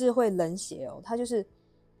他不是会冷血哦，他就是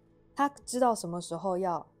他知道什么时候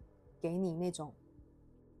要给你那种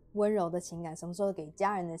温柔的情感，什么时候给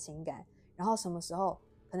家人的情感，然后什么时候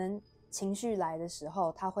可能情绪来的时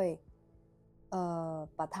候，他会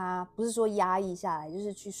把它不是说压抑下来，就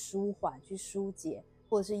是去舒缓、去疏解，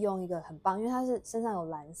或者是用一个很棒，因为他是身上有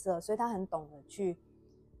蓝色，所以他很懂得去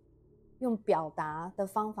用表达的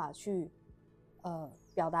方法去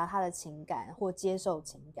表达他的情感或接受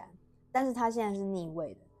情感。但是他现在是逆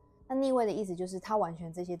位的，那逆位的意思就是他完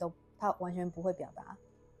全这些都他完全不会表达，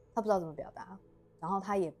他不知道怎么表达，然后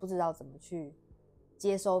他也不知道怎么去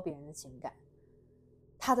接收别人的情感。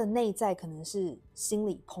他的内在可能是心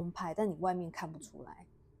里澎湃，但你外面看不出来。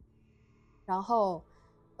然后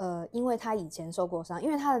因为他以前受过伤，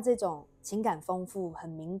因为他的这种情感丰富很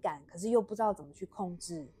敏感，可是又不知道怎么去控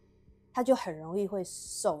制，他就很容易会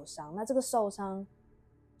受伤。那这个受伤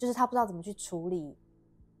就是他不知道怎么去处理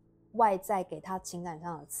外在给他情感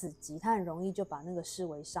上的刺激，他很容易就把那个视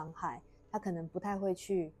为伤害，他可能不太会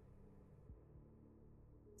去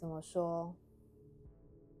怎么说，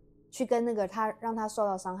去跟那个让他受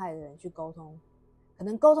到伤害的人去沟通。可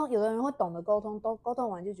能沟通，有的人会懂得沟通，都沟通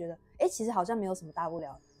完就觉得其实好像没有什么大不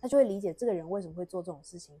了，他就会理解这个人为什么会做这种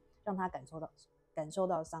事情，让他感受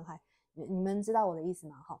到伤害。你们知道我的意思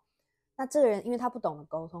吗？那这个人因为他不懂得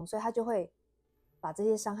沟通，所以他就会把这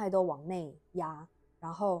些伤害都往内压，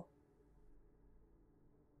然后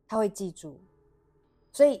他会记住。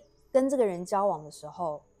所以跟这个人交往的时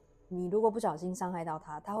候，你如果不小心伤害到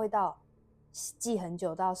他，他会到记很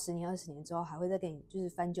久，到10年20年之后还会再给你就是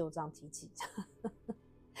翻旧账提起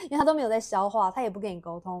因为他都没有在消化，他也不跟你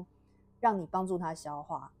沟通让你帮助他消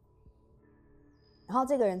化。然后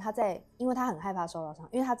这个人因为他很害怕受到伤害，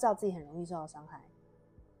因为他知道自己很容易受到伤害，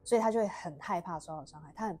所以他就会很害怕受到伤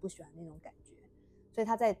害，他很不喜欢那种感觉，所以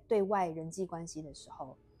他在对外人际关系的时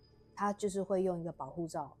候，他就是会用一个保护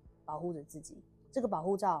罩保护着自己。这个保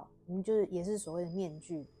护罩就是也是所谓的面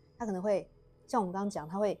具，他可能会像我们刚刚讲，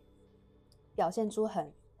他会表现出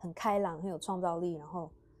很开朗，很有创造力，然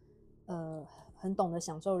后很懂得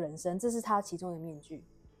享受人生，这是他其中的面具。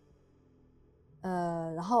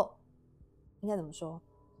然后应该怎么说？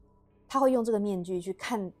他会用这个面具去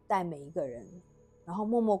看待每一个人，然后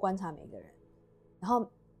默默观察每一个人，然后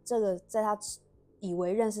这个在他以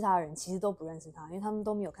为认识他的人，其实都不认识他，因为他们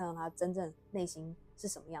都没有看到他真正内心是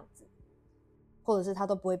什么样子，或者是他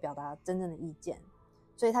都不会表达真正的意见，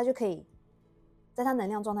所以他就可以在他能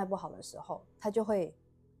量状态不好的时候，他就会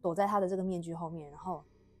躲在他的这个面具后面，然后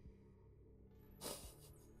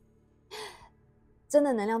真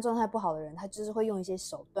的能量状态不好的人，他就是会用一些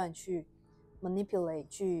手段去 manipulate，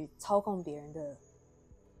 去操控别人的，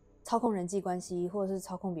操控人际关系，或者是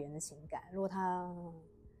操控别人的情感。如果他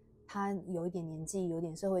有一点年纪，有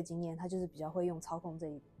点社会经验，他就是比较会用操控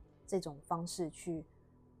这种方式去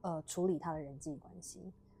处理他的人际关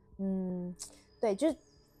系。对，就是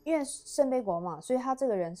因为圣杯国嘛，所以他这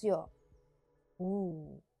个人是有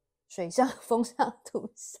水象、风象、土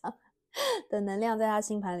象的能量在他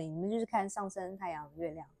星盘里。你们就是看上升、太阳、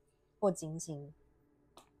月亮或金星，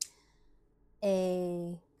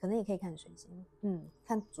可能也可以看水星，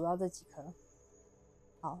看主要这几颗。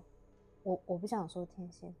好，我不想说天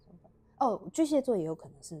蝎座巨蟹座也有可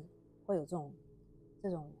能是会有这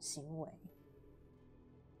种行为，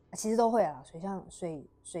其实都会啊。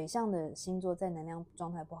水象的星座在能量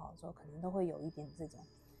状态不好的时候，可能都会有一点这种，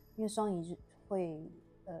因为双鱼会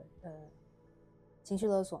情绪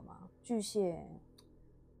勒索嘛。巨蟹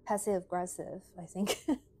passive aggressive I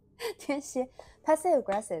think 天蝎 passive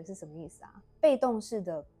aggressive 是什么意思啊？被动式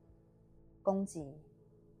的攻击。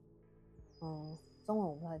中文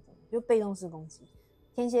我不知道怎么，就被动式攻击。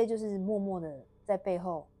天蝎就是默默的在背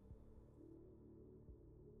后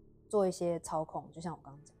做一些操控，就像我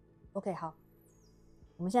刚刚讲。OK， 好，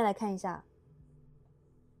我们现在来看一下。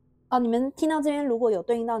你们听到这边如果有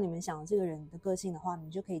对应到你们想的这个人的个性的话，你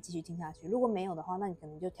就可以继续听下去。如果没有的话，那你可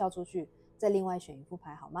能就跳出去，再另外选一副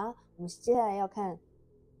牌，好吗？我们接下来要看。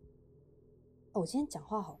我今天讲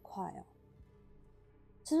话好快哦，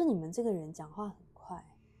就是你们这个人讲话很快，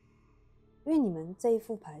因为你们这一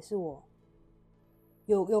副牌是我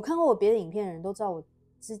有看过我别的影片的人都知道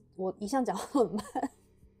我一向讲话很慢，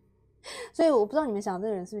所以我不知道你们想的这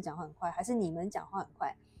个人是不是讲话很快，还是你们讲话很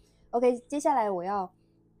快。OK， 接下来我要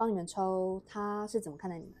帮你们抽他是怎么看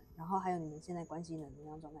待你们，然后还有你们现在关系的能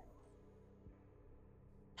量状态。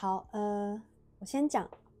好，我先讲，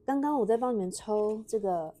刚刚我在帮你们抽这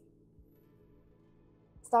个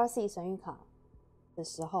Starseed 神谕卡的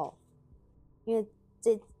时候，因为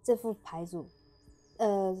这副牌组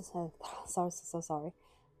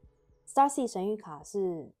sorry，Starseed 神谕卡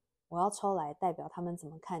是我要抽来代表他们怎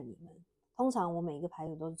么看你们。通常我每一个牌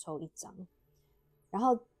组都是抽1张，然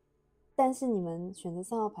后但是你们选择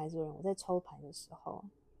3号牌组的人，我在抽牌的时候，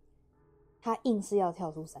他硬是要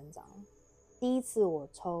跳出3张。第一次我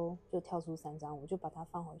抽就跳出3张，我就把它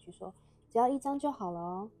放回去说只要1张就好了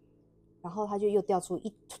哦。然后他就又掉出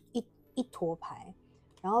一坨牌，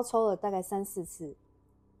然后抽了大概3、4次，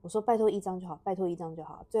我说拜托1张就好，拜托1张就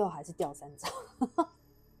好，最后还是掉3张。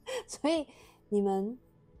所以你们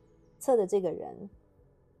测的这个人，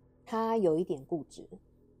他有一点固执，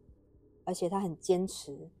而且他很坚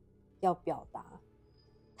持要表达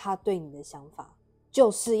他对你的想法，就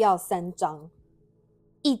是要3张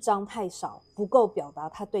，1张太少，不够表达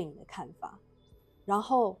他对你的看法。然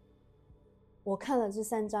后我看了这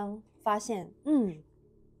3张，发现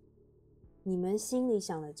你们心里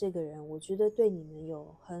想的这个人，我觉得对你们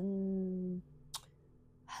有很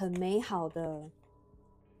美好的，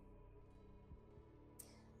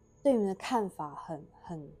对你们的看法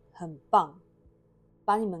很棒，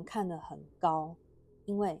把你们看得很高，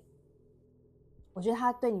因为我觉得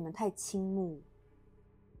他对你们太倾慕，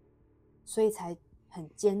所以才很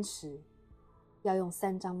坚持要用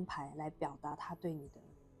3张牌来表达他对你的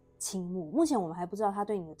倾慕。目前我们还不知道他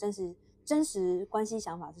对你的真实关系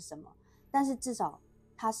想法是什么，但是至少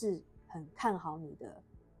他是很看好你的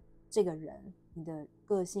这个人，你的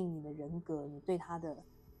个性，你的人格，你对他的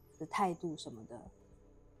态度什么的。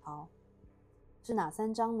好，是哪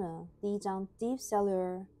3张呢？第1张 Deep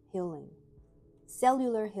Cellular Healing，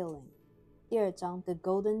 第2张 The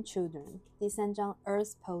Golden Children， 第3张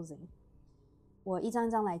Earth Posing。 我一张一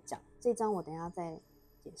张来讲，这张我等一下再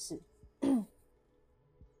解释。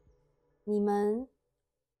你们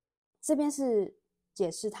这边是解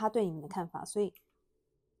释他对你们的看法，所以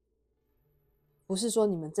不是说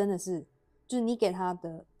你们真的是，就是你给他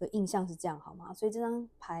的印象是这样，好吗？所以这张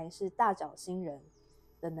牌是大角星人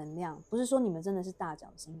的能量，不是说你们真的是大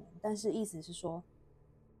角星人，但是意思是说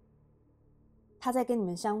他在跟你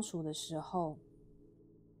们相处的时候，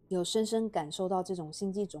有深深感受到这种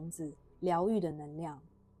星际种子疗愈的能量。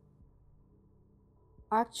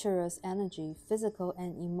Arcturus Energy Physical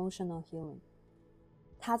and Emotional Healing，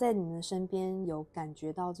 他在你们身边有感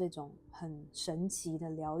觉到这种很神奇的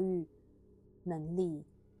疗愈能力，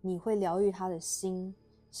你会疗愈他的心，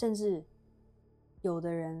甚至有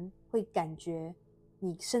的人会感觉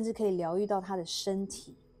你甚至可以疗愈到他的身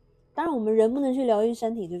体。当然我们人不能去疗愈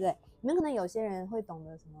身体，对不对？你们可能有些人会懂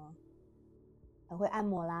得什么很会按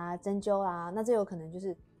摩啦、针灸啦，那这有可能就是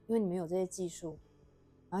因为你们有这些技术，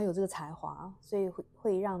然后有这个才华，所以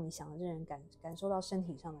会让你想的这人感受到身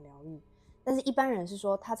体上的疗愈。但是一般人是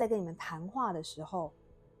说他在跟你们谈话的时候，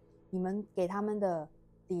你们给他们的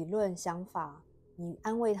理论想法，你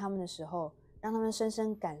安慰他们的时候，让他们深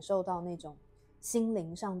深感受到那种心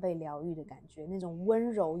灵上被疗愈的感觉，那种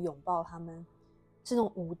温柔拥抱他们，是那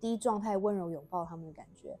种5D 状态温柔拥抱他们的感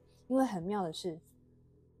觉。因为很妙的是，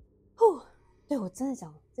对，我真的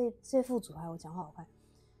讲这副组牌我讲话好快。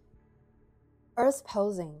Earth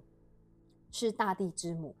Posing 是大地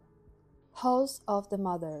之母， Pose of the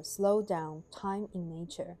Mother Slow Down Time in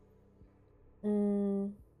Nature。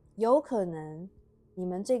 有可能你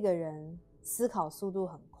们这个人思考速度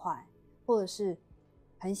很快，或者是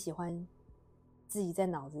很喜欢自己在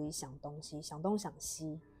脑子里想东西，想东想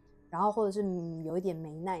西，然后或者是有一点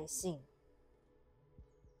没耐性，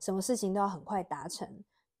什么事情都要很快达成。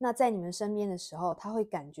那在你们身边的时候，他会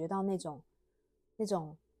感觉到那种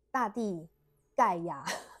大地盖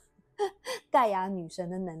亚女神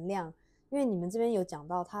的能量。因为你们这边有讲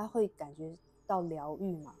到他会感觉到疗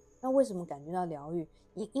愈嘛，那为什么感觉到疗愈？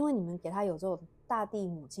因为你们给他有这种大地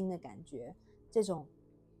母亲的感觉，这种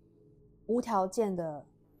无条件的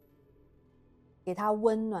给他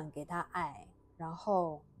温暖，给他爱，然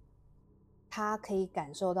后他可以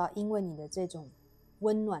感受到因为你的这种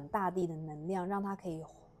温暖大地的能量，让他可以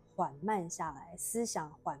缓慢下来，思想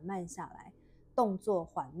缓慢下来，动作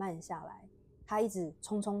缓慢下来。他一直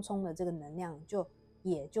冲的这个能量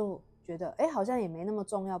也就觉得好像也没那么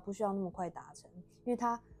重要，不需要那么快达成，因为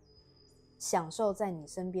他享受在你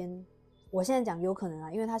身边。我现在讲有可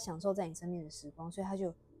能因为他享受在你身边的时光，所以他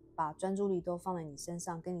就把专注力都放在你身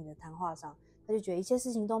上，跟你的谈话上，他就觉得一切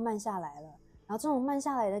事情都慢下来了。然后这种慢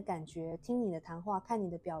下来的感觉，听你的谈话，看你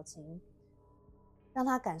的表情，让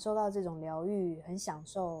他感受到这种疗愈，很享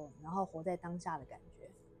受，然后活在当下的感觉。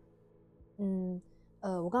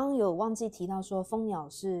我刚刚有忘记提到说，蜂鸟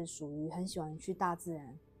是属于很喜欢去大自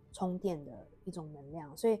然充电的一种能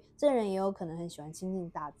量，所以这人也有可能很喜欢亲近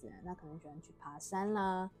大自然，那可能喜欢去爬山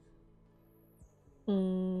啦，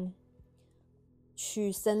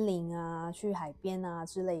去森林啊，去海边啊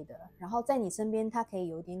之类的。然后在你身边，他可以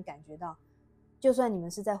有点感觉到就算你们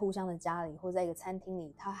是在互相的家里或在一个餐厅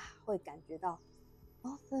里，他会感觉到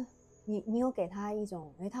哦，你有给他一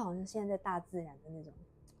种，他好像现在在大自然的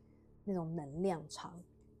那种能量场。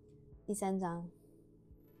第3章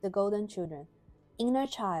The Golden Children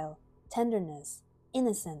Inner Child Tenderness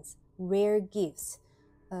Innocence Rare Gifts。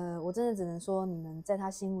我真的只能说你们在他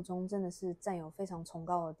心目中真的是占有非常崇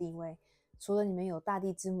高的地位，除了你们有大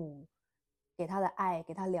地之母给他的爱，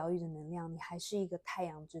给他疗愈的能量，你还是一个太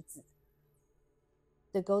阳之子。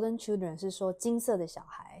The Golden Children 是说金色的小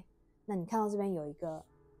孩，那你看到这边有一个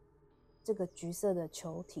这个橘色的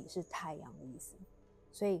球体是太阳的意思，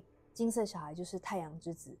所以金色小孩就是太阳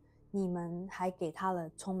之子，你们还给他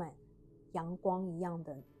了充满阳光一样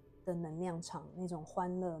的能量场，那种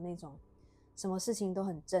欢乐，那种什么事情都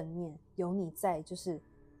很正面，有你在就是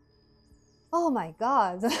Oh my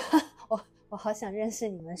God 我好想认识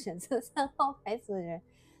你们选择3号牌组的人。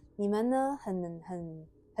你们呢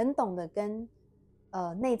很懂得跟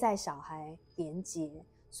内在小孩连结，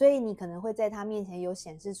所以你可能会在他面前有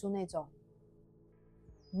显示出那种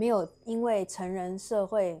没有因为成人社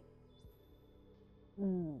会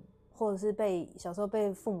或者是小时候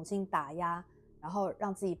被父母亲打压，然后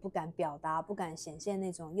让自己不敢表达，不敢显现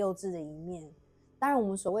那种幼稚的一面。当然我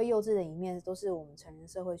们所谓幼稚的一面都是我们成人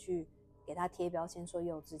社会去给他贴标签说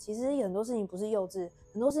幼稚，其实很多事情不是幼稚，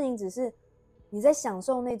很多事情只是你在享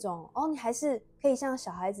受那种你还是可以像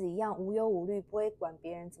小孩子一样无忧无虑，不会管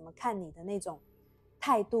别人怎么看你的那种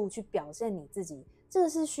态度去表现你自己。这个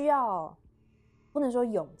是需要不能说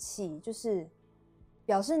勇气，就是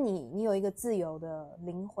表示你有一个自由的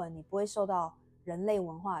灵魂，你不会受到人类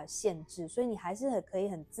文化的限制，所以你还是可以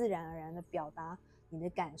很自然而然的表达你的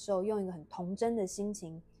感受，用一个很童真的心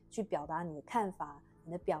情去表达你的看法，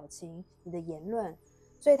你的表情，你的言论。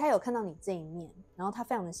所以他有看到你这一面，然后他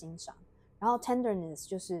非常的欣赏。然后 tenderness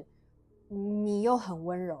就是你又很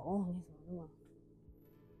温柔，你怎么那么，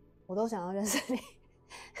我都想要认识你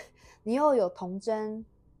你又有童真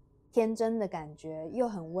天真的感觉，又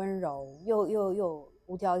很温柔，又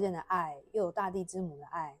无条件的爱，又有大地之母的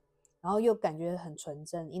爱，然后又感觉很纯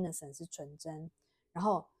真 innocent 是纯真。然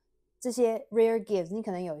后这些 rare gifts 你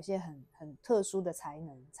可能有一些很特殊的才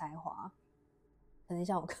能才华，可能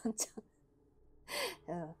像我刚刚讲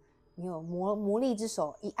你有魔力之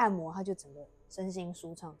手，一按摩它就整个身心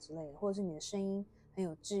舒畅之类的，或者是你的声音很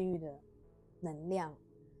有治愈的能量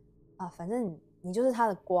啊，反正你就是它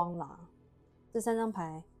的光啦。这3张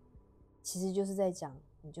牌其实就是在讲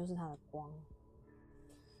你就是它的光。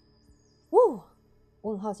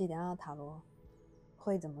我很好奇等一下塔罗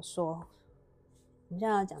会怎么说。我们现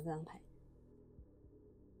在要讲这张牌，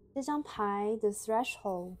这张牌的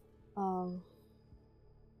threshold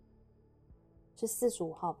是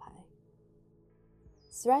45号牌。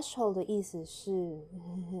threshold 的意思是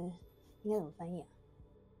应该怎么翻译啊？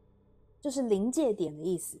就是临界点的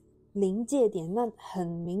意思。临界点，那很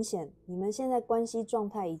明显你们现在关系状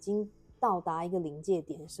态已经到达一个临界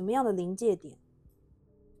点。什么样的临界点？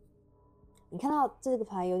你看到这个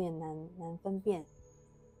牌有点难分辨，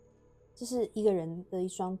这是一个人的一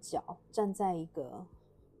双脚站在一个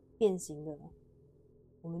变形的，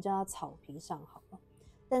我们叫它草皮上好了，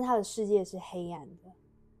但他的世界是黑暗的，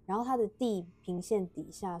然后他的地平线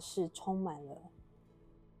底下是充满了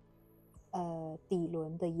底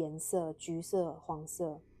轮的颜色，橘色、黄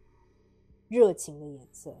色，热情的颜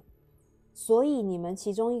色。所以你们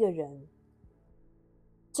其中一个人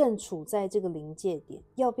正处在这个临界点，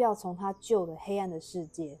要不要从他旧的黑暗的世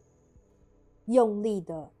界用力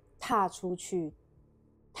的踏出去，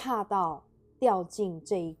踏到掉进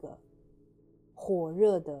这一个火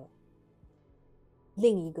热的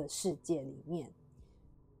另一个世界里面？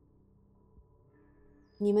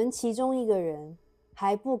你们其中一个人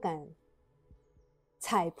还不敢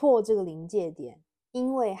踩破这个临界点，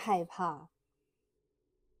因为害怕，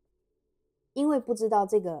因为不知道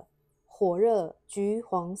这个火热橘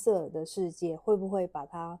黄色的世界会不会把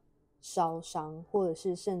它烧伤，或者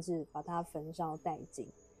是甚至把它焚烧殆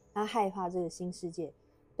尽。他害怕这个新世界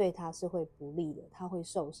对他是会不利的，他会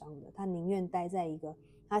受伤的，他宁愿待在一个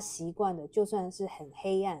他习惯的，就算是很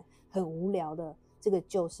黑暗很无聊的这个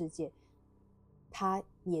旧世界，他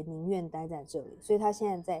也宁愿待在这里。所以他现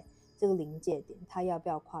在在这个临界点，他要不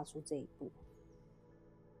要跨出这一步？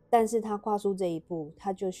但是他跨出这一步，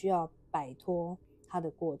他就需要摆脱他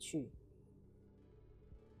的过去，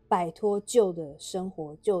摆脱旧的生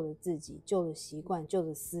活、旧的自己、旧的习惯、旧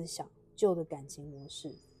的思想、旧的感情模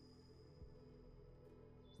式。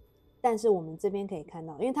但是我们这边可以看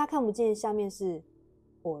到，因为他看不见下面是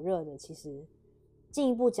火热的，其实进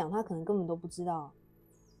一步讲，他可能根本都不知道。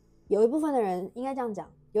有一部分的人应该这样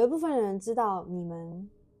讲，有一部分的人知道你们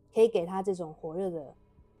可以给他这种火热的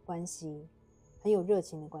关系，很有热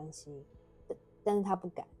情的关系，但是他不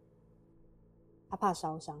敢，他怕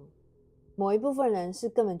烧伤。某一部分人是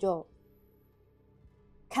根本就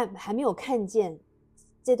还没有看见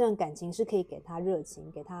这段感情是可以给他热情，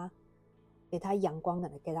给他阳光的，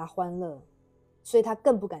给他欢乐，所以他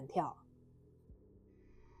更不敢跳。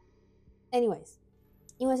anyways，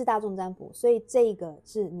 因为是大众占卜，所以这个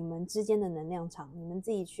是你们之间的能量场，你们自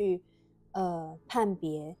己去判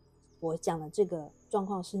别我讲的这个状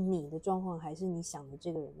况是你的状况还是你想的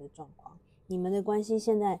这个人的状况。你们的关系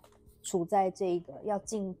现在处在这个要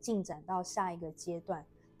进展到下一个阶段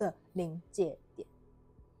的临界点。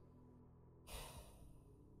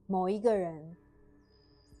某一个人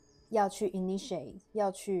要去 initiate，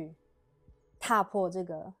 要去踏破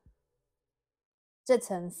这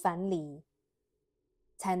层樊篱，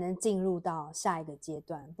才能进入到下一个阶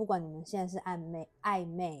段。不管你们现在是暧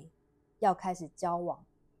昧要开始交往，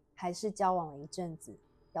还是交往了一阵子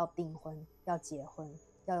要订婚要结婚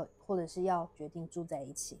或者是要决定住在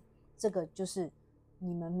一起，这个就是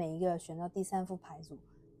你们每一个选到第3副牌组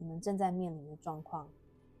你们正在面临的状况。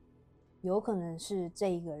有可能是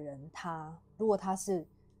这一个人如果他是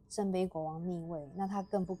圣杯国王逆位，那他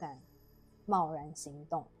更不敢贸然行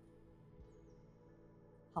动。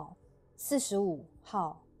好，45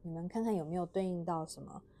号你们看看有没有对应到什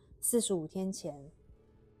么45天前，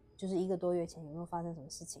就是1个多月前有没有发生什么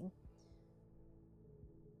事情。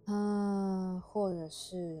或者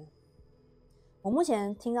是我目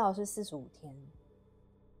前听到的是45天，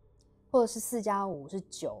或者是4+5是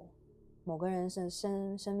9，某个人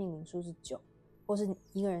生命灵数是9，或是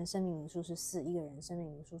一个人生命灵数是4，一个人生命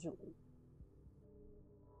灵数是5。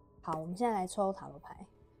好，我们现在来抽塔罗牌，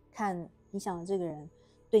看你想的这个人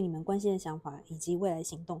对你们关系的想法以及未来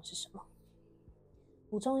行动是什么。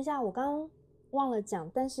补充一下，我刚刚忘了讲，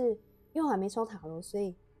但是因为我还没抽塔罗，所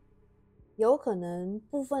以有可能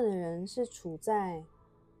部分的人是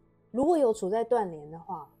如果有处在断联的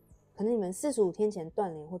话，可能你们45天前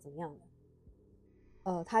断联或怎么样的。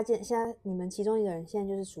现在你们其中一个人现在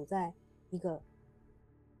就是处在一个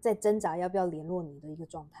在挣扎要不要联络你的一个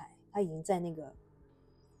状态，他已经在那个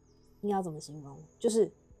应该要怎么形容，就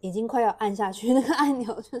是已经快要按下去那个按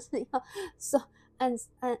钮，就是要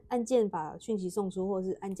按键把讯息送出，或者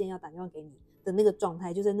是按键要打电话给你的那个状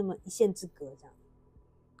态，就在那么一线之隔这样。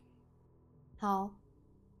好，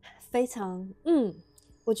非常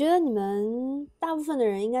我觉得你们大部分的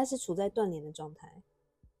人应该是处在断联的状态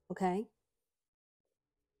OK，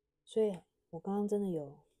 所以我刚刚真的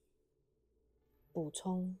有补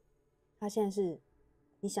充，他现在是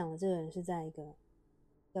你想的这个人是在一个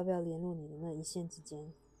要不要联络你的那一线之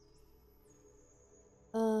间。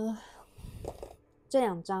这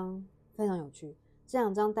2张非常有趣，这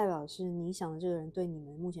2张代表的是你想的这个人对你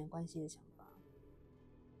们目前关系的想法。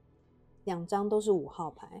2张都是5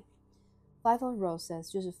号牌， Five of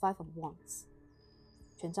Roses 就是 Five of Wands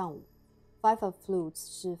权杖5， Five of Flutes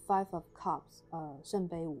是 Five of Cups 圣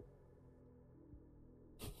杯5。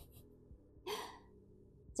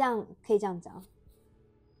这样可以这样讲，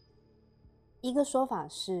一个说法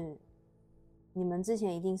是你们之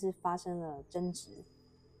前一定是发生了争执，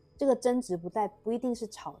这个争执不一定是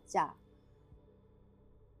吵架，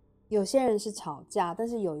有些人是吵架，但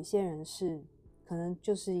是有一些人是可能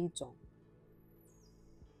就是一种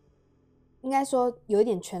应该说有一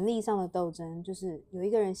点权力上的斗争，就是有一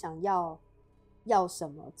个人想要什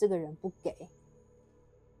么，这个人不给，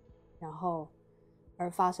然后而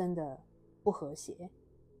发生的不和谐。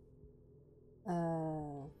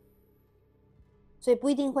所以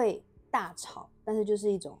不一定会大吵，但是就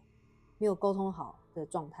是一种没有沟通好的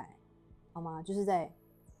状态，好吗？就是在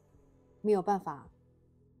没有办法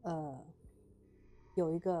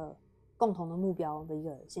有一个共同的目标的一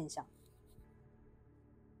个现象，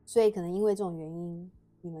所以可能因为这种原因，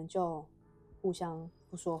你们就互相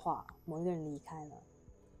不说话，某一个人离开了。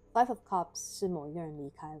Five of Cups 是某一个人离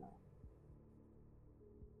开了。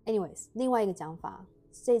anyways， 另外一个讲法，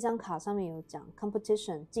这张卡上面有讲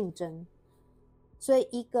competition 竞争，所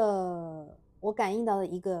以我感应到的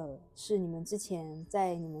一个是你们之前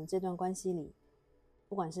在你们这段关系里，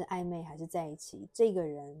不管是暧昧还是在一起，这个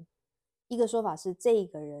人一个说法是这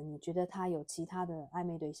个人你觉得他有其他的暧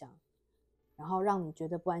昧对象，然后让你觉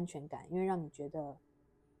得不安全感，因为让你觉得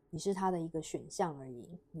你是他的一个选项而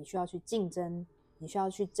已，你需要去竞争，你需要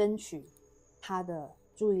去争取他的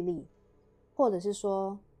注意力，或者是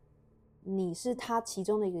说你是他其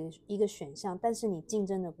中的一个选项，但是你竞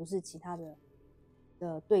争的不是其他的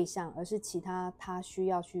对象，而是其他他需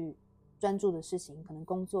要去专注的事情，可能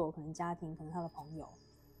工作，可能家庭，可能他的朋友，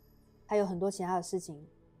还有很多其他的事情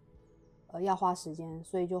要花时间，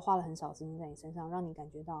所以就花了很少时间在你身上，让你感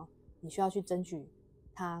觉到你需要去争取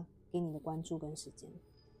他给你的关注跟时间。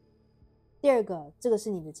第二个，这个是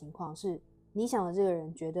你的情况，是你想的这个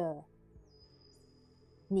人觉得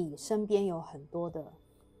你身边有很多的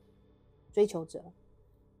追求者，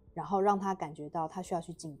然后让他感觉到他需要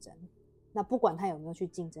去竞争。那不管他有没有去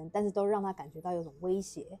竞争，但是都让他感觉到有种威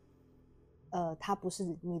胁，他不是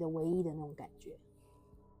你的唯一的那种感觉。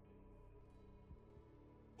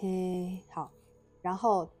好，然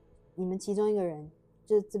后你们其中一个人，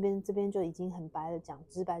就这边就已经很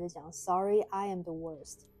直白的讲 ，Sorry, I am the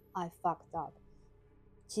worst, I fucked up。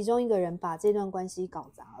其中一个人把这段关系搞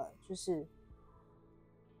砸了，就是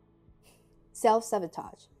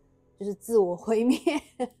self-sabotage， 就是自我毁灭。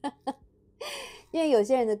因为有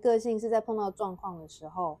些人的个性是在碰到状况的时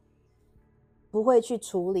候，不会去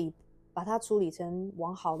处理，把它处理成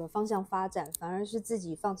往好的方向发展，反而是自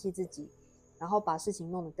己放弃自己，然后把事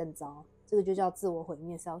情弄得更糟，这个就叫自我毁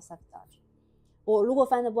灭 self-sabotage。我如果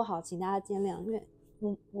翻得不好，请大家见谅，因为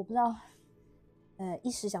我不知道，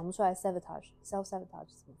一时想不出来 self-sabotage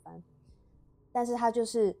怎么翻。但是他就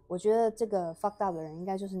是，我觉得这个 fucked up 的人应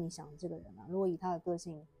该就是你想的这个人啊。如果以他的个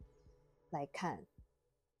性来看，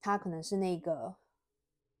他可能是那个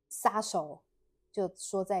撒手就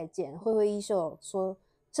说再见，挥挥衣袖说，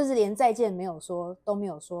甚至连再见都没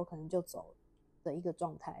有说，可能就走的一个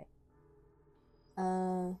状态。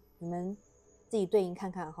你们自己对应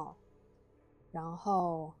看看哈。然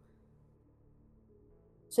后，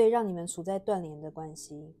所以让你们处在断联的关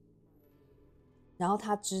系，然后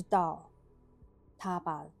他知道他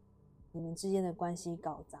把你们之间的关系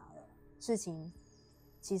搞砸了，事情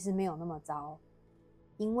其实没有那么糟，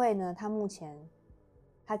因为呢，他目前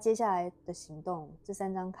他接下来的行动，这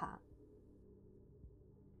3张卡，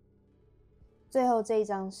最后这一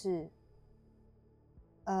张是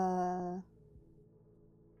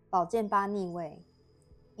宝剑8逆位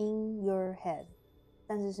in your head，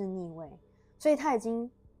 但是是逆位，所以他已经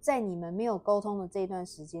在你们没有沟通的这一段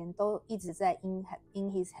时间都一直在 in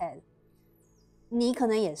his head。 你可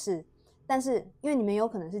能也是，但是因为你们有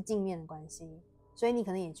可能是镜面的关系，所以你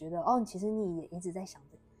可能也觉得其实你也一直在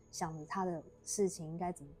想着他的事情应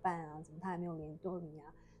该怎么办啊，怎么他还没有联络你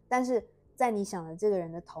啊，但是在你想的这个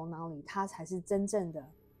人的头脑里，他才是真正的，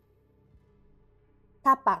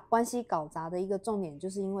他把关系搞砸的一个重点，就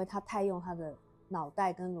是因为他太用他的脑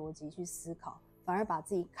袋跟逻辑去思考，反而把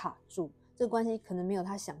自己卡住，这个关系可能没有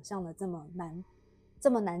他想象的这么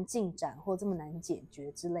难进展或这么难解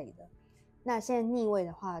决之类的。那现在逆位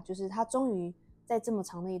的话，就是他终于在这么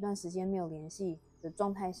长的一段时间没有联系的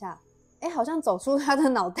状态下，好像走出他的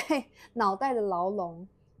脑袋的牢笼，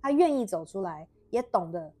他愿意走出来，也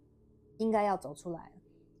懂得应该要走出来。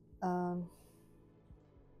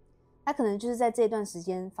他可能就是在这段时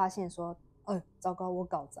间发现说，糟糕，我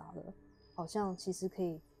搞砸了，好像其实可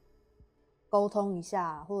以沟通一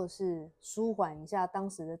下，或者是舒缓一下当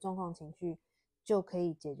时的状况情绪，就可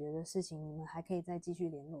以解决的事情，你们还可以再继续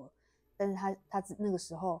联络。但是他那个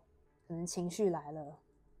时候可能情绪来了，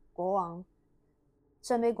国王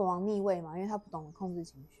圣杯国王逆位嘛，因为他不懂得控制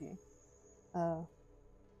情绪，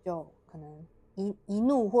就可能一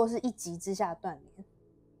怒或是一急之下断联，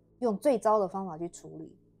用最糟的方法去处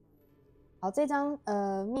理。好，这张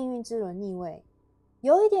命运之轮逆位，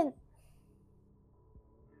有一点，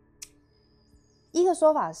一个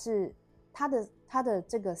说法是他的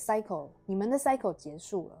这个 cycle， 你们的 cycle 结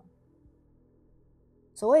束了。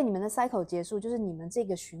所谓你们的 cycle 结束，就是你们这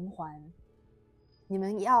个循环，你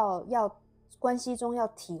们要关系中要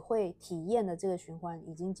体验的这个循环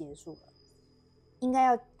已经结束了，应该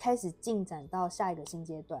要开始进展到下一个新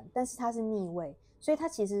阶段。但是它是逆位，所以它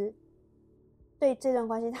其实对这段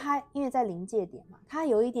关系，它因为在临界点嘛，它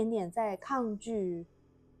有一点点在抗拒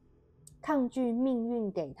命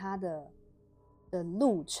运给他的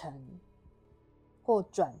路程或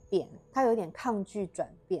转变，它有点抗拒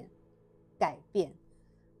转变改变。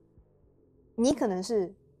你可能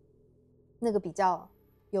是那个比较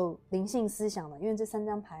有灵性思想的，因为这3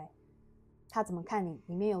张牌他怎么看你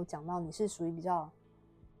里面有讲到你是属于比较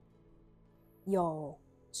有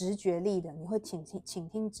直觉力的，你会倾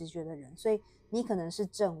听直觉的人，所以你可能是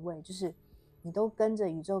正位，就是你都跟着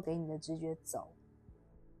宇宙给你的直觉走，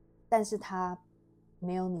但是他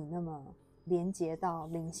没有你那么连接到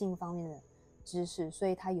灵性方面的知识，所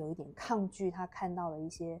以他有一点抗拒他看到的一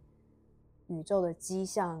些宇宙的迹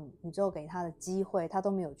象，宇宙给他的机会，他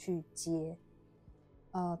都没有去接。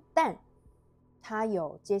但他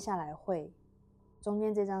有接下来会中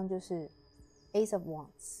间这张就是 Ace of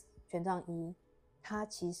Wands 权杖1，他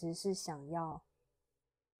其实是想要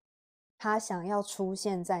出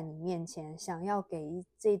现在你面前，想要给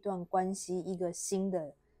这段关系一个新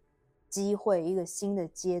的机会，一个新的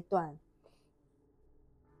阶段。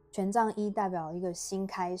权杖一代表一个新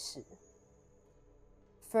开始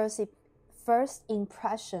 ，first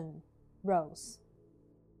impression rose，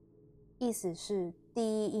 意思是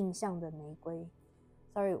第一印象的玫瑰。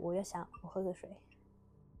Sorry， 我喝个水。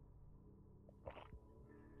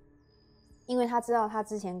因为他知道他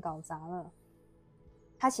之前搞砸了，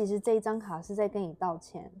他其实这一张卡是在跟你道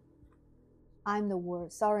歉。I'm the worst,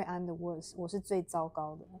 sorry, I'm the worst， 我是最糟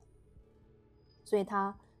糕的。所以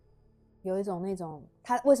他有一种那种，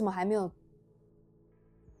他为什么还没有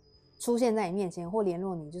出现在你面前或联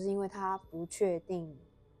络你，就是因为他不确定，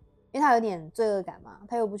因为他有点罪恶感嘛，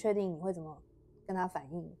他又不确定你会怎么跟他反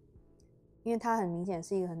应，因为他很明显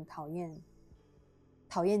是一个很讨厌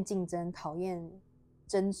竞争、讨厌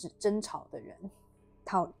争吵的人，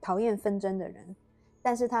讨厌纷争的人，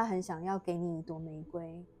但是他很想要给你一朵玫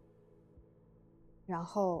瑰，然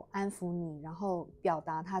后安抚你，然后表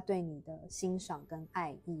达他对你的欣赏跟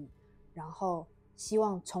爱意，然后希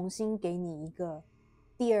望重新给你一个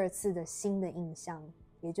第二次的新的印象，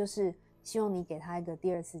也就是希望你给他一个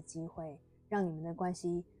第二次机会，让你们的关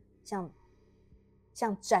系像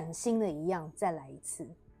崭新的一样再来一次。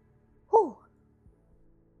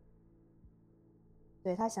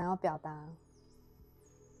对，他想要表达，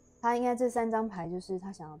他应该这3张牌就是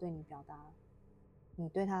他想要对你表达你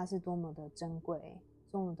对他是多么的珍贵，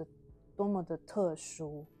多么的特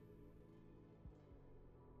殊，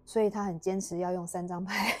所以他很坚持要用3张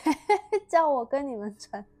牌叫我跟你们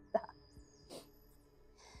传达。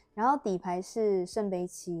然后底牌是圣杯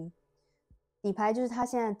7，底牌就是他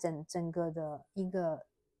现在整个的一个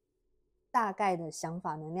大概的想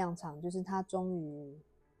法能量场，就是他终于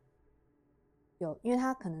因为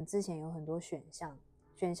他可能之前有很多选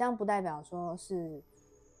项不代表说是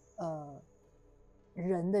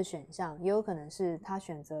人的选项，也有可能是他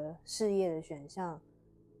选择事业的选项，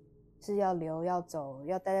是要留要走，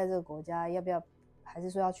要待在这个国家，要不要，还是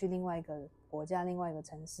说要去另外一个国家另外一个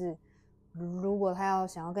城市，如果他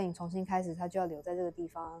想要跟你重新开始，他就要留在这个地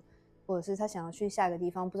方，或者是他想要去下一个地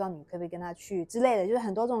方，不知道你可不可以跟他去之类的，就是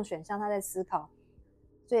很多这种选项他在思考。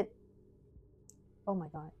所以 Oh my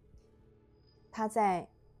god，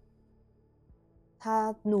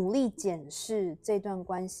他努力检视这段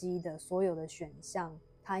关系的所有的选项，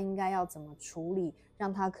他应该要怎么处理，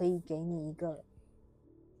让他可以给你一个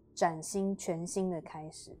崭新全新的开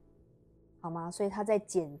始，好吗？所以他在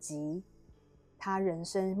剪辑他人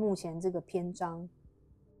生目前这个篇章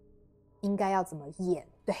应该要怎么演。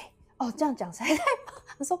对哦，这样讲实在太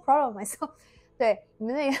I'm so proud of myself。 对，你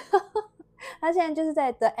们那个他现在就是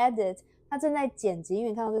在 The Edit， 他正在剪辑，因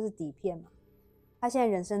为你看到这是底片嘛，他现在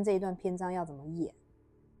人生这一段篇章要怎么演。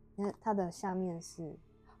他的下面是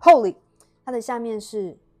Holy， 他的下面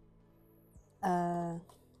是The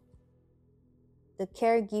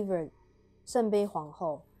Caregiver， 圣杯皇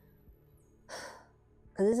后，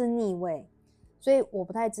可是逆位，所以我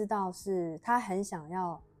不太知道是他很想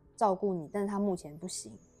要照顾你，但是他目前不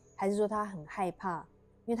行，还是说他很害怕，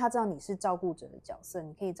因为他知道你是照顾者的角色，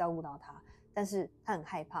你可以照顾到他，但是他很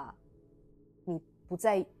害怕你不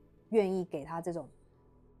再愿意给他这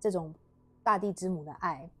种大地之母的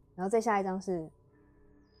爱。然后再下一张是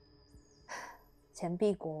钱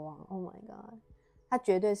币国王 ，Oh my god， 他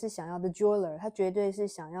绝对是想要的 Jeweler， 他绝对是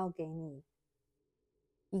想要给你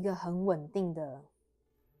一个很稳定的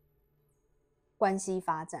关系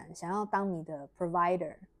发展，想要当你的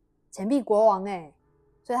provider， 钱币国王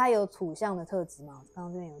所以他有土象的特质嘛，刚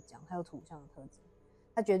刚这边有讲他有土象的特质，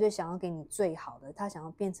他绝对想要给你最好的，他想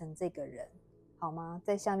要变成这个人，好吗？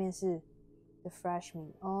在下面是 The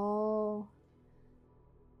Freshman， 哦，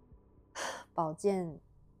宝剑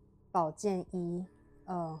一，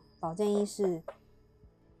宝剑一是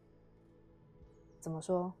怎么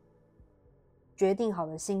说？决定好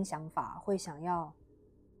的新想法，会想要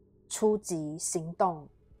出击行动，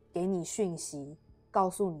给你讯息，告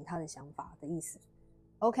诉你他的想法的意思。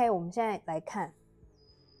OK， 我们现在来看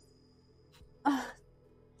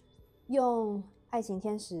用爱情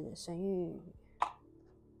天使神谕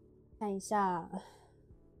看一下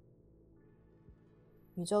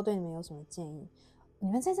宇宙对你们有什么建议。你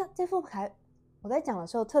们这副牌我在讲的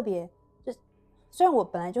时候特别，就虽然我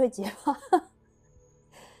本来就会结巴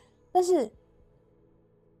但是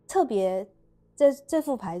特别这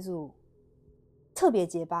副牌组特别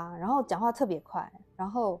结巴，然后讲话特别快，然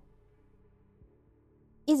后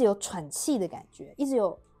一直有喘气的感觉，一直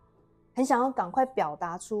有很想要赶快表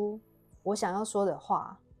达出我想要说的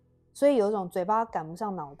话，所以有一种嘴巴赶不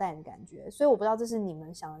上脑袋的感觉。所以我不知道这是你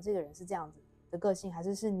们想的这个人是这样子的个性，还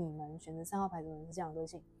是你们选择3号牌的人是这样的个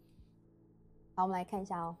性。好，我们来看一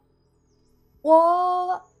下哦。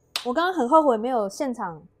我刚刚很后悔没有现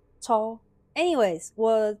场抽 anyways，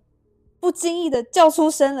不经意的叫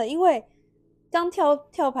出声了，因为刚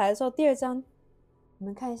跳牌的时候，第二张你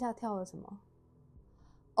们看一下跳了什么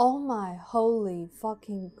 ？Oh my holy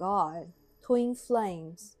fucking god! Twin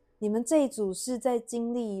flames！ 你们这一组是在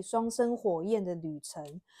经历双生火焰的旅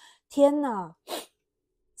程。天哪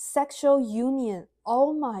 ！Sexual union!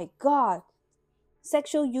 Oh my god!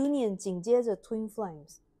 Sexual union 紧接着 Twin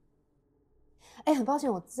flames。很抱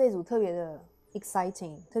歉，我这一组特别的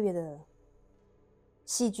exciting， 特别的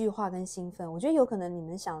戏剧化跟兴奋。我觉得有可能你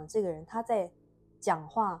们想的这个人，他在讲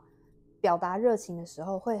话表达热情的时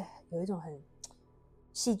候会有一种很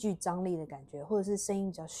戏剧张力的感觉，或者是声音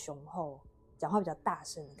比较雄厚，讲话比较大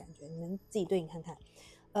声的感觉。你们自己对应看看。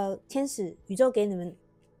天使宇宙给你们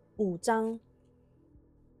5张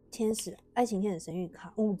天使爱情天使神谕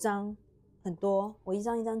卡，5张，很多，我一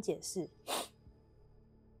张一张解释。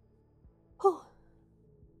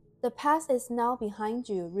The past is now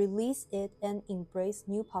behind you. Release it and embrace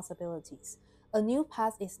new possibilities. A new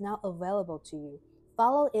path is now available to you.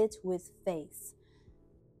 Follow it with faith.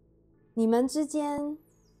 你们之间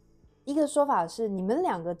一个说法是，你们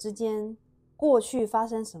两个之间过去发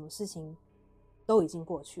生什么事情都已经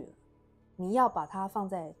过去了，你要把它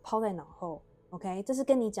抛在脑后。OK， 这是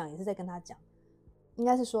跟你讲，也是在跟他讲。应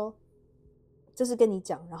该是说，这是跟你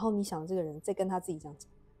讲，然后你想这个人在跟他自己这样讲。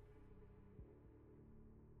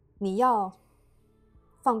你要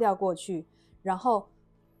放掉过去，然后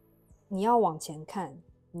你要往前看，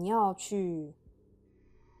你要去，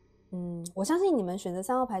我相信你们选择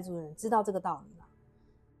3号牌组的人知道这个道理啦，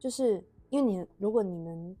就是因为如果你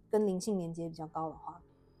们跟灵性连接比较高的话，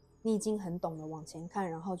你已经很懂得往前看，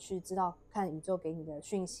然后去知道看宇宙给你的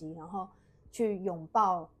讯息，然后去拥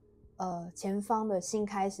抱前方的新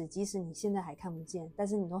开始，即使你现在还看不见，但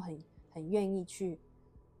是你都很愿意去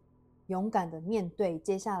勇敢的面对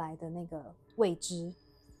接下来的那个未知，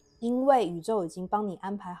因为宇宙已经帮你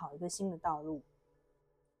安排好一个新的道路，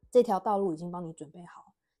这条道路已经帮你准备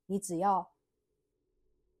好，你只要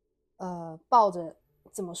抱着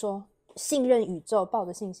怎么说，信任宇宙，抱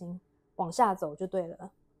着信心往下走就对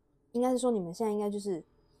了。应该是说你们现在应该就是，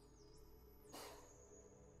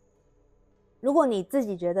如果你自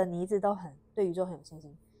己觉得你一直都对宇宙很有信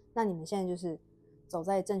心，那你们现在就是走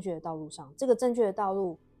在正确的道路上。这个正确的道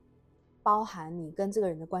路包含你跟这个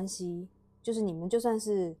人的关系，就是你们就算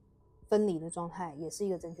是分离的状态，也是一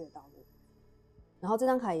个正确的道路。然后这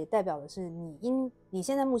张卡也代表的是你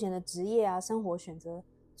现在目前的职业啊、生活选择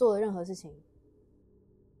做的任何事情，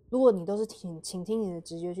如果你都是倾听你的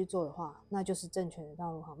直觉去做的话，那就是正确的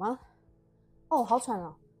道路，好吗？哦，好喘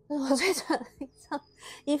啊！这是我最喘的一张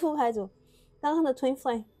依附牌组。刚刚的 Twin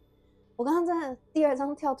Flame， 我刚刚在第2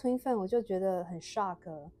张跳 Twin Flame， 我就觉得很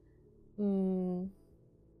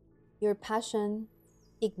shock。Your passion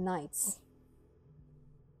ignites。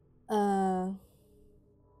我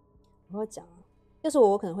会讲，就是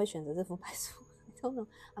我可能会选择这副牌组。I don't know,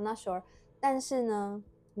 I'm not sure。但是呢，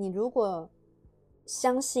你如果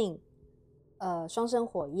相信双生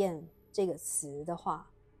火焰这个词的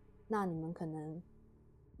话，那你们可能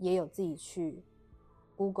也有自己去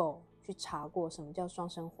Google 去查过什么叫双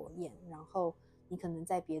生火焰，然后你可能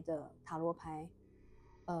在别的塔罗牌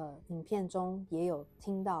影片中也有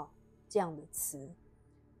听到这样的词。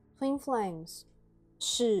Twin Flames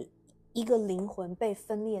是一个灵魂被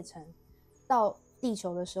分裂成，到地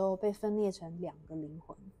球的时候被分裂成2个灵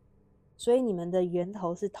魂，所以你们的源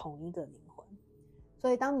头是同一个灵魂。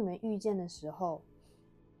所以当你们遇见的时候，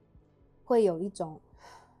会有一种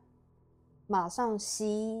马上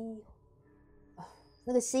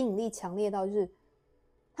那个吸引力强烈到，就是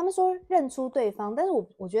他们说认出对方，但是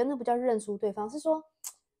我觉得那不叫认出对方，是说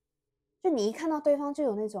就你一看到对方就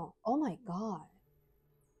有那种 Oh my God，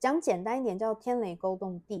 讲简单一点叫天雷勾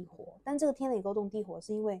动地火。但这个天雷勾动地火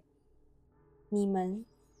是因为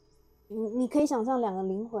你可以想象2个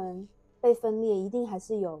灵魂被分裂，一定还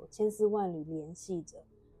是有千丝万缕联系着，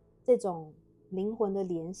这种灵魂的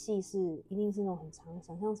联系一定是那种很长，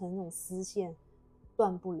想象成那种丝线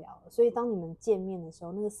断不了，所以当你们见面的时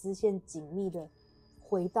候，那个丝线紧密的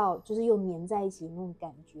回到，就是又粘在一起的那种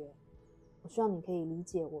感觉。我希望你可以理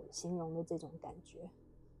解我形容的这种感觉，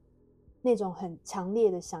那种很强烈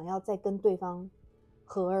的想要再跟对方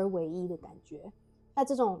合而为一的感觉。那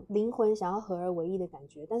这种灵魂想要合而为一的感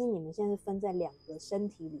觉，但是你们现在是分在2个身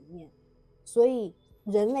体里面，所以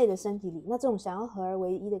人类的身体里，那这种想要合而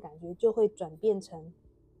为一的感觉就会转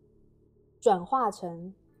化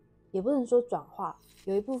成，也不能说转化，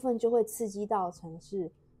有一部分就会刺激到成是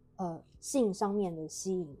性上面的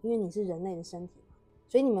吸引，因为你是人类的身体嘛，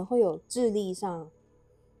所以你们会有智力上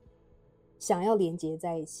想要连接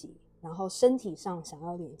在一起，然后身体上想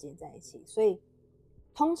要连接在一起。所以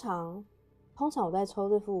通常我在抽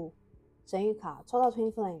这副神谕卡抽到 Twin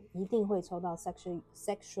Flame 一定会抽到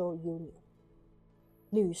sexual union，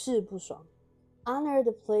 屡试不爽。Honor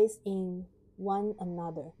the place in one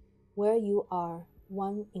another where you are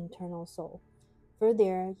one internal soul, for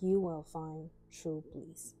there you will find true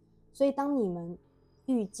bliss。 所以当你们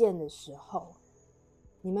遇见的时候，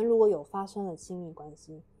你们如果有发生了亲密关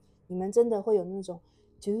系，你们真的会有那种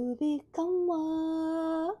to become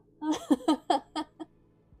one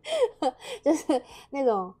就是那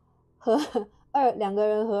种两个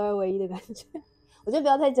人合二为一的感觉。我就不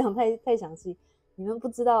要再讲太详细，你们不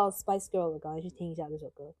知道 Spice Girl 的赶快去听一下这首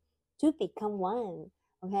歌 To become one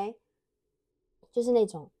OK， 就是那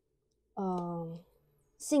种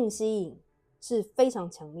性吸引是非常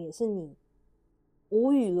强烈，是你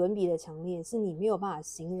无与伦比的强烈，是你没有办法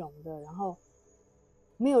形容的，然后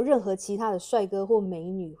没有任何其他的帅哥或美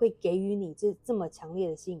女会给予你这么强烈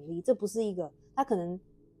的吸引力。这不是一个，他可能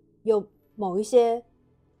有某一些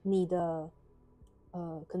你的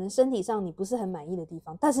可能身体上你不是很满意的地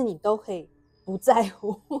方，但是你都可以不在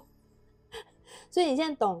乎所以你现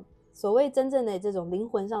在懂所谓真正的这种灵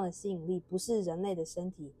魂上的吸引力，不是人类的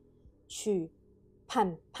身体去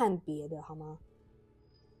判别的，好吗？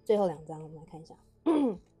最后2张我们来看一下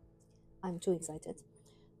I'm too excited.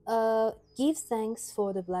 Give thanks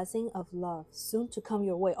for the blessing of love soon to come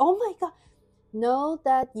your way. Oh my god! Know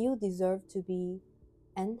that you deserve to be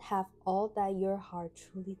and have all that your heart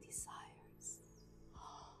truly desires.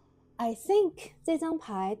 I think 这张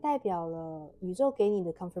牌代表了宇宙给你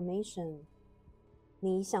的 confirmation，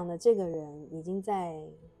 你想的这个人已经在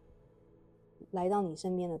来到你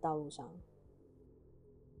身边的道路上。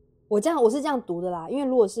我是这样读的啦，因为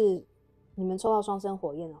如果是你们抽到双生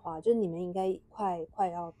火焰的话，就是你们应该快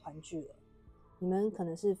要团聚了，你们可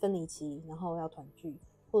能是分离期，然后要团聚，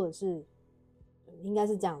或者是应该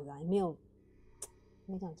是这样子啊，没有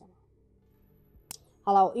这样讲。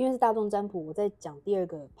好了，因为是大众占卜，我在讲第二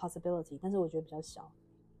个 possibility， 但是我觉得比较小，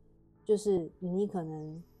就是你可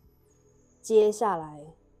能接下来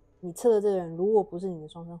你测的这个人如果不是你的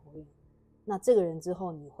双生火焰，那这个人之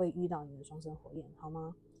后你会遇到你的双生火焰，好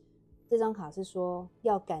吗？这张卡是说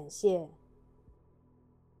要感谢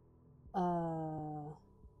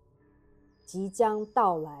即将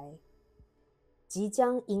到来即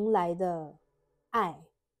将迎来的爱，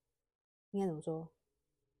应该怎么说？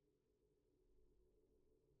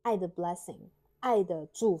爱的 blessing， 爱的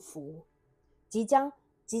祝福，即将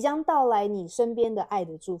到来你身边的爱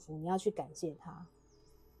的祝福，你要去感谢他，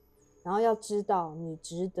然后要知道你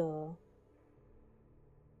值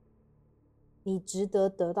得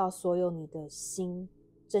得到所有你的心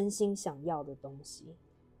真心想要的东西。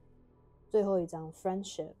最后一张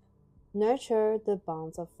friendship， nurture the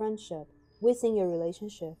bonds of friendship within your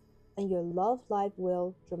relationship and your love life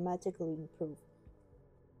will dramatically improve。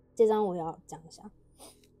 这张我要讲一下。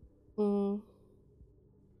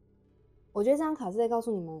我觉得这张卡是在告诉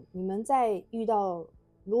你们，你们在遇到，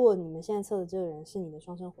如果你们现在测的这个人是你的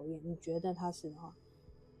双生火焰，你觉得他是的话，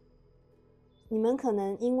你们可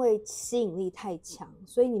能因为吸引力太强，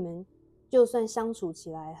所以你们就算相处起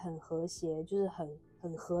来很和谐，就是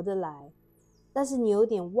很合得来，但是你有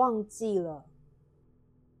点忘记了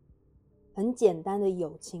很简单的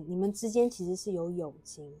友情，你们之间其实是有友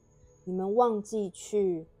情，你们忘记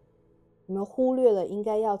你们忽略了应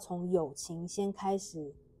该要从友情先开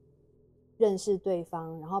始认识对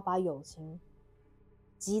方，然后把友情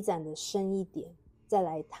积攒的深一点，再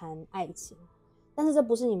来谈爱情。但是这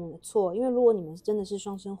不是你们的错，因为如果你们真的是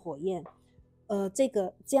双生火焰，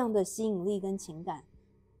这样的吸引力跟情感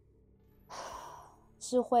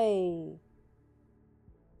是会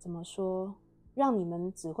怎么说，让你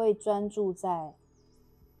们只会专注在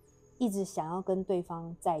一直想要跟对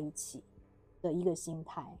方在一起的一个心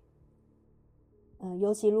态。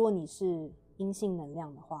尤其如果你是阴性能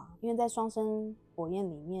量的话，因为在双生火焰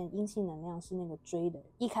里面，阴性能量是那个追的人，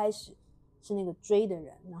一开始是那个追的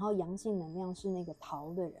人，然后阳性能量是那个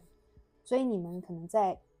逃的人，所以你们可能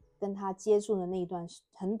在跟他接触的那一段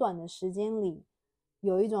很短的时间里，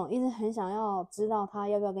有一种一直很想要知道他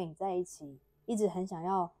要不要跟你在一起，一直很想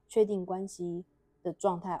要确定关系的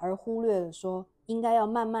状态，而忽略了说应该要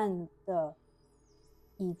慢慢的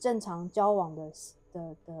以正常交往的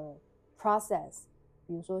process，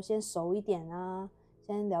 比如说先熟一点啊，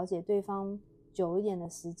先了解对方久一点的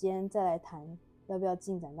时间，再来谈要不要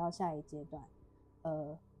进展到下一阶段。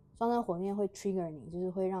双生火焰会 trigger 你，就是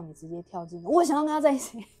会让你直接跳进我想要跟他在一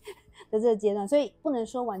起的这个阶段，所以不能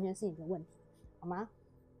说完全是你的问题，好吗？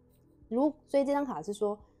所以这张卡是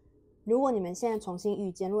说，如果你们现在重新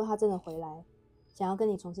遇见，如果他真的回来想要跟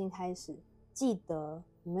你重新开始，记得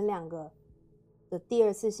你们两个的第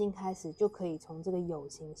二次新开始就可以从这个友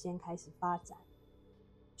情先开始发展，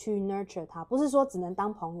去 nurture 他，不是说只能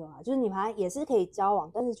当朋友啊，就是你们还也是可以交往，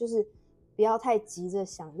但是就是不要太急着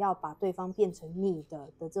想要把对方变成你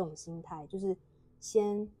的这种心态，就是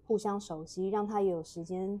先互相熟悉，让他也有时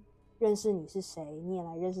间认识你是谁，你也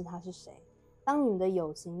来认识他是谁。当你们的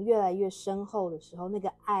友情越来越深厚的时候，那个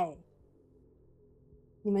爱，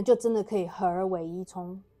你们就真的可以合而为一，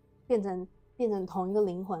变成同一个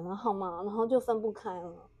灵魂了，好吗？然后就分不开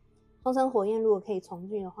了。双生火焰如果可以重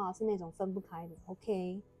聚的话，是那种分不开的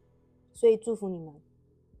 ，OK。所以祝福你们，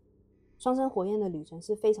双生火焰的旅程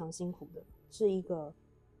是非常辛苦的，是一个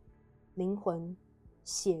灵魂、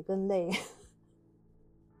血跟泪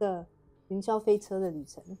的云霄飞车的旅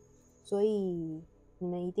程。所以你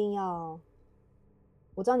们一定要，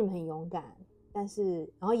我知道你们很勇敢，但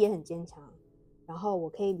是然后也很坚强，然后我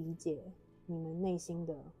可以理解你们内心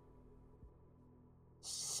的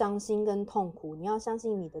伤心跟痛苦。你要相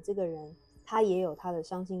信你的这个人，他也有他的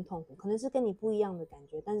伤心痛苦，可能是跟你不一样的感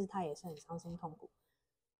觉，但是他也是很伤心痛苦。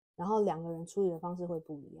然后两个人处理的方式会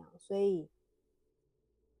不一样，所以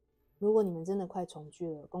如果你们真的快重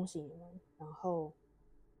聚了，恭喜你们。然后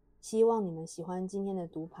希望你们喜欢今天的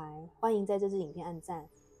读牌，欢迎在这支影片按赞，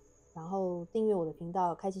然后订阅我的频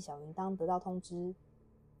道，开启小铃铛，得到通知，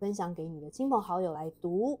分享给你的亲朋好友来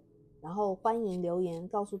读。然后欢迎留言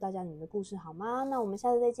告诉大家你们的故事，好吗？那我们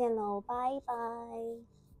下次再见喽，拜拜。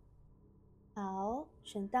好，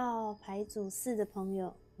选到牌组4的朋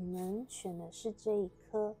友，你们选的是这一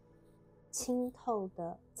颗清透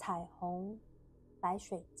的彩虹白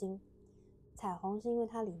水晶。彩虹是因为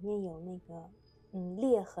它里面有那个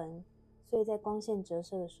裂痕，所以在光线折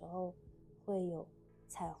射的时候会有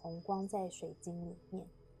彩虹光在水晶里面，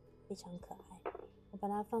非常可爱。我把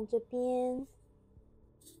它放这边。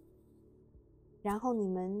然后你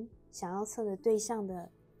们想要测的对象的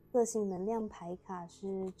个性能量牌卡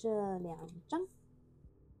是这2张，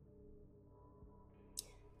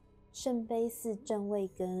圣杯4正位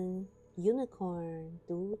跟 Unicorn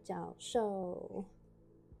独角兽。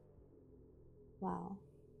哇哦！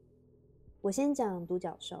我先讲独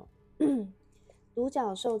角兽。独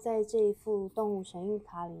角兽在这一副动物神谕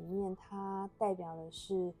卡里面，它代表的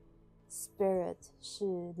是 spirit，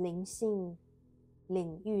 是灵性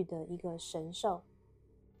领域的一个神兽。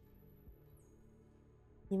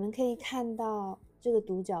你们可以看到这个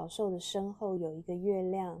独角兽的身后有一个月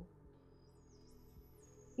亮，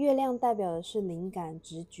月亮代表的是灵感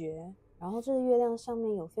直觉，然后这个月亮上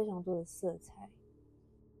面有非常多的色彩，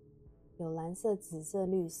有蓝色、紫色、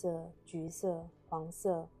绿色、橘色、黄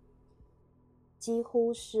色，几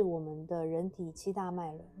乎是我们的人体7大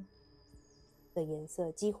脉轮的颜色，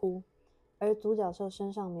几乎。而独角兽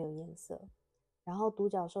身上没有颜色，然后独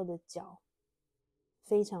角兽的脚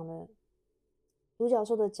非常的，独角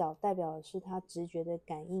兽的脚代表的是他直觉的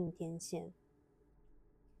感应天线。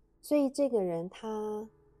所以这个人他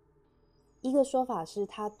一个说法是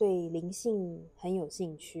他对灵性很有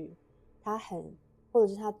兴趣，或者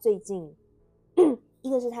是他最近一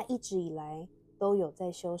个是他一直以来都有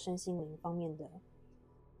在修身心灵方面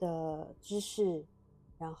的知识，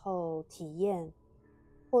然后体验，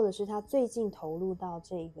或者是他最近投入到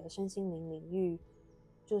这个身心灵领域，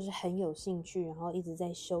就是很有兴趣，然后一直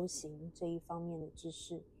在修行这一方面的知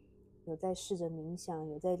识，有在试着冥想，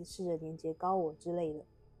有在试着连接高我之类的。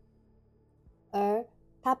而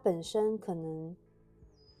他本身可能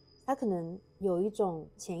有一种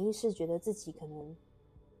潜意识，觉得自己可能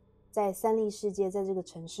在三力世界，在这个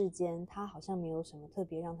尘世间，他好像没有什么特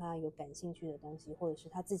别让他有感兴趣的东西，或者是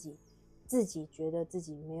他自己觉得自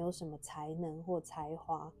己没有什么才能或才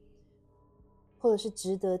华，或者是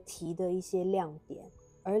值得提的一些亮点。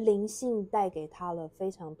而灵性带给他了非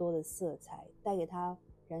常多的色彩，带给他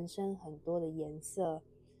人生很多的颜色，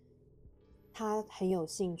他很有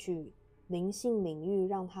兴趣。灵性领域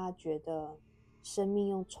让他觉得生命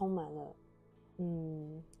又充满了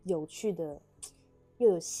有趣的，又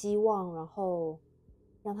有希望，然后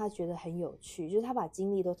让他觉得很有趣，就是他把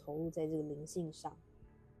精力都投入在这个灵性上。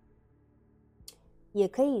也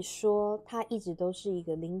可以说他一直都是一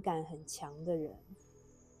个灵感很强的人，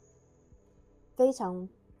非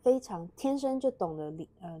常天生就懂得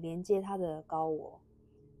连接他的高我，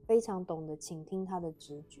非常懂得倾听他的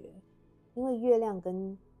直觉。因为月亮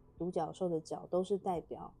跟独角兽的脚都是代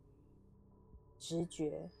表直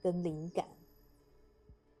觉跟灵感。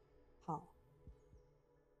好，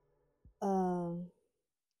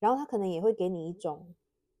然后他可能也会给你一种，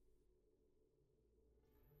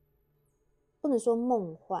不能说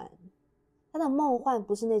梦幻，他的梦幻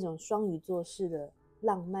不是那种双鱼座式的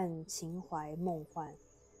浪漫情怀梦幻，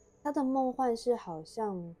他的梦幻是好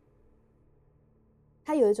像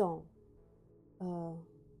他有一种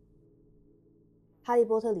哈利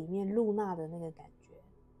波特里面露娜的那个感觉，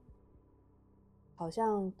好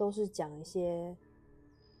像都是讲一些，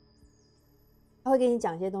他会给你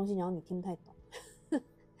讲一些东西，然后你听不太懂，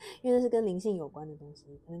因为那是跟灵性有关的东西，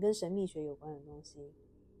可能跟神秘学有关的东西，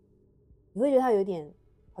你会觉得他有点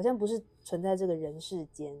好像不是存在这个人世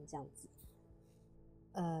间这样子。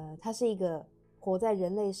他是一个活在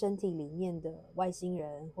人类身体里面的外星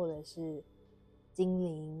人，或者是精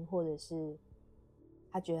灵，或者是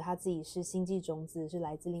他觉得他自己是星际种子，是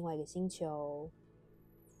来自另外一个星球，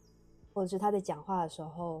或者是他在讲话的时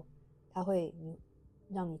候，他会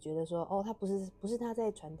让你觉得说，哦，他不是他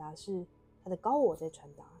在传达，是他的高我在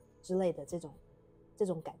传达之类的这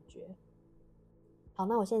种感觉。好，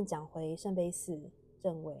那我现在讲回圣杯4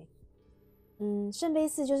正位。圣杯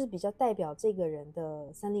4就是比较代表这个人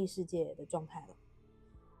的三力世界的状态了。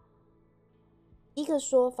一个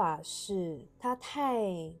说法是他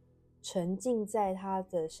太沉浸在他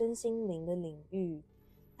的身心灵的领域，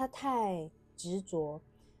他太执着，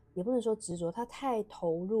也不能说执着，他太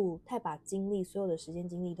投入，太把精力，所有的时间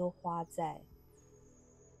精力都花在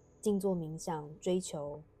静坐冥想，追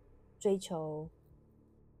求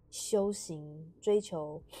修行，追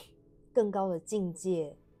求更高的境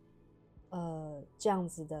界，这样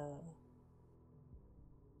子的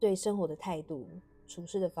对生活的态度、处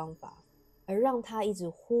事的方法，而让他一直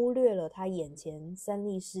忽略了他眼前三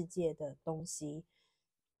力世界的东西，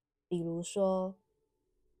比如说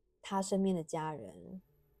他身边的家人、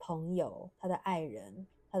朋友、他的爱人、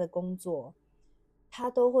他的工作，他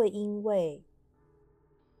都会因为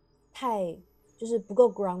就是不够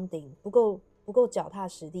grounding， 不够脚踏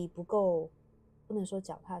实地，不能说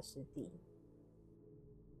脚踏实地，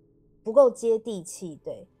不够接地气，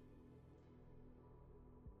对，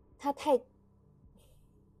他太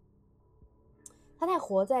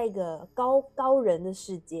活在一个高人的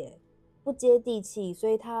世界，不接地气，所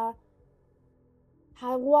以他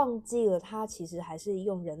忘记了他其实还是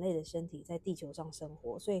用人类的身体在地球上生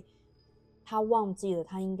活，所以他忘记了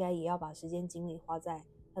他应该也要把时间精力花在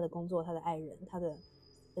他的工作、他的爱人、他的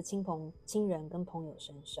亲人跟朋友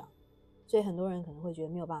身上。所以很多人可能会觉得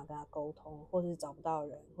没有办法跟他沟通，或者是找不到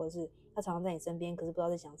人，或者是他常常在你身边，可是不知道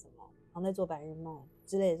在想什么，好像在做白日梦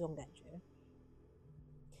之类的这种感觉。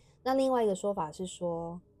那另外一个说法是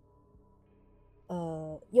说，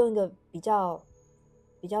用一个比较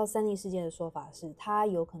三力世界的说法是，他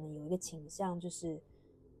有可能有一个倾向，就是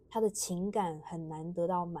他的情感很难得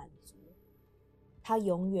到满足。他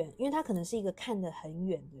永远，因为他可能是一个看得很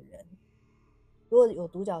远的人。如果有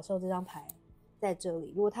独角兽这张牌在这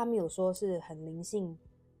里，如果他没有说是很灵性、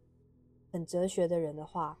很哲学的人的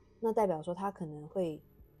话，那代表说他可能会，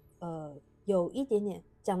有一点点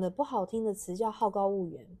讲的不好听的词叫好高骛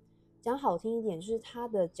远。讲好听一点，就是他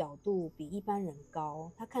的角度比一般人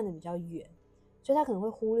高，他看得比较远，所以他可能会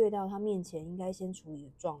忽略掉他面前应该先处理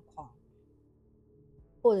的状况，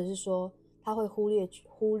或者是说他会忽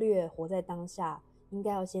略活在当下，应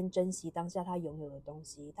该要先珍惜当下他拥有的东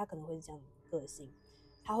西。他可能会是这样的个性，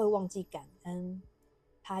他会忘记感恩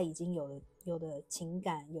他已经有的情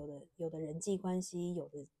感，有的人际关系，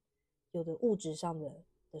有的物质上的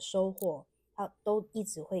收获，他都一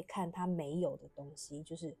直会看他没有的东西，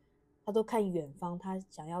就是他都看远方，他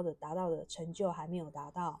想要的达到的成就还没有达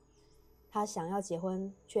到，他想要结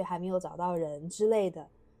婚却还没有找到人之类的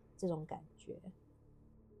这种感觉。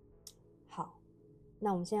好，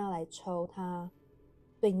那我们现在要来抽他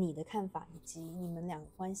对你的看法以及你们两个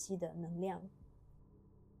关系的能量。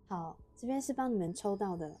好，这边是帮你们抽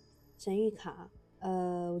到的神谕卡。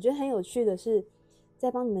我觉得很有趣的是，在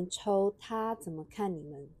帮你们抽他怎么看你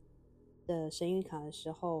们的神谕卡的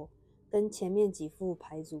时候，跟前面几副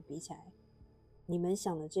牌组比起来，你们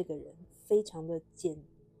想的这个人非常的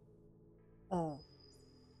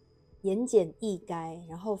言简意赅，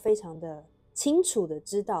然后非常的清楚的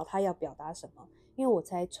知道他要表达什么。因为我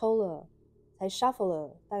才shuffle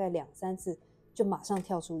了大概2-3次，就马上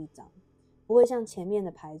跳出一张，不会像前面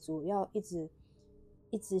的牌组要一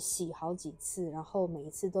直洗好几次，然后每一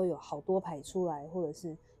次都有好多牌出来，或者是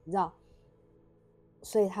你知道，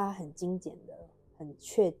所以他很精简的，很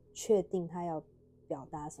确定他要表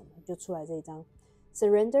达什么，就出来这一张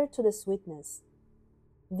Surrender to the sweetness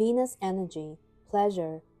Venus energy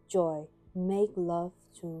pleasure joy make love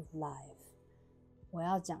to life。 我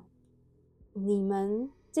要讲你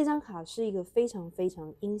们这张卡是一个非常非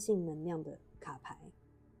常阴性能量的卡牌，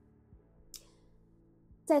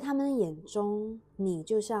在他们眼中你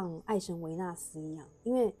就像爱神维纳斯一样，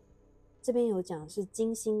因为这边有讲是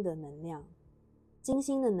金星的能量，金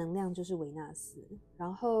星的能量就是维纳斯，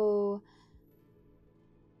然后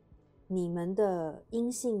你们的阴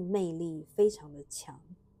性魅力非常的强，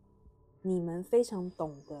你们非常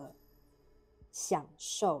懂得享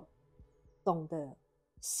受，懂得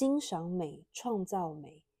欣赏美、创造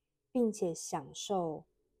美，并且享受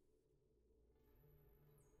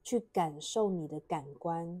去感受你的感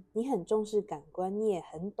官。你很重视感官，你也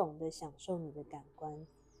很懂得享受你的感官，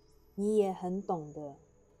你也很懂得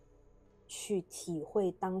去体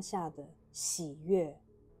会当下的喜悦。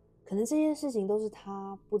可能这些事情都是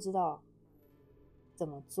他不知道怎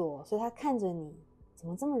么做，所以他看着你怎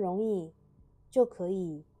么这么容易就可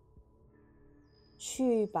以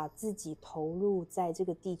去把自己投入在这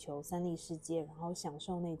个地球三力世界，然后享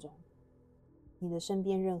受那种你的身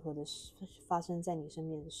边任何的发生在你身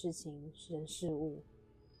边的事情、人事物，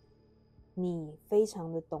你非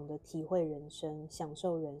常的懂得体会人生，享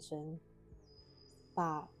受人生，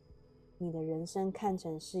把你的人生看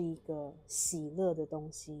成是一个喜乐的东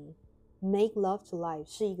西。Make love to life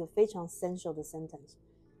是一个非常 sensual 的 sentence，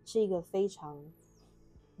 是一个非常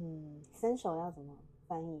sensual 要怎么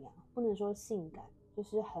翻译啊？不能说性感，就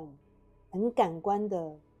是很感官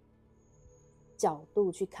的角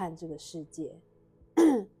度去看这个世界。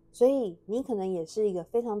所以你可能也是一个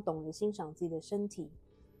非常懂得欣赏自己的身体，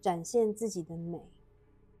展现自己的美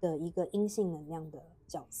的一个阴性能量的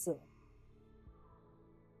角色。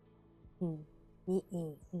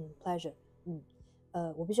pleasure。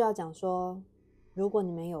我必须要讲说，如果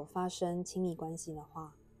你们有发生亲密关系的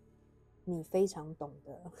话，你非常懂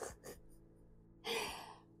得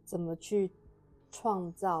怎么去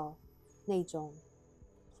创造那种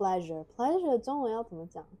pleasure 中文要怎么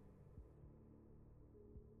讲？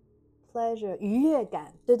 pleasure 愉悦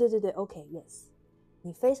感，对 OK yes，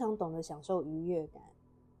 你非常懂得享受愉悦感，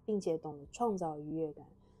并且懂得创造愉悦感，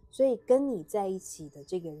所以跟你在一起的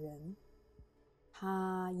这个人，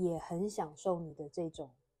他也很享受你的这种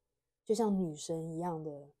就像女神一样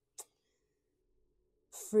的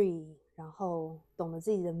free， 然后懂得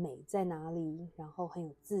自己的美在哪里，然后很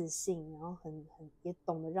有自信，然后也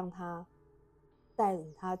懂得让他带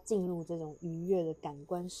领他进入这种愉悦的感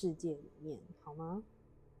官世界里面，好吗？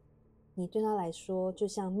你对他来说就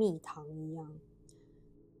像蜜糖一样，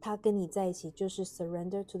他跟你在一起就是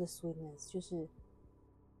surrender to the sweetness， 就是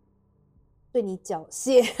对你缴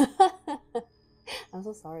械。I'm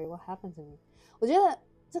so sorry, what happened to me？ 我觉得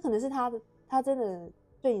这可能是他真的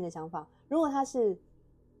对你的想法。如果他是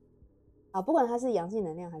不管他是阳性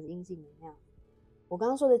能量还是阴性能量，我刚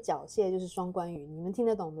刚说的缴械就是双关语，你们听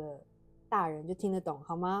得懂的大人就听得懂，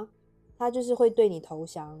好吗？他就是会对你投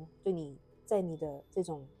降，对你在你的这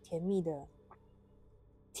种甜蜜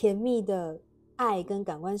的爱跟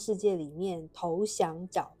感官世界里面投降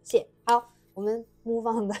缴械。好，我们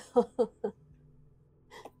move on 的。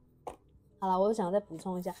好了，我想再补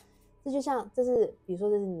充一下，这是比如说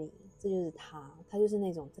这是你，这就是他就是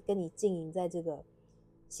那种跟你经营在这个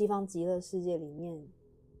西方极乐世界里面，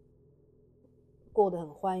过得很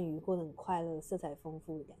欢愉，过得很快乐，色彩丰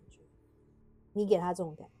富的感觉。你给他这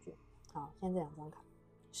种感觉。好，现在这2张卡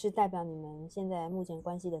是代表你们现在目前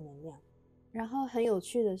关系的能量。然后很有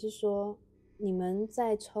趣的是说，你们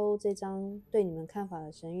在抽这张对你们看法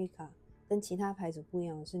的神谕卡，跟其他牌组不一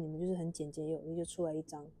样的是，你们就是很简洁有力就出来一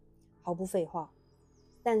张，毫不废话。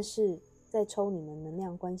但是在抽你们能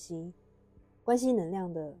量关系能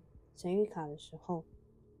量的神谕卡的时候，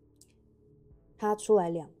它出来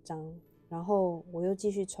2张，然后我又继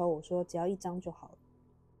续抽，我说只要1张就好了。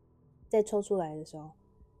再抽出来的时候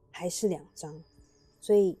还是2张，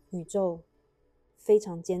所以宇宙非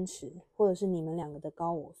常坚持，或者是你们2个的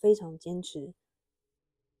高我非常坚持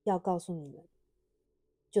要告诉你们，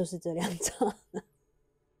就是这2张。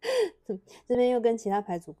这边又跟其他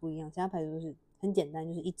牌组不一样，其他牌组就是很简单，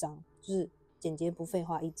就是1张，就是简洁不废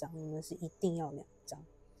话1张，你们是一定要2张。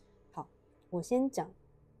好，我先讲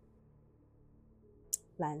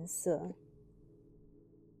蓝色、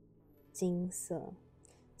金色。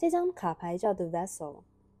这张卡牌叫 The Vessel，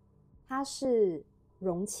 它是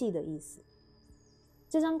容器的意思。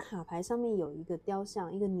这张卡牌上面有一个雕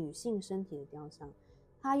像，一个女性身体的雕像，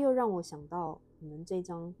它又让我想到你们这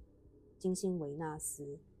张金星维纳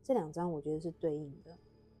斯。这2张我觉得是对应的。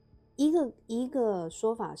一个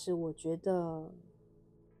说法是，我觉得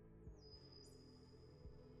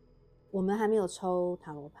我们还没有抽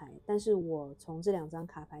塔罗牌，但是我从这2张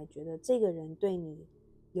卡牌觉得这个人对你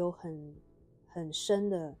有很深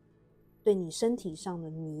的对你身体上的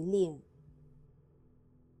迷恋，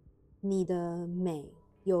你的美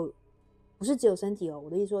不是只有身体哦，我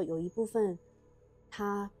的意思说有一部分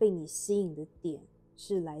他被你吸引的点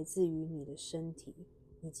是来自于你的身体，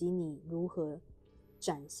以及你如何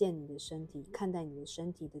展现你的身体，看待你的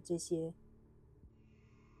身体的这些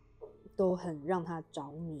都很让他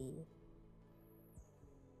着迷。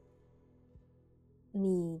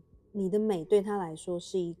你的美对他来说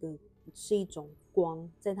是一种光，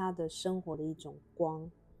在他的生活的一种光，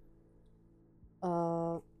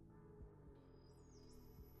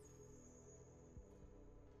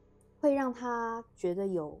会让他觉得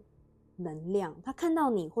有能量。他看到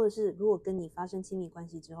你，或者是如果跟你发生亲密关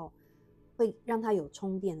系之后，会让他有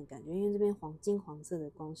充电的感觉。因为这边金黄色的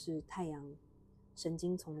光是太阳神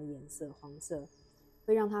经丛的颜色，黄色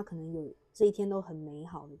会让他可能有这一天都很美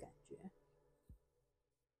好的感觉。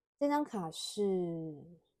这张卡是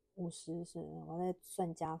50，是我在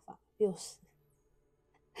算加法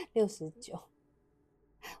69。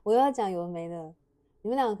我又要讲有的没的，你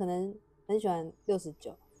们两个可能很喜欢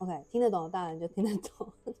69。OK， 听得懂的当然就听得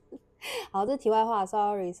懂。好，这题外话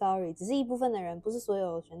 ，sorry， 只是一部分的人，不是所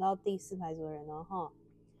有选到第4排组的人哦。哈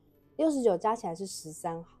，69加起来是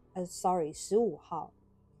15号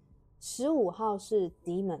，15号是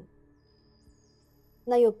demon，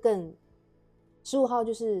 那又更15号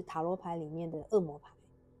就是塔罗牌里面的恶魔牌，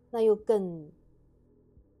那又更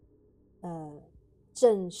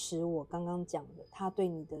证实我刚刚讲的，他对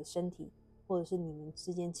你的身体或者是你们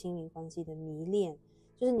之间亲密关系的迷恋，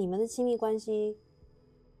就是你们的亲密关系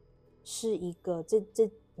是一个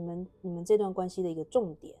你们这段关系的一个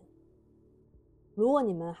重点。如果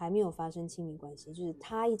你们还没有发生亲密关系，就是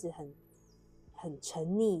他一直很沉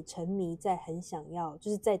迷在很想要，就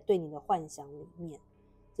是在对你的幻想里面，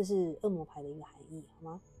这是恶魔牌的一个含义，好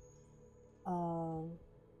吗？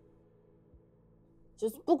就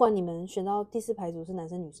是不管你们选到第4排组是男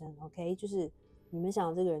生女生 ，OK， 就是你们想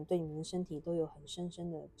要这个人对你们的身体都有很深深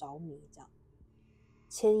的着迷，这样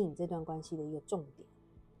牵引这段关系的一个重点。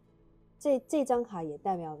这张卡也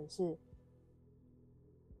代表的是，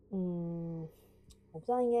我不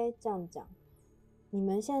知道应该这样讲，你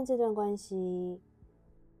们现在这段关系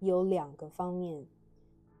有2个方面，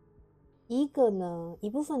一个呢，一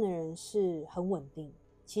部分的人是很稳定，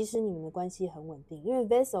其实你们的关系很稳定，因为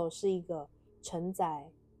vessel 是一个承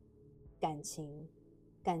载感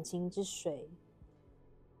情之水，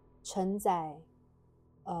承载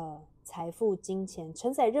财富、金钱，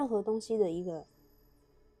承载任何东西的一个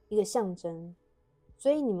象征。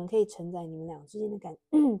所以你们可以承载你们俩之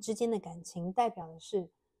间的感情，代表的是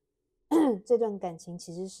这段感情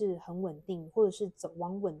其实是很稳定，或者是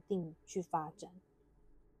往稳定去发展。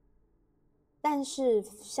但是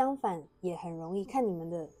相反也很容易看你们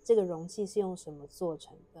的这个容器是用什么做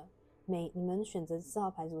成的。你们选择4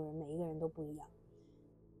号牌组的人每一个人都不一样，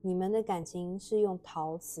你们的感情是用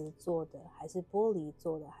陶瓷做的，还是玻璃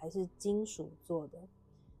做的，还是金属做的？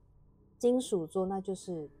金属做那就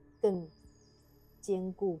是更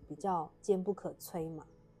坚固，比较坚不可摧嘛。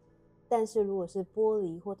但是如果是玻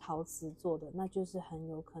璃或陶瓷做的，那就是很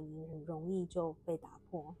有可能很容易就被打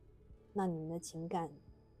破，那你们的情感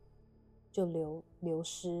就流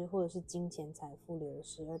失，或者是金钱财富流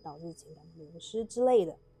失，而导致情感流失之类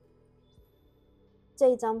的。这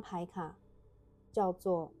一张牌卡叫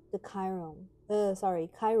做 The Kairos，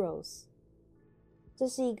 这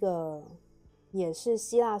是一个也是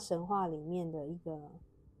希腊神话里面的一个，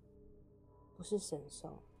不是神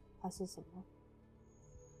兽，它是什么？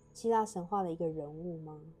希腊神话的一个人物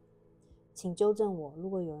吗？请纠正我，如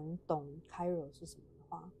果有人懂 Kairos 是什么的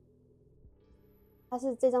话。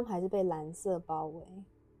这张牌是被蓝色包围，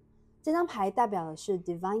这张牌代表的是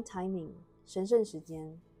Divine Timing， 神圣时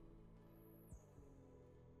间。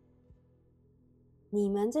你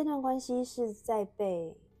们这段关系是在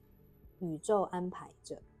被宇宙安排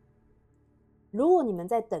着。如果你们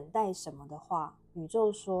在等待什么的话，宇宙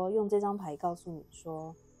说用这张牌告诉你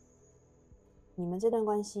说，你们这段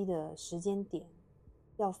关系的时间点，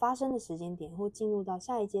要发生的时间点，或进入到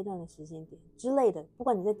下一阶段的时间点之类的，不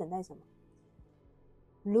管你在等待什么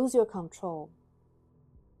 ，lose your control，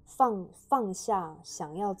 放下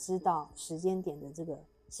想要知道时间点的这个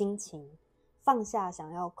心情，放下想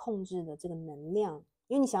要控制的这个能量，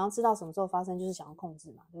因为你想要知道什么时候发生，就是想要控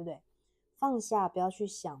制嘛，对不对？放下，不要去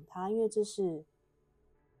想它，因为这是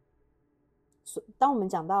当我们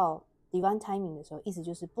讲到 divine timing 的时候，意思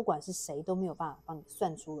就是不管是谁都没有办法帮你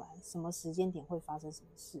算出来什么时间点会发生什么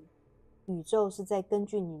事，宇宙是在根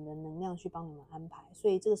据你的能量去帮你们安排，所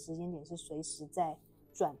以这个时间点是随时在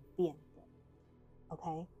转变的。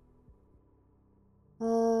 OK，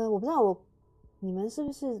 我不知道你们是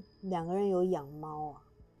不是2个人有养猫啊，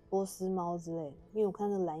波斯猫之类的，因为我看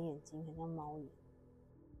那个蓝眼睛很像猫眼，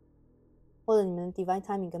或者你们 divine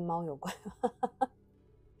timing 跟猫有关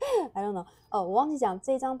I don't know。 我忘记讲，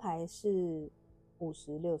这张牌是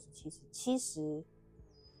50、60、70、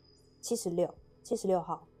76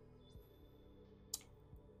号。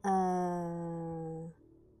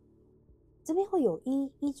这边会有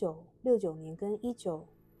1969年跟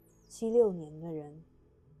1976年的人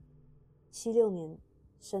，76年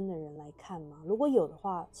生的人来看吗？如果有的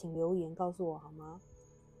话，请留言告诉我好吗？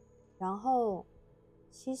然后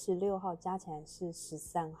76号加起来是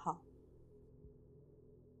13号。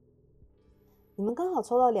你们刚好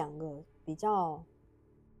抽到2个比较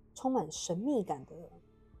充满神秘感的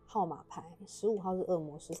号码牌，15号是恶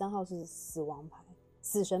魔，13号是死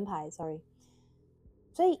神牌 sorry。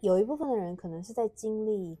 所以有一部分的人可能是在经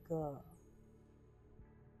历一个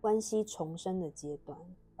关系重生的阶段，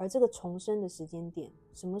而这个重生的时间点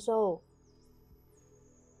什么时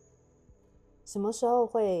候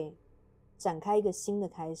会展开一个新的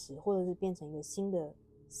开始，或者是变成一个新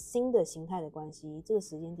的形态的关系，这个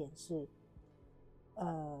时间点是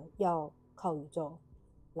要靠宇宙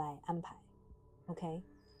来安排。 OK，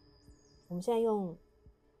 我们现在用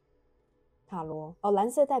塔罗蓝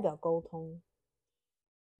色代表沟通，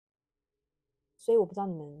所以我不知道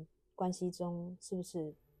你们关系中是不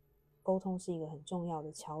是沟通是一个很重要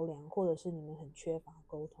的桥梁，或者是你们很缺乏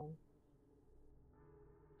沟通。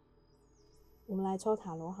我们来抽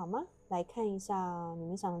塔罗好吗？来看一下你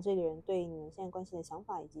们想的这个人对你们现在关系的想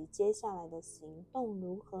法，以及接下来的行动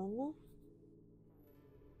如何呢？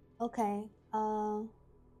 OK，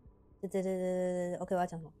 OK， 我要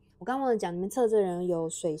讲什么？我刚忘了讲，你们测这人有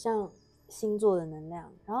水象星座的能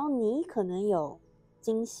量，然后你可能有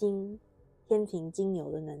金星、天秤、金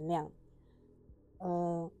牛的能量。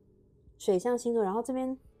水象星座，然后这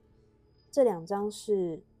边这2张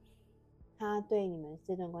是他对你们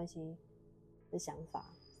这段关系的想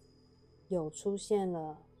法，有出现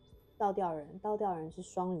了倒吊人，倒吊人是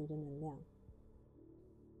双鱼的能量。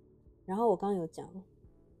然后我刚刚有讲，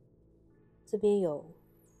这边有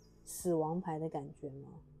死亡牌的感觉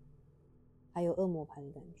吗？还有恶魔牌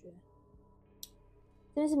的感觉。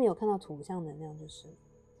这边是没有看到土象能量，就是。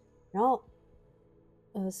然后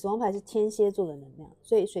死亡牌是天蝎座的能量，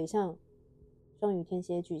所以水象双鱼、天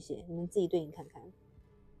蝎、巨蟹，你们自己对应看看。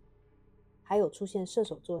还有出现射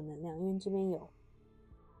手座的能量，因为这边有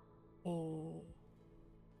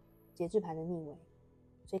节制牌的逆位，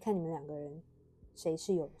所以看你们2个人谁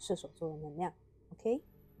是有射手座的能量。 OK，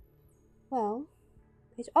 well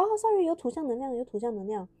sorry， 有土象能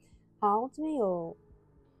量。好，这边有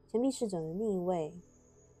钱币侍者的逆位，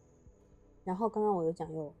然后刚刚我有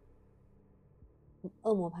讲有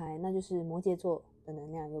恶魔牌，那就是摩羯座的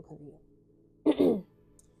能量有可能有。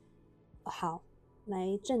好，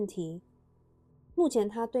来正题，目前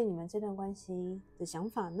他对你们这段关系的想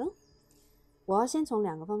法呢？我要先从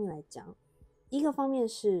2个方面来讲。一个方面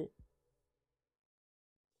是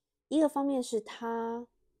他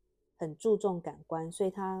很注重感官，所以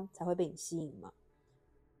他才会被你吸引嘛。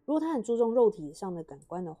如果他很注重肉体上的感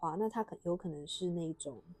官的话，那他有可能是那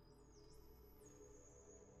种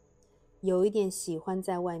有一点喜欢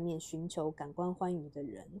在外面寻求感官欢愉的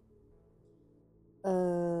人。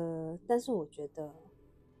但是我觉得，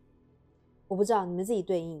我不知道，你们自己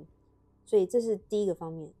对应。所以这是第一个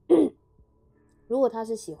方面。如果他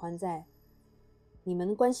是喜欢在你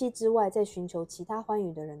们关系之外在寻求其他欢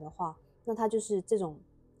愉的人的话，那他就是这种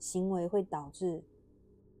行为会导致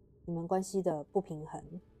你们关系的不平衡、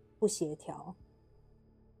不协调。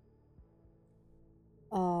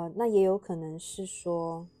那也有可能是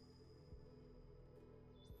说，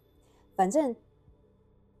反正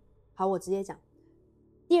好，我直接讲。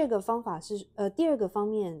第二个方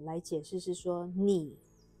面来解释是说，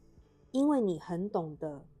因为你很懂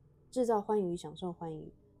得制造欢愉、享受欢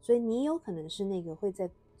愉，所以你有可能是那个会在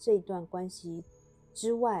这段关系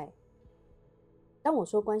之外。当我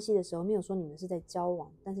说关系的时候，没有说你们是在交往，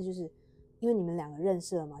但是就是因为你们2个认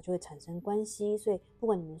识了嘛，就会产生关系，所以不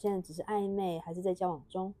管你们现在只是暧昧还是在交往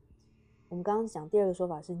中，我们刚刚讲第二个说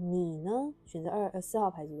法是，你呢选择4号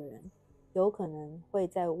牌组的人，有可能会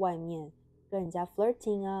在外面跟人家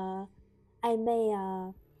flirting 啊、暧昧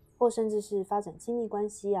啊，或甚至是发展亲密关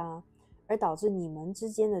系啊，而导致你们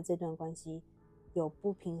之间的这段关系有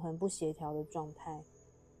不平衡、不协调的状态。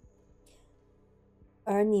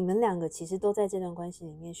而你们2个其实都在这段关系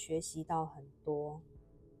里面学习到很多。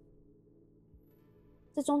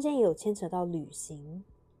这中间也有牵扯到旅行，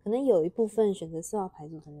可能有一部分选择4号牌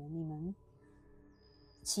组的人，你们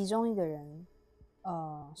其中一个人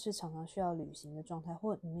是常常需要旅行的状态，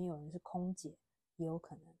或你们有人是空姐，也有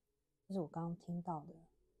可能。这是我刚刚听到的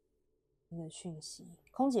一个讯息，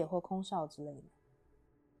空姐或空少之类的。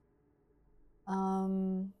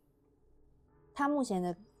他目前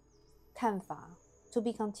的看法 to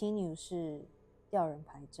be continue 是吊人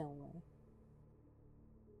牌正位，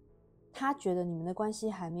他觉得你们的关系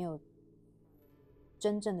还没有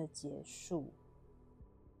真正的结束。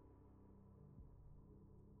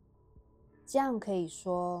这样可以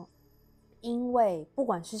说，因为不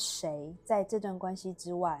管是谁在这段关系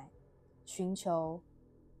之外寻求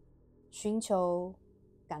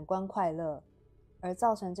感官快乐，而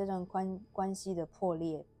造成这段关系的破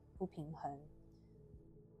裂不平衡，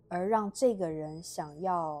而让这个人想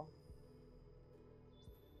要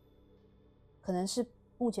可能是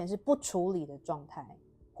目前是不处理的状态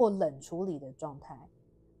或冷处理的状态，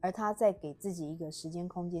而他在给自己一个时间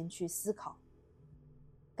空间去思考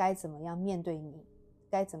该怎么样面对你，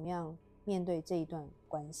该怎么样面对这一段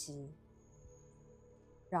关系。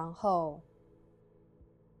然后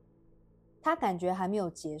他感觉还没有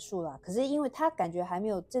结束啦，可是因为他感觉还没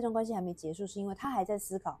有这段关系还没结束，是因为他还在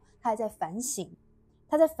思考，他还在反省，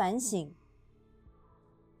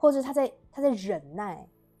或者他在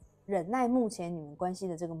忍耐目前你们关系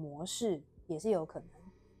的这个模式也是有可能。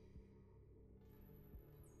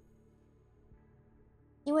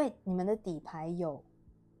因为你们的底牌有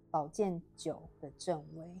宝剑9的正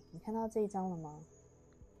位，你看到这一张了吗？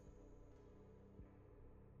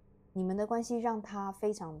你们的关系让他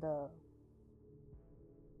非常的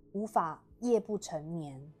无法夜不成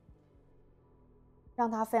眠，让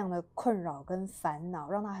他非常的困扰跟烦恼，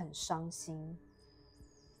让他很伤心。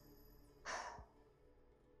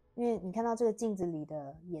因为你看到这个镜子里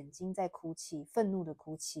的眼睛在哭泣，愤怒的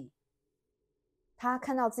哭泣。他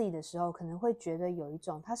看到自己的时候可能会觉得有一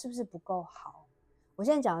种他是不是不够好。我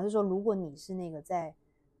现在讲的是说，如果你是那个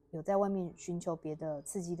有在外面寻求别的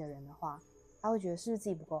刺激的人的话，他会觉得是不是自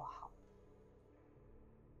己不够好，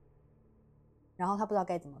然后他不知道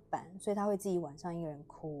该怎么办，所以他会自己晚上一个人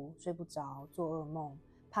哭，睡不着，做噩梦，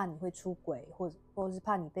怕你会出轨，或者是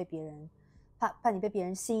怕你被别人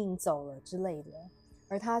吸引走了之类的。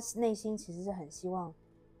而他内心其实是很希望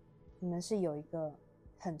你们是有一个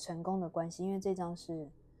很成功的关系，因为这张是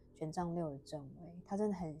权杖6的正位，他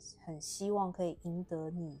真的很希望可以赢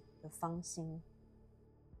得你的芳心。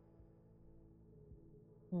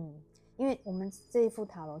因为我们这一副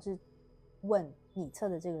塔罗是问你测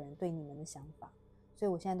的这个人对你们的想法，所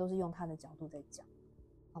以我现在都是用他的角度在讲，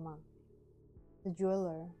好吗？ The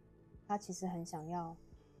Jeweler 他其实很想要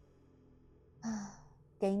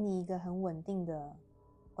给你一个很稳定的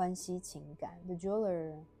关系情感。 The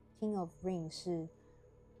Jeweler King of Ring 是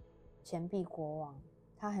钱币国王，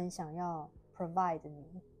他很想要 provide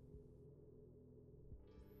你。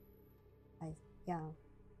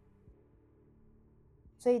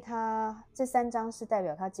所以他这3张是代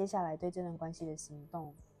表他接下来对这段关系的行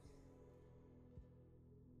动。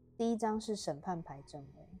第一张是审判牌正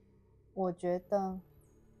位，我觉得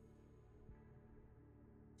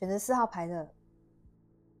选择4号牌的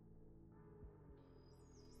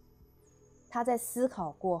他在思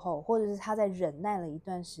考过后，或者是他在忍耐了一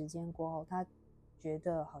段时间过后，他觉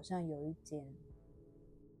得好像有一点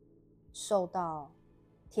受到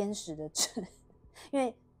天使的因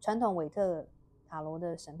为传统韦特塔罗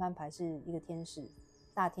的审判牌是一个天使，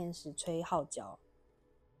大天使吹号角，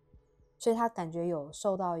所以他感觉有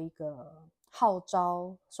受到一个号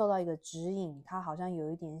召，受到一个指引，他好像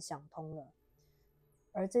有一点想通了。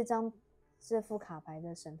而这副卡牌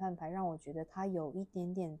的审判牌让我觉得他有一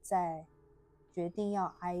点点在决定要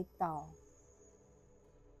哀悼，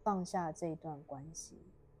放下这段关系。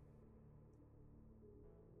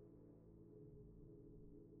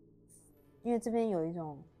因为这边有一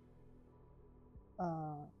种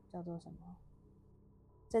叫做什么，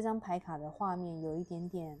这张牌卡的画面有一点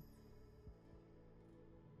点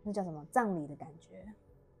那叫什么葬礼的感觉。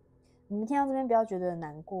你们听到这边不要觉得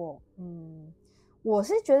难过，我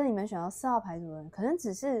是觉得你们选到4号牌组的人可能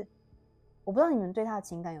只是我不知道你们对他的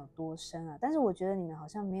情感有多深啊，但是我觉得你们好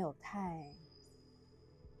像没有太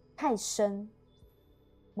深，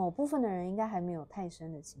某部分的人应该还没有太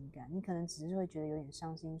深的情感，你可能只是会觉得有点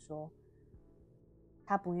伤心，说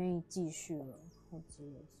他不愿意继续了或者什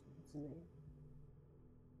么之类的。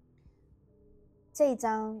这一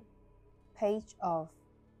张 Page of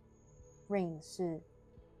Ring 是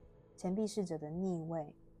钱币侍者的逆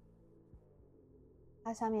位，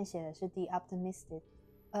它上面写的是 The Optimist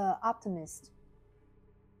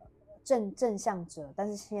正向者，但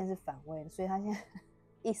是现在是反位，所以他现在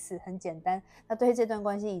意思很简单，他对这段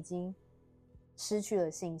关系已经失去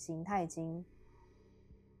了信心，他已经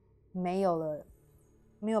没有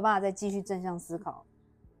办法再继续正向思考，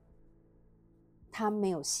他没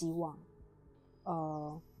有希望。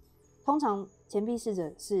通常钱币侍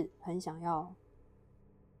者是很想要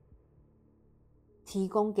提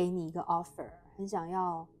供给你一个 offer， 很想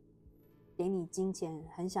要给你金钱，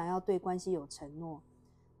很想要对关系有承诺，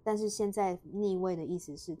但是现在逆位的意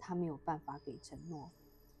思是他没有办法给承诺，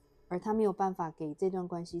而他没有办法给这段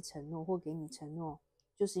关系承诺或给你承诺，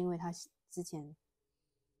就是因为他之前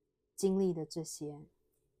经历的这些。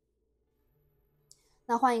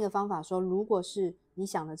那换一个方法说，如果是你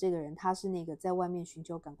想的这个人他是那个在外面寻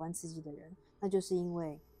求感官刺激的人，那就是因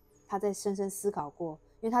为他在深深思考过，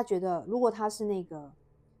因为他觉得如果他是那个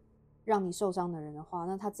让你受伤的人的话，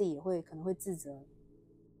那他自己也可能会自责，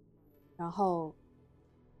然后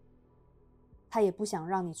他也不想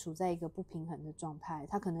让你处在一个不平衡的状态，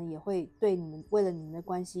他可能也会对你们为了你们的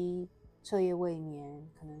关系彻夜未眠，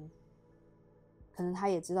可能他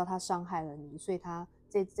也知道他伤害了你，所以他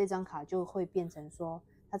这张卡就会变成说，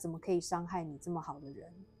他怎么可以伤害你这么好的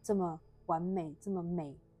人，这么完美，这么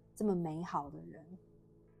美，这么美好的人。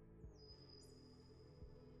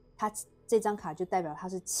他这张卡就代表他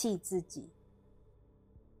是气自己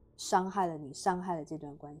伤害了你，伤害了这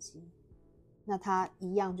段关系。那他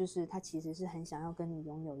一样就是他其实是很想要跟你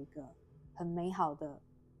拥有一个很美好的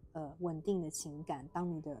稳定的情感，当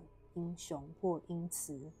你的英雄或英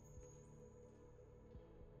雌。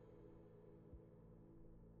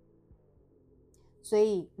所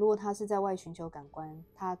以如果他是在外寻求感官，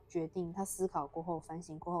他决定，他思考过后，反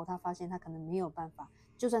省过后，他发现他可能没有办法，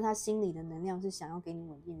就算他心里的能量是想要给你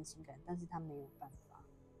稳定的情感，但是他没有办法，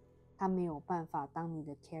他没有办法当你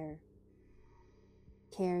的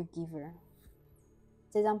caregiver。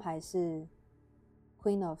 这张牌是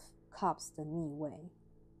Queen of Cups 的逆位。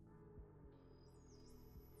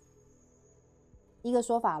一个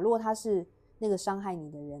说法，如果他是那个伤害你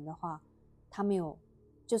的人的话，他没有，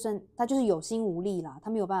就算他就是有心无力啦，他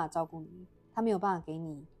没有办法照顾你，他没有办法给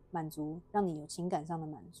你满足，让你有情感上的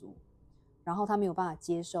满足，然后他没有办法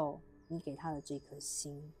接受你给他的这颗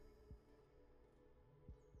心。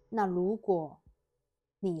那如果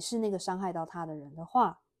你是那个伤害到他的人的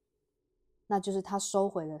话，那就是他收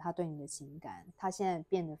回了他对你的情感，他现在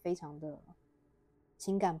变得非常的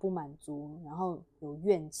情感不满足，然后有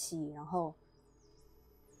怨气，然后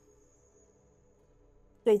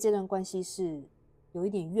对这段关系是有一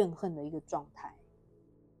点怨恨的一个状态，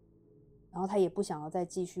然后他也不想要再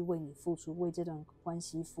继续为你付出，为这段关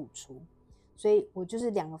系付出。所以我就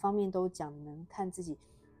是两个方面都讲，你们看自己。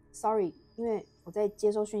 Sorry， 因为我在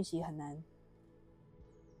接收讯息很难，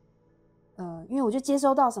因为我就接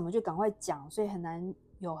收到什么就赶快讲，所以很难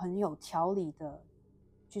很有条理的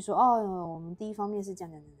去说，哦，我们第一方面是这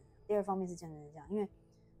样，第二方面是这样，因为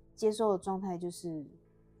接收的状态就是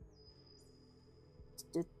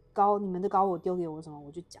你们的高我丢给我什么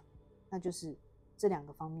我就讲，那就是这两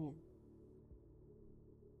个方面。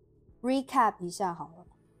recap 一下好了，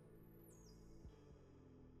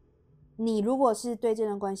你如果是对这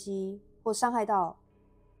段关系或伤害到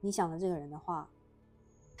你想的这个人的话，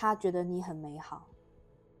他觉得你很美好，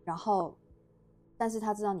然后但是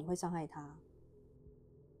他知道你会伤害他，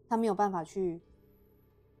他没有办法去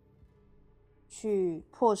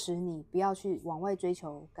迫使你不要去往外追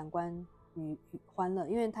求感官与欢乐，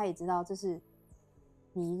因为他也知道这是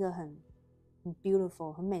你一个很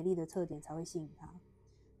beautiful 很美丽的特点才会吸引他，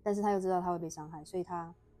但是他又知道他会被伤害，所以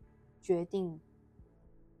他决定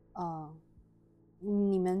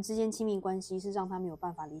你们之间亲密关系是让他没有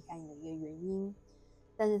办法离开你的一个原因，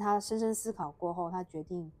但是他深深思考过后，他决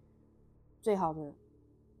定最好的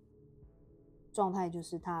状态就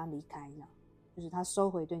是他离开，这样就是他收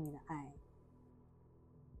回对你的爱。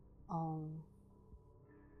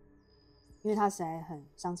因为他实在很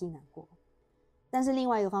伤心难过。但是另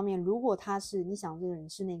外一个方面，如果他是你想这个人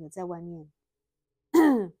是那个在外面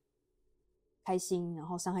开心然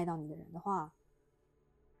后伤害到你的人的话，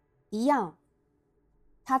一样，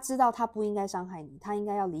他知道他不应该伤害你，他应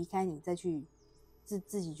该要离开你，再去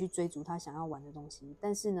自己去追逐他想要玩的东西。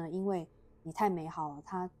但是呢，因为你太美好了，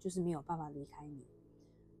他就是没有办法离开你。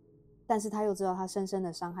但是他又知道他深深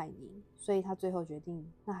的伤害你，所以他最后决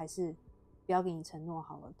定，那还是不要给你承诺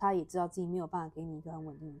好了。他也知道自己没有办法给你一个很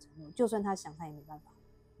稳定的承诺，就算他想，他也没办法。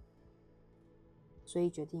所以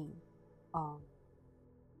决定，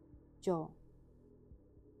就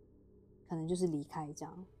可能就是离开这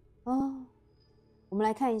样。我们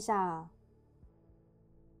来看一下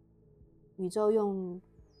宇宙用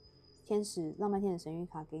浪漫天使神谕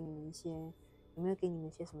卡给你们一些，有没有给你们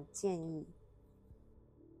一些什么建议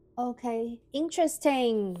？OK，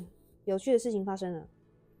 interesting， 有趣的事情发生了。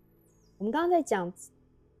我们刚刚在讲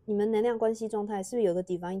你们能量关系状态是不是有个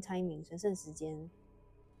divine timing 神圣时间？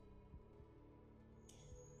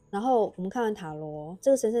然后我们看完塔罗，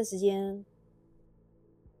这个神圣时间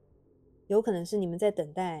有可能是你们在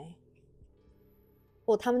等待，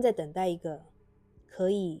或他们在等待一个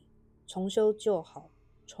可以重修旧好，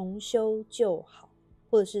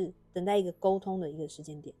或者是等待一个沟通的一个时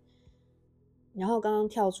间点。然后刚刚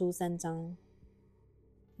跳出3张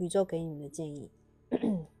宇宙给你们的建议。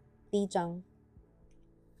第一张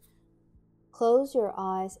Close your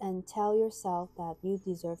eyes and tell yourself that you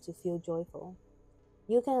deserve to feel joyful.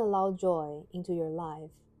 You can allow joy into your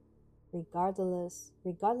life.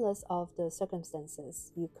 regardless of the circumstances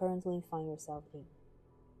you currently find yourself in。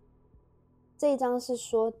 这一章是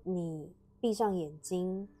说你闭上眼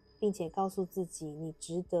睛，并且告诉自己你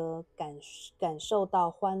值得感受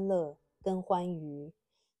到欢乐跟欢愉，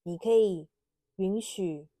你可以允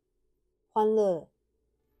许欢乐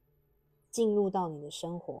进入到你的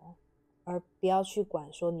生活，而不要去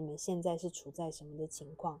管说你们现在是处在什么的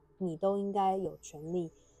情况，你都应该有权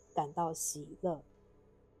利感到喜乐。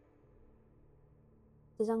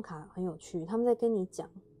这张卡很有趣，他们在跟你讲，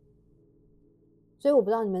所以我不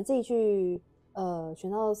知道你们自己去选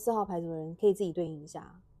到4号牌组的人可以自己对应一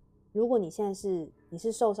下。如果你现在你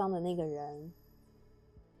是受伤的那个人，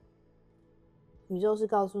宇宙是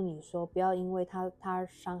告诉你说，不要因为他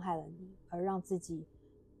伤害了你而让自己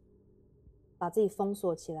把自己封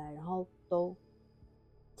锁起来，然后都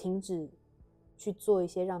停止去做一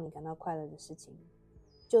些让你感到快乐的事情。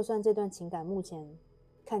就算这段情感目前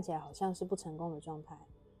看起来好像是不成功的状态，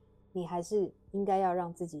你还是应该要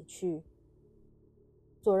让自己去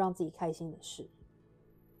做让自己开心的事。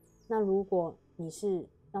那如果你是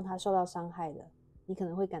让他受到伤害的，你可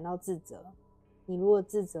能会感到自责。你如果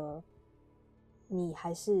自责，你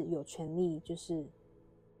还是有权利就是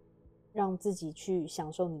让自己去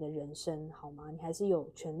享受你的人生，好吗？你还是有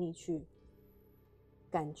权利去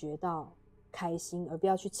感觉到开心，而不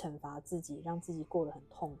要去惩罚自己，让自己过得很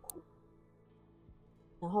痛苦。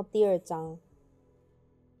然后第2章，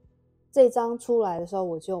这张出来的时候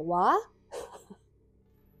我就哇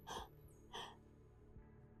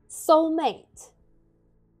，soulmate，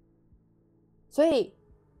 所以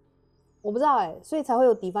我不知道所以才会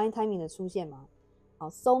有 divine timing 的出现嘛。好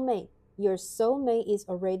 ，soulmate。Your soulmate is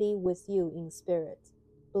already with you in spirit.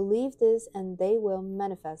 Believe this and they will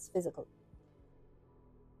manifest physically.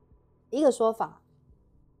 一个说法，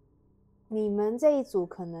你们这一组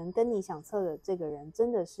可能跟你想测的这个人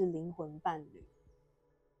真的是灵魂伴侣，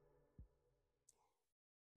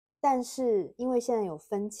但是因为现在有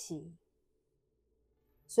分歧，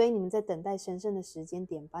所以你们在等待神圣的时间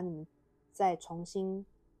点，把你们再重新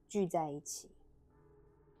聚在一起。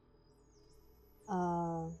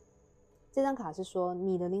这张卡是说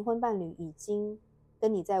你的灵魂伴侣已经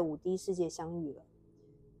跟你在5D 世界相遇了，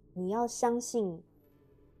你要相信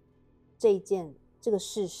这个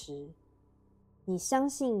事实，你相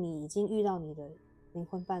信你已经遇到你的灵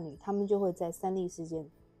魂伴侣，他们就会在三力世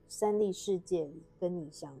界里跟你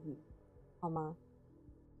相遇，好吗？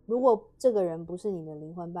如果这个人不是你的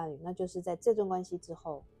灵魂伴侣，那就是在这段关系之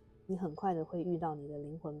后，你很快的会遇到你的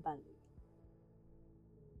灵魂伴侣。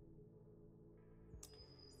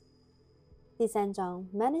第3章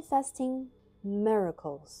Manifesting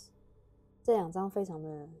Miracles， 这2章非常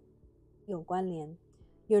的有关联。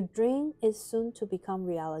Your dream is soon to become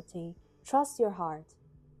reality. Trust your heart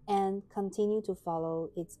and continue to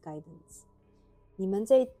follow its guidance. 你们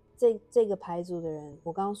这个牌组的人，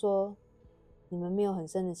我刚刚说你们没有很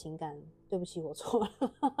深的情感，对不起，我错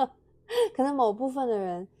了。可能某部分的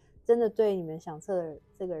人真的对你们想测的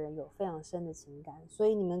这个人有非常深的情感，所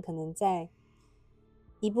以你们可能在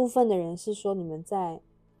一部分的人是说你们在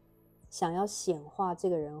想要显化这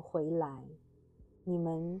个人回来，你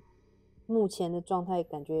们目前的状态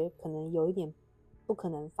感觉可能有一点不可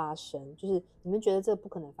能发生，就是你们觉得这不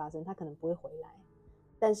可能发生，他可能不会回来。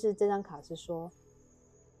但是这张卡是说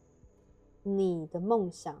你的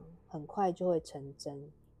梦想很快就会成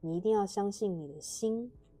真，你一定要相信你的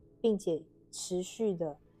心，并且持续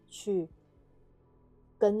的去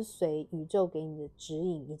跟随宇宙给你的指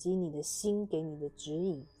引，以及你的心给你的指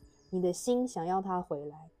引。你的心想要它回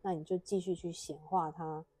来，那你就继续去显化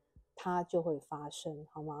它，它就会发生，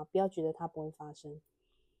好吗？不要觉得它不会发生。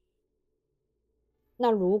那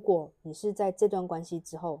如果你是在这段关系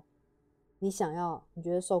之后，你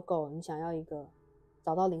觉得受够了，你想要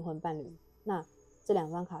找到灵魂伴侣，那这2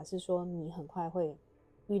张卡是说你很快会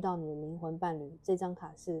遇到你的灵魂伴侣。这张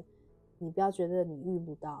卡是你不要觉得你遇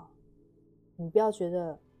不到，你不要觉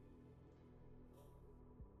得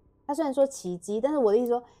他虽然说奇迹，但是我的意思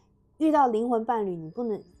说遇到灵魂伴侣你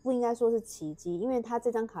不应该说是奇迹，因为他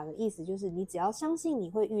这张卡的意思就是你只要相信你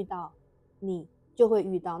会遇到，你就会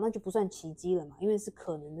遇到，那就不算奇迹了嘛，因为是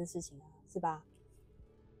可能的事情啊，是吧？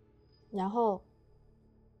然后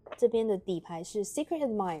这边的底牌是 Secret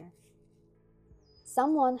Admirer.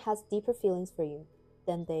 Someone has deeper feelings for you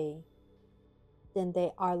than they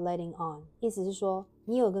are letting on. 意思是说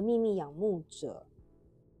你有个秘密仰慕者，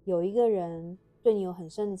有一个人对你有很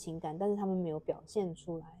深的情感，但是他们没有表现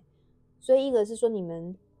出来。所以一个是说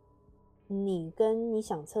你跟你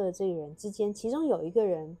想测的这个人之间，其中有一个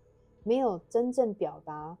人没有真正表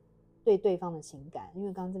达对对方的情感，因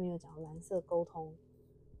为刚刚这边有讲到蓝色沟通，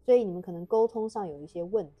所以你们可能沟通上有一些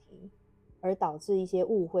问题。而导致一些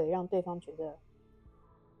误会，让对方觉得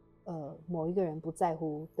某一个人不在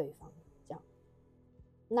乎对方这样。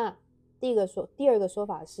那第二个说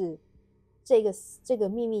法是，这个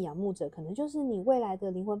秘密仰慕者可能就是你未来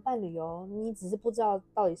的灵魂伴侣哦，你只是不知道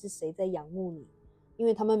到底是谁在仰慕你，因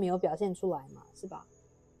为他们没有表现出来嘛，是吧？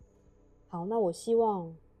好，那我希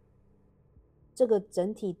望这个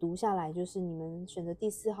整体读下来，就是你们选择第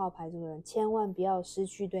4号牌这个人，千万不要失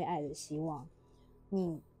去对爱的希望。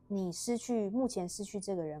你目前失去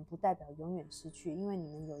这个人，不代表永远失去，因为你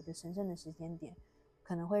们有一个神圣的时间点，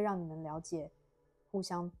可能会让你们了解互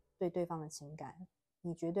相对对方的情感。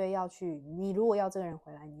你绝对要你如果要这个人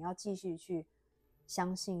回来，你要继续去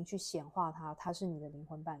相信，去显化他是你的灵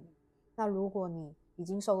魂伴侣。那如果你已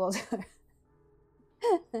经受够这个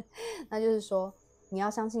人，那就是说你要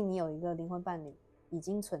相信你有一个灵魂伴侣已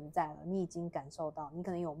经存在了，你已经感受到，你可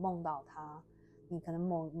能有梦到他，你可能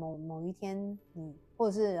某一天你或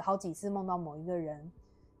者是好几次梦到某一个人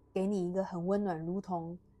给你一个很温暖，如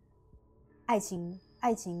同爱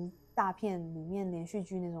情大片里面连续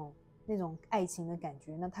剧那种爱情的感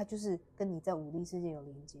觉，那他就是跟你在武力世界有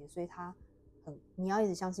连接，所以你要一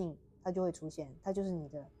直相信他就会出现，他就是你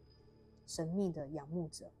的神秘的仰慕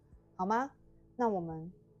者，好吗？那我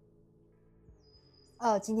们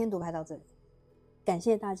今天读牌到这里，感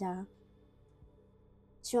谢大家，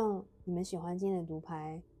希望你们喜欢今天的读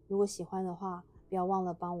牌。如果喜欢的话，不要忘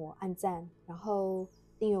了帮我按赞，然后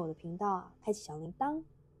订阅我的频道，开启小铃铛，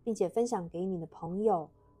并且分享给你的朋友，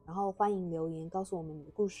然后欢迎留言告诉我们你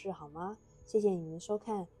的故事，好吗？谢谢你们的收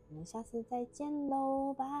看，我们下次再见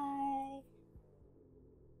喽，拜。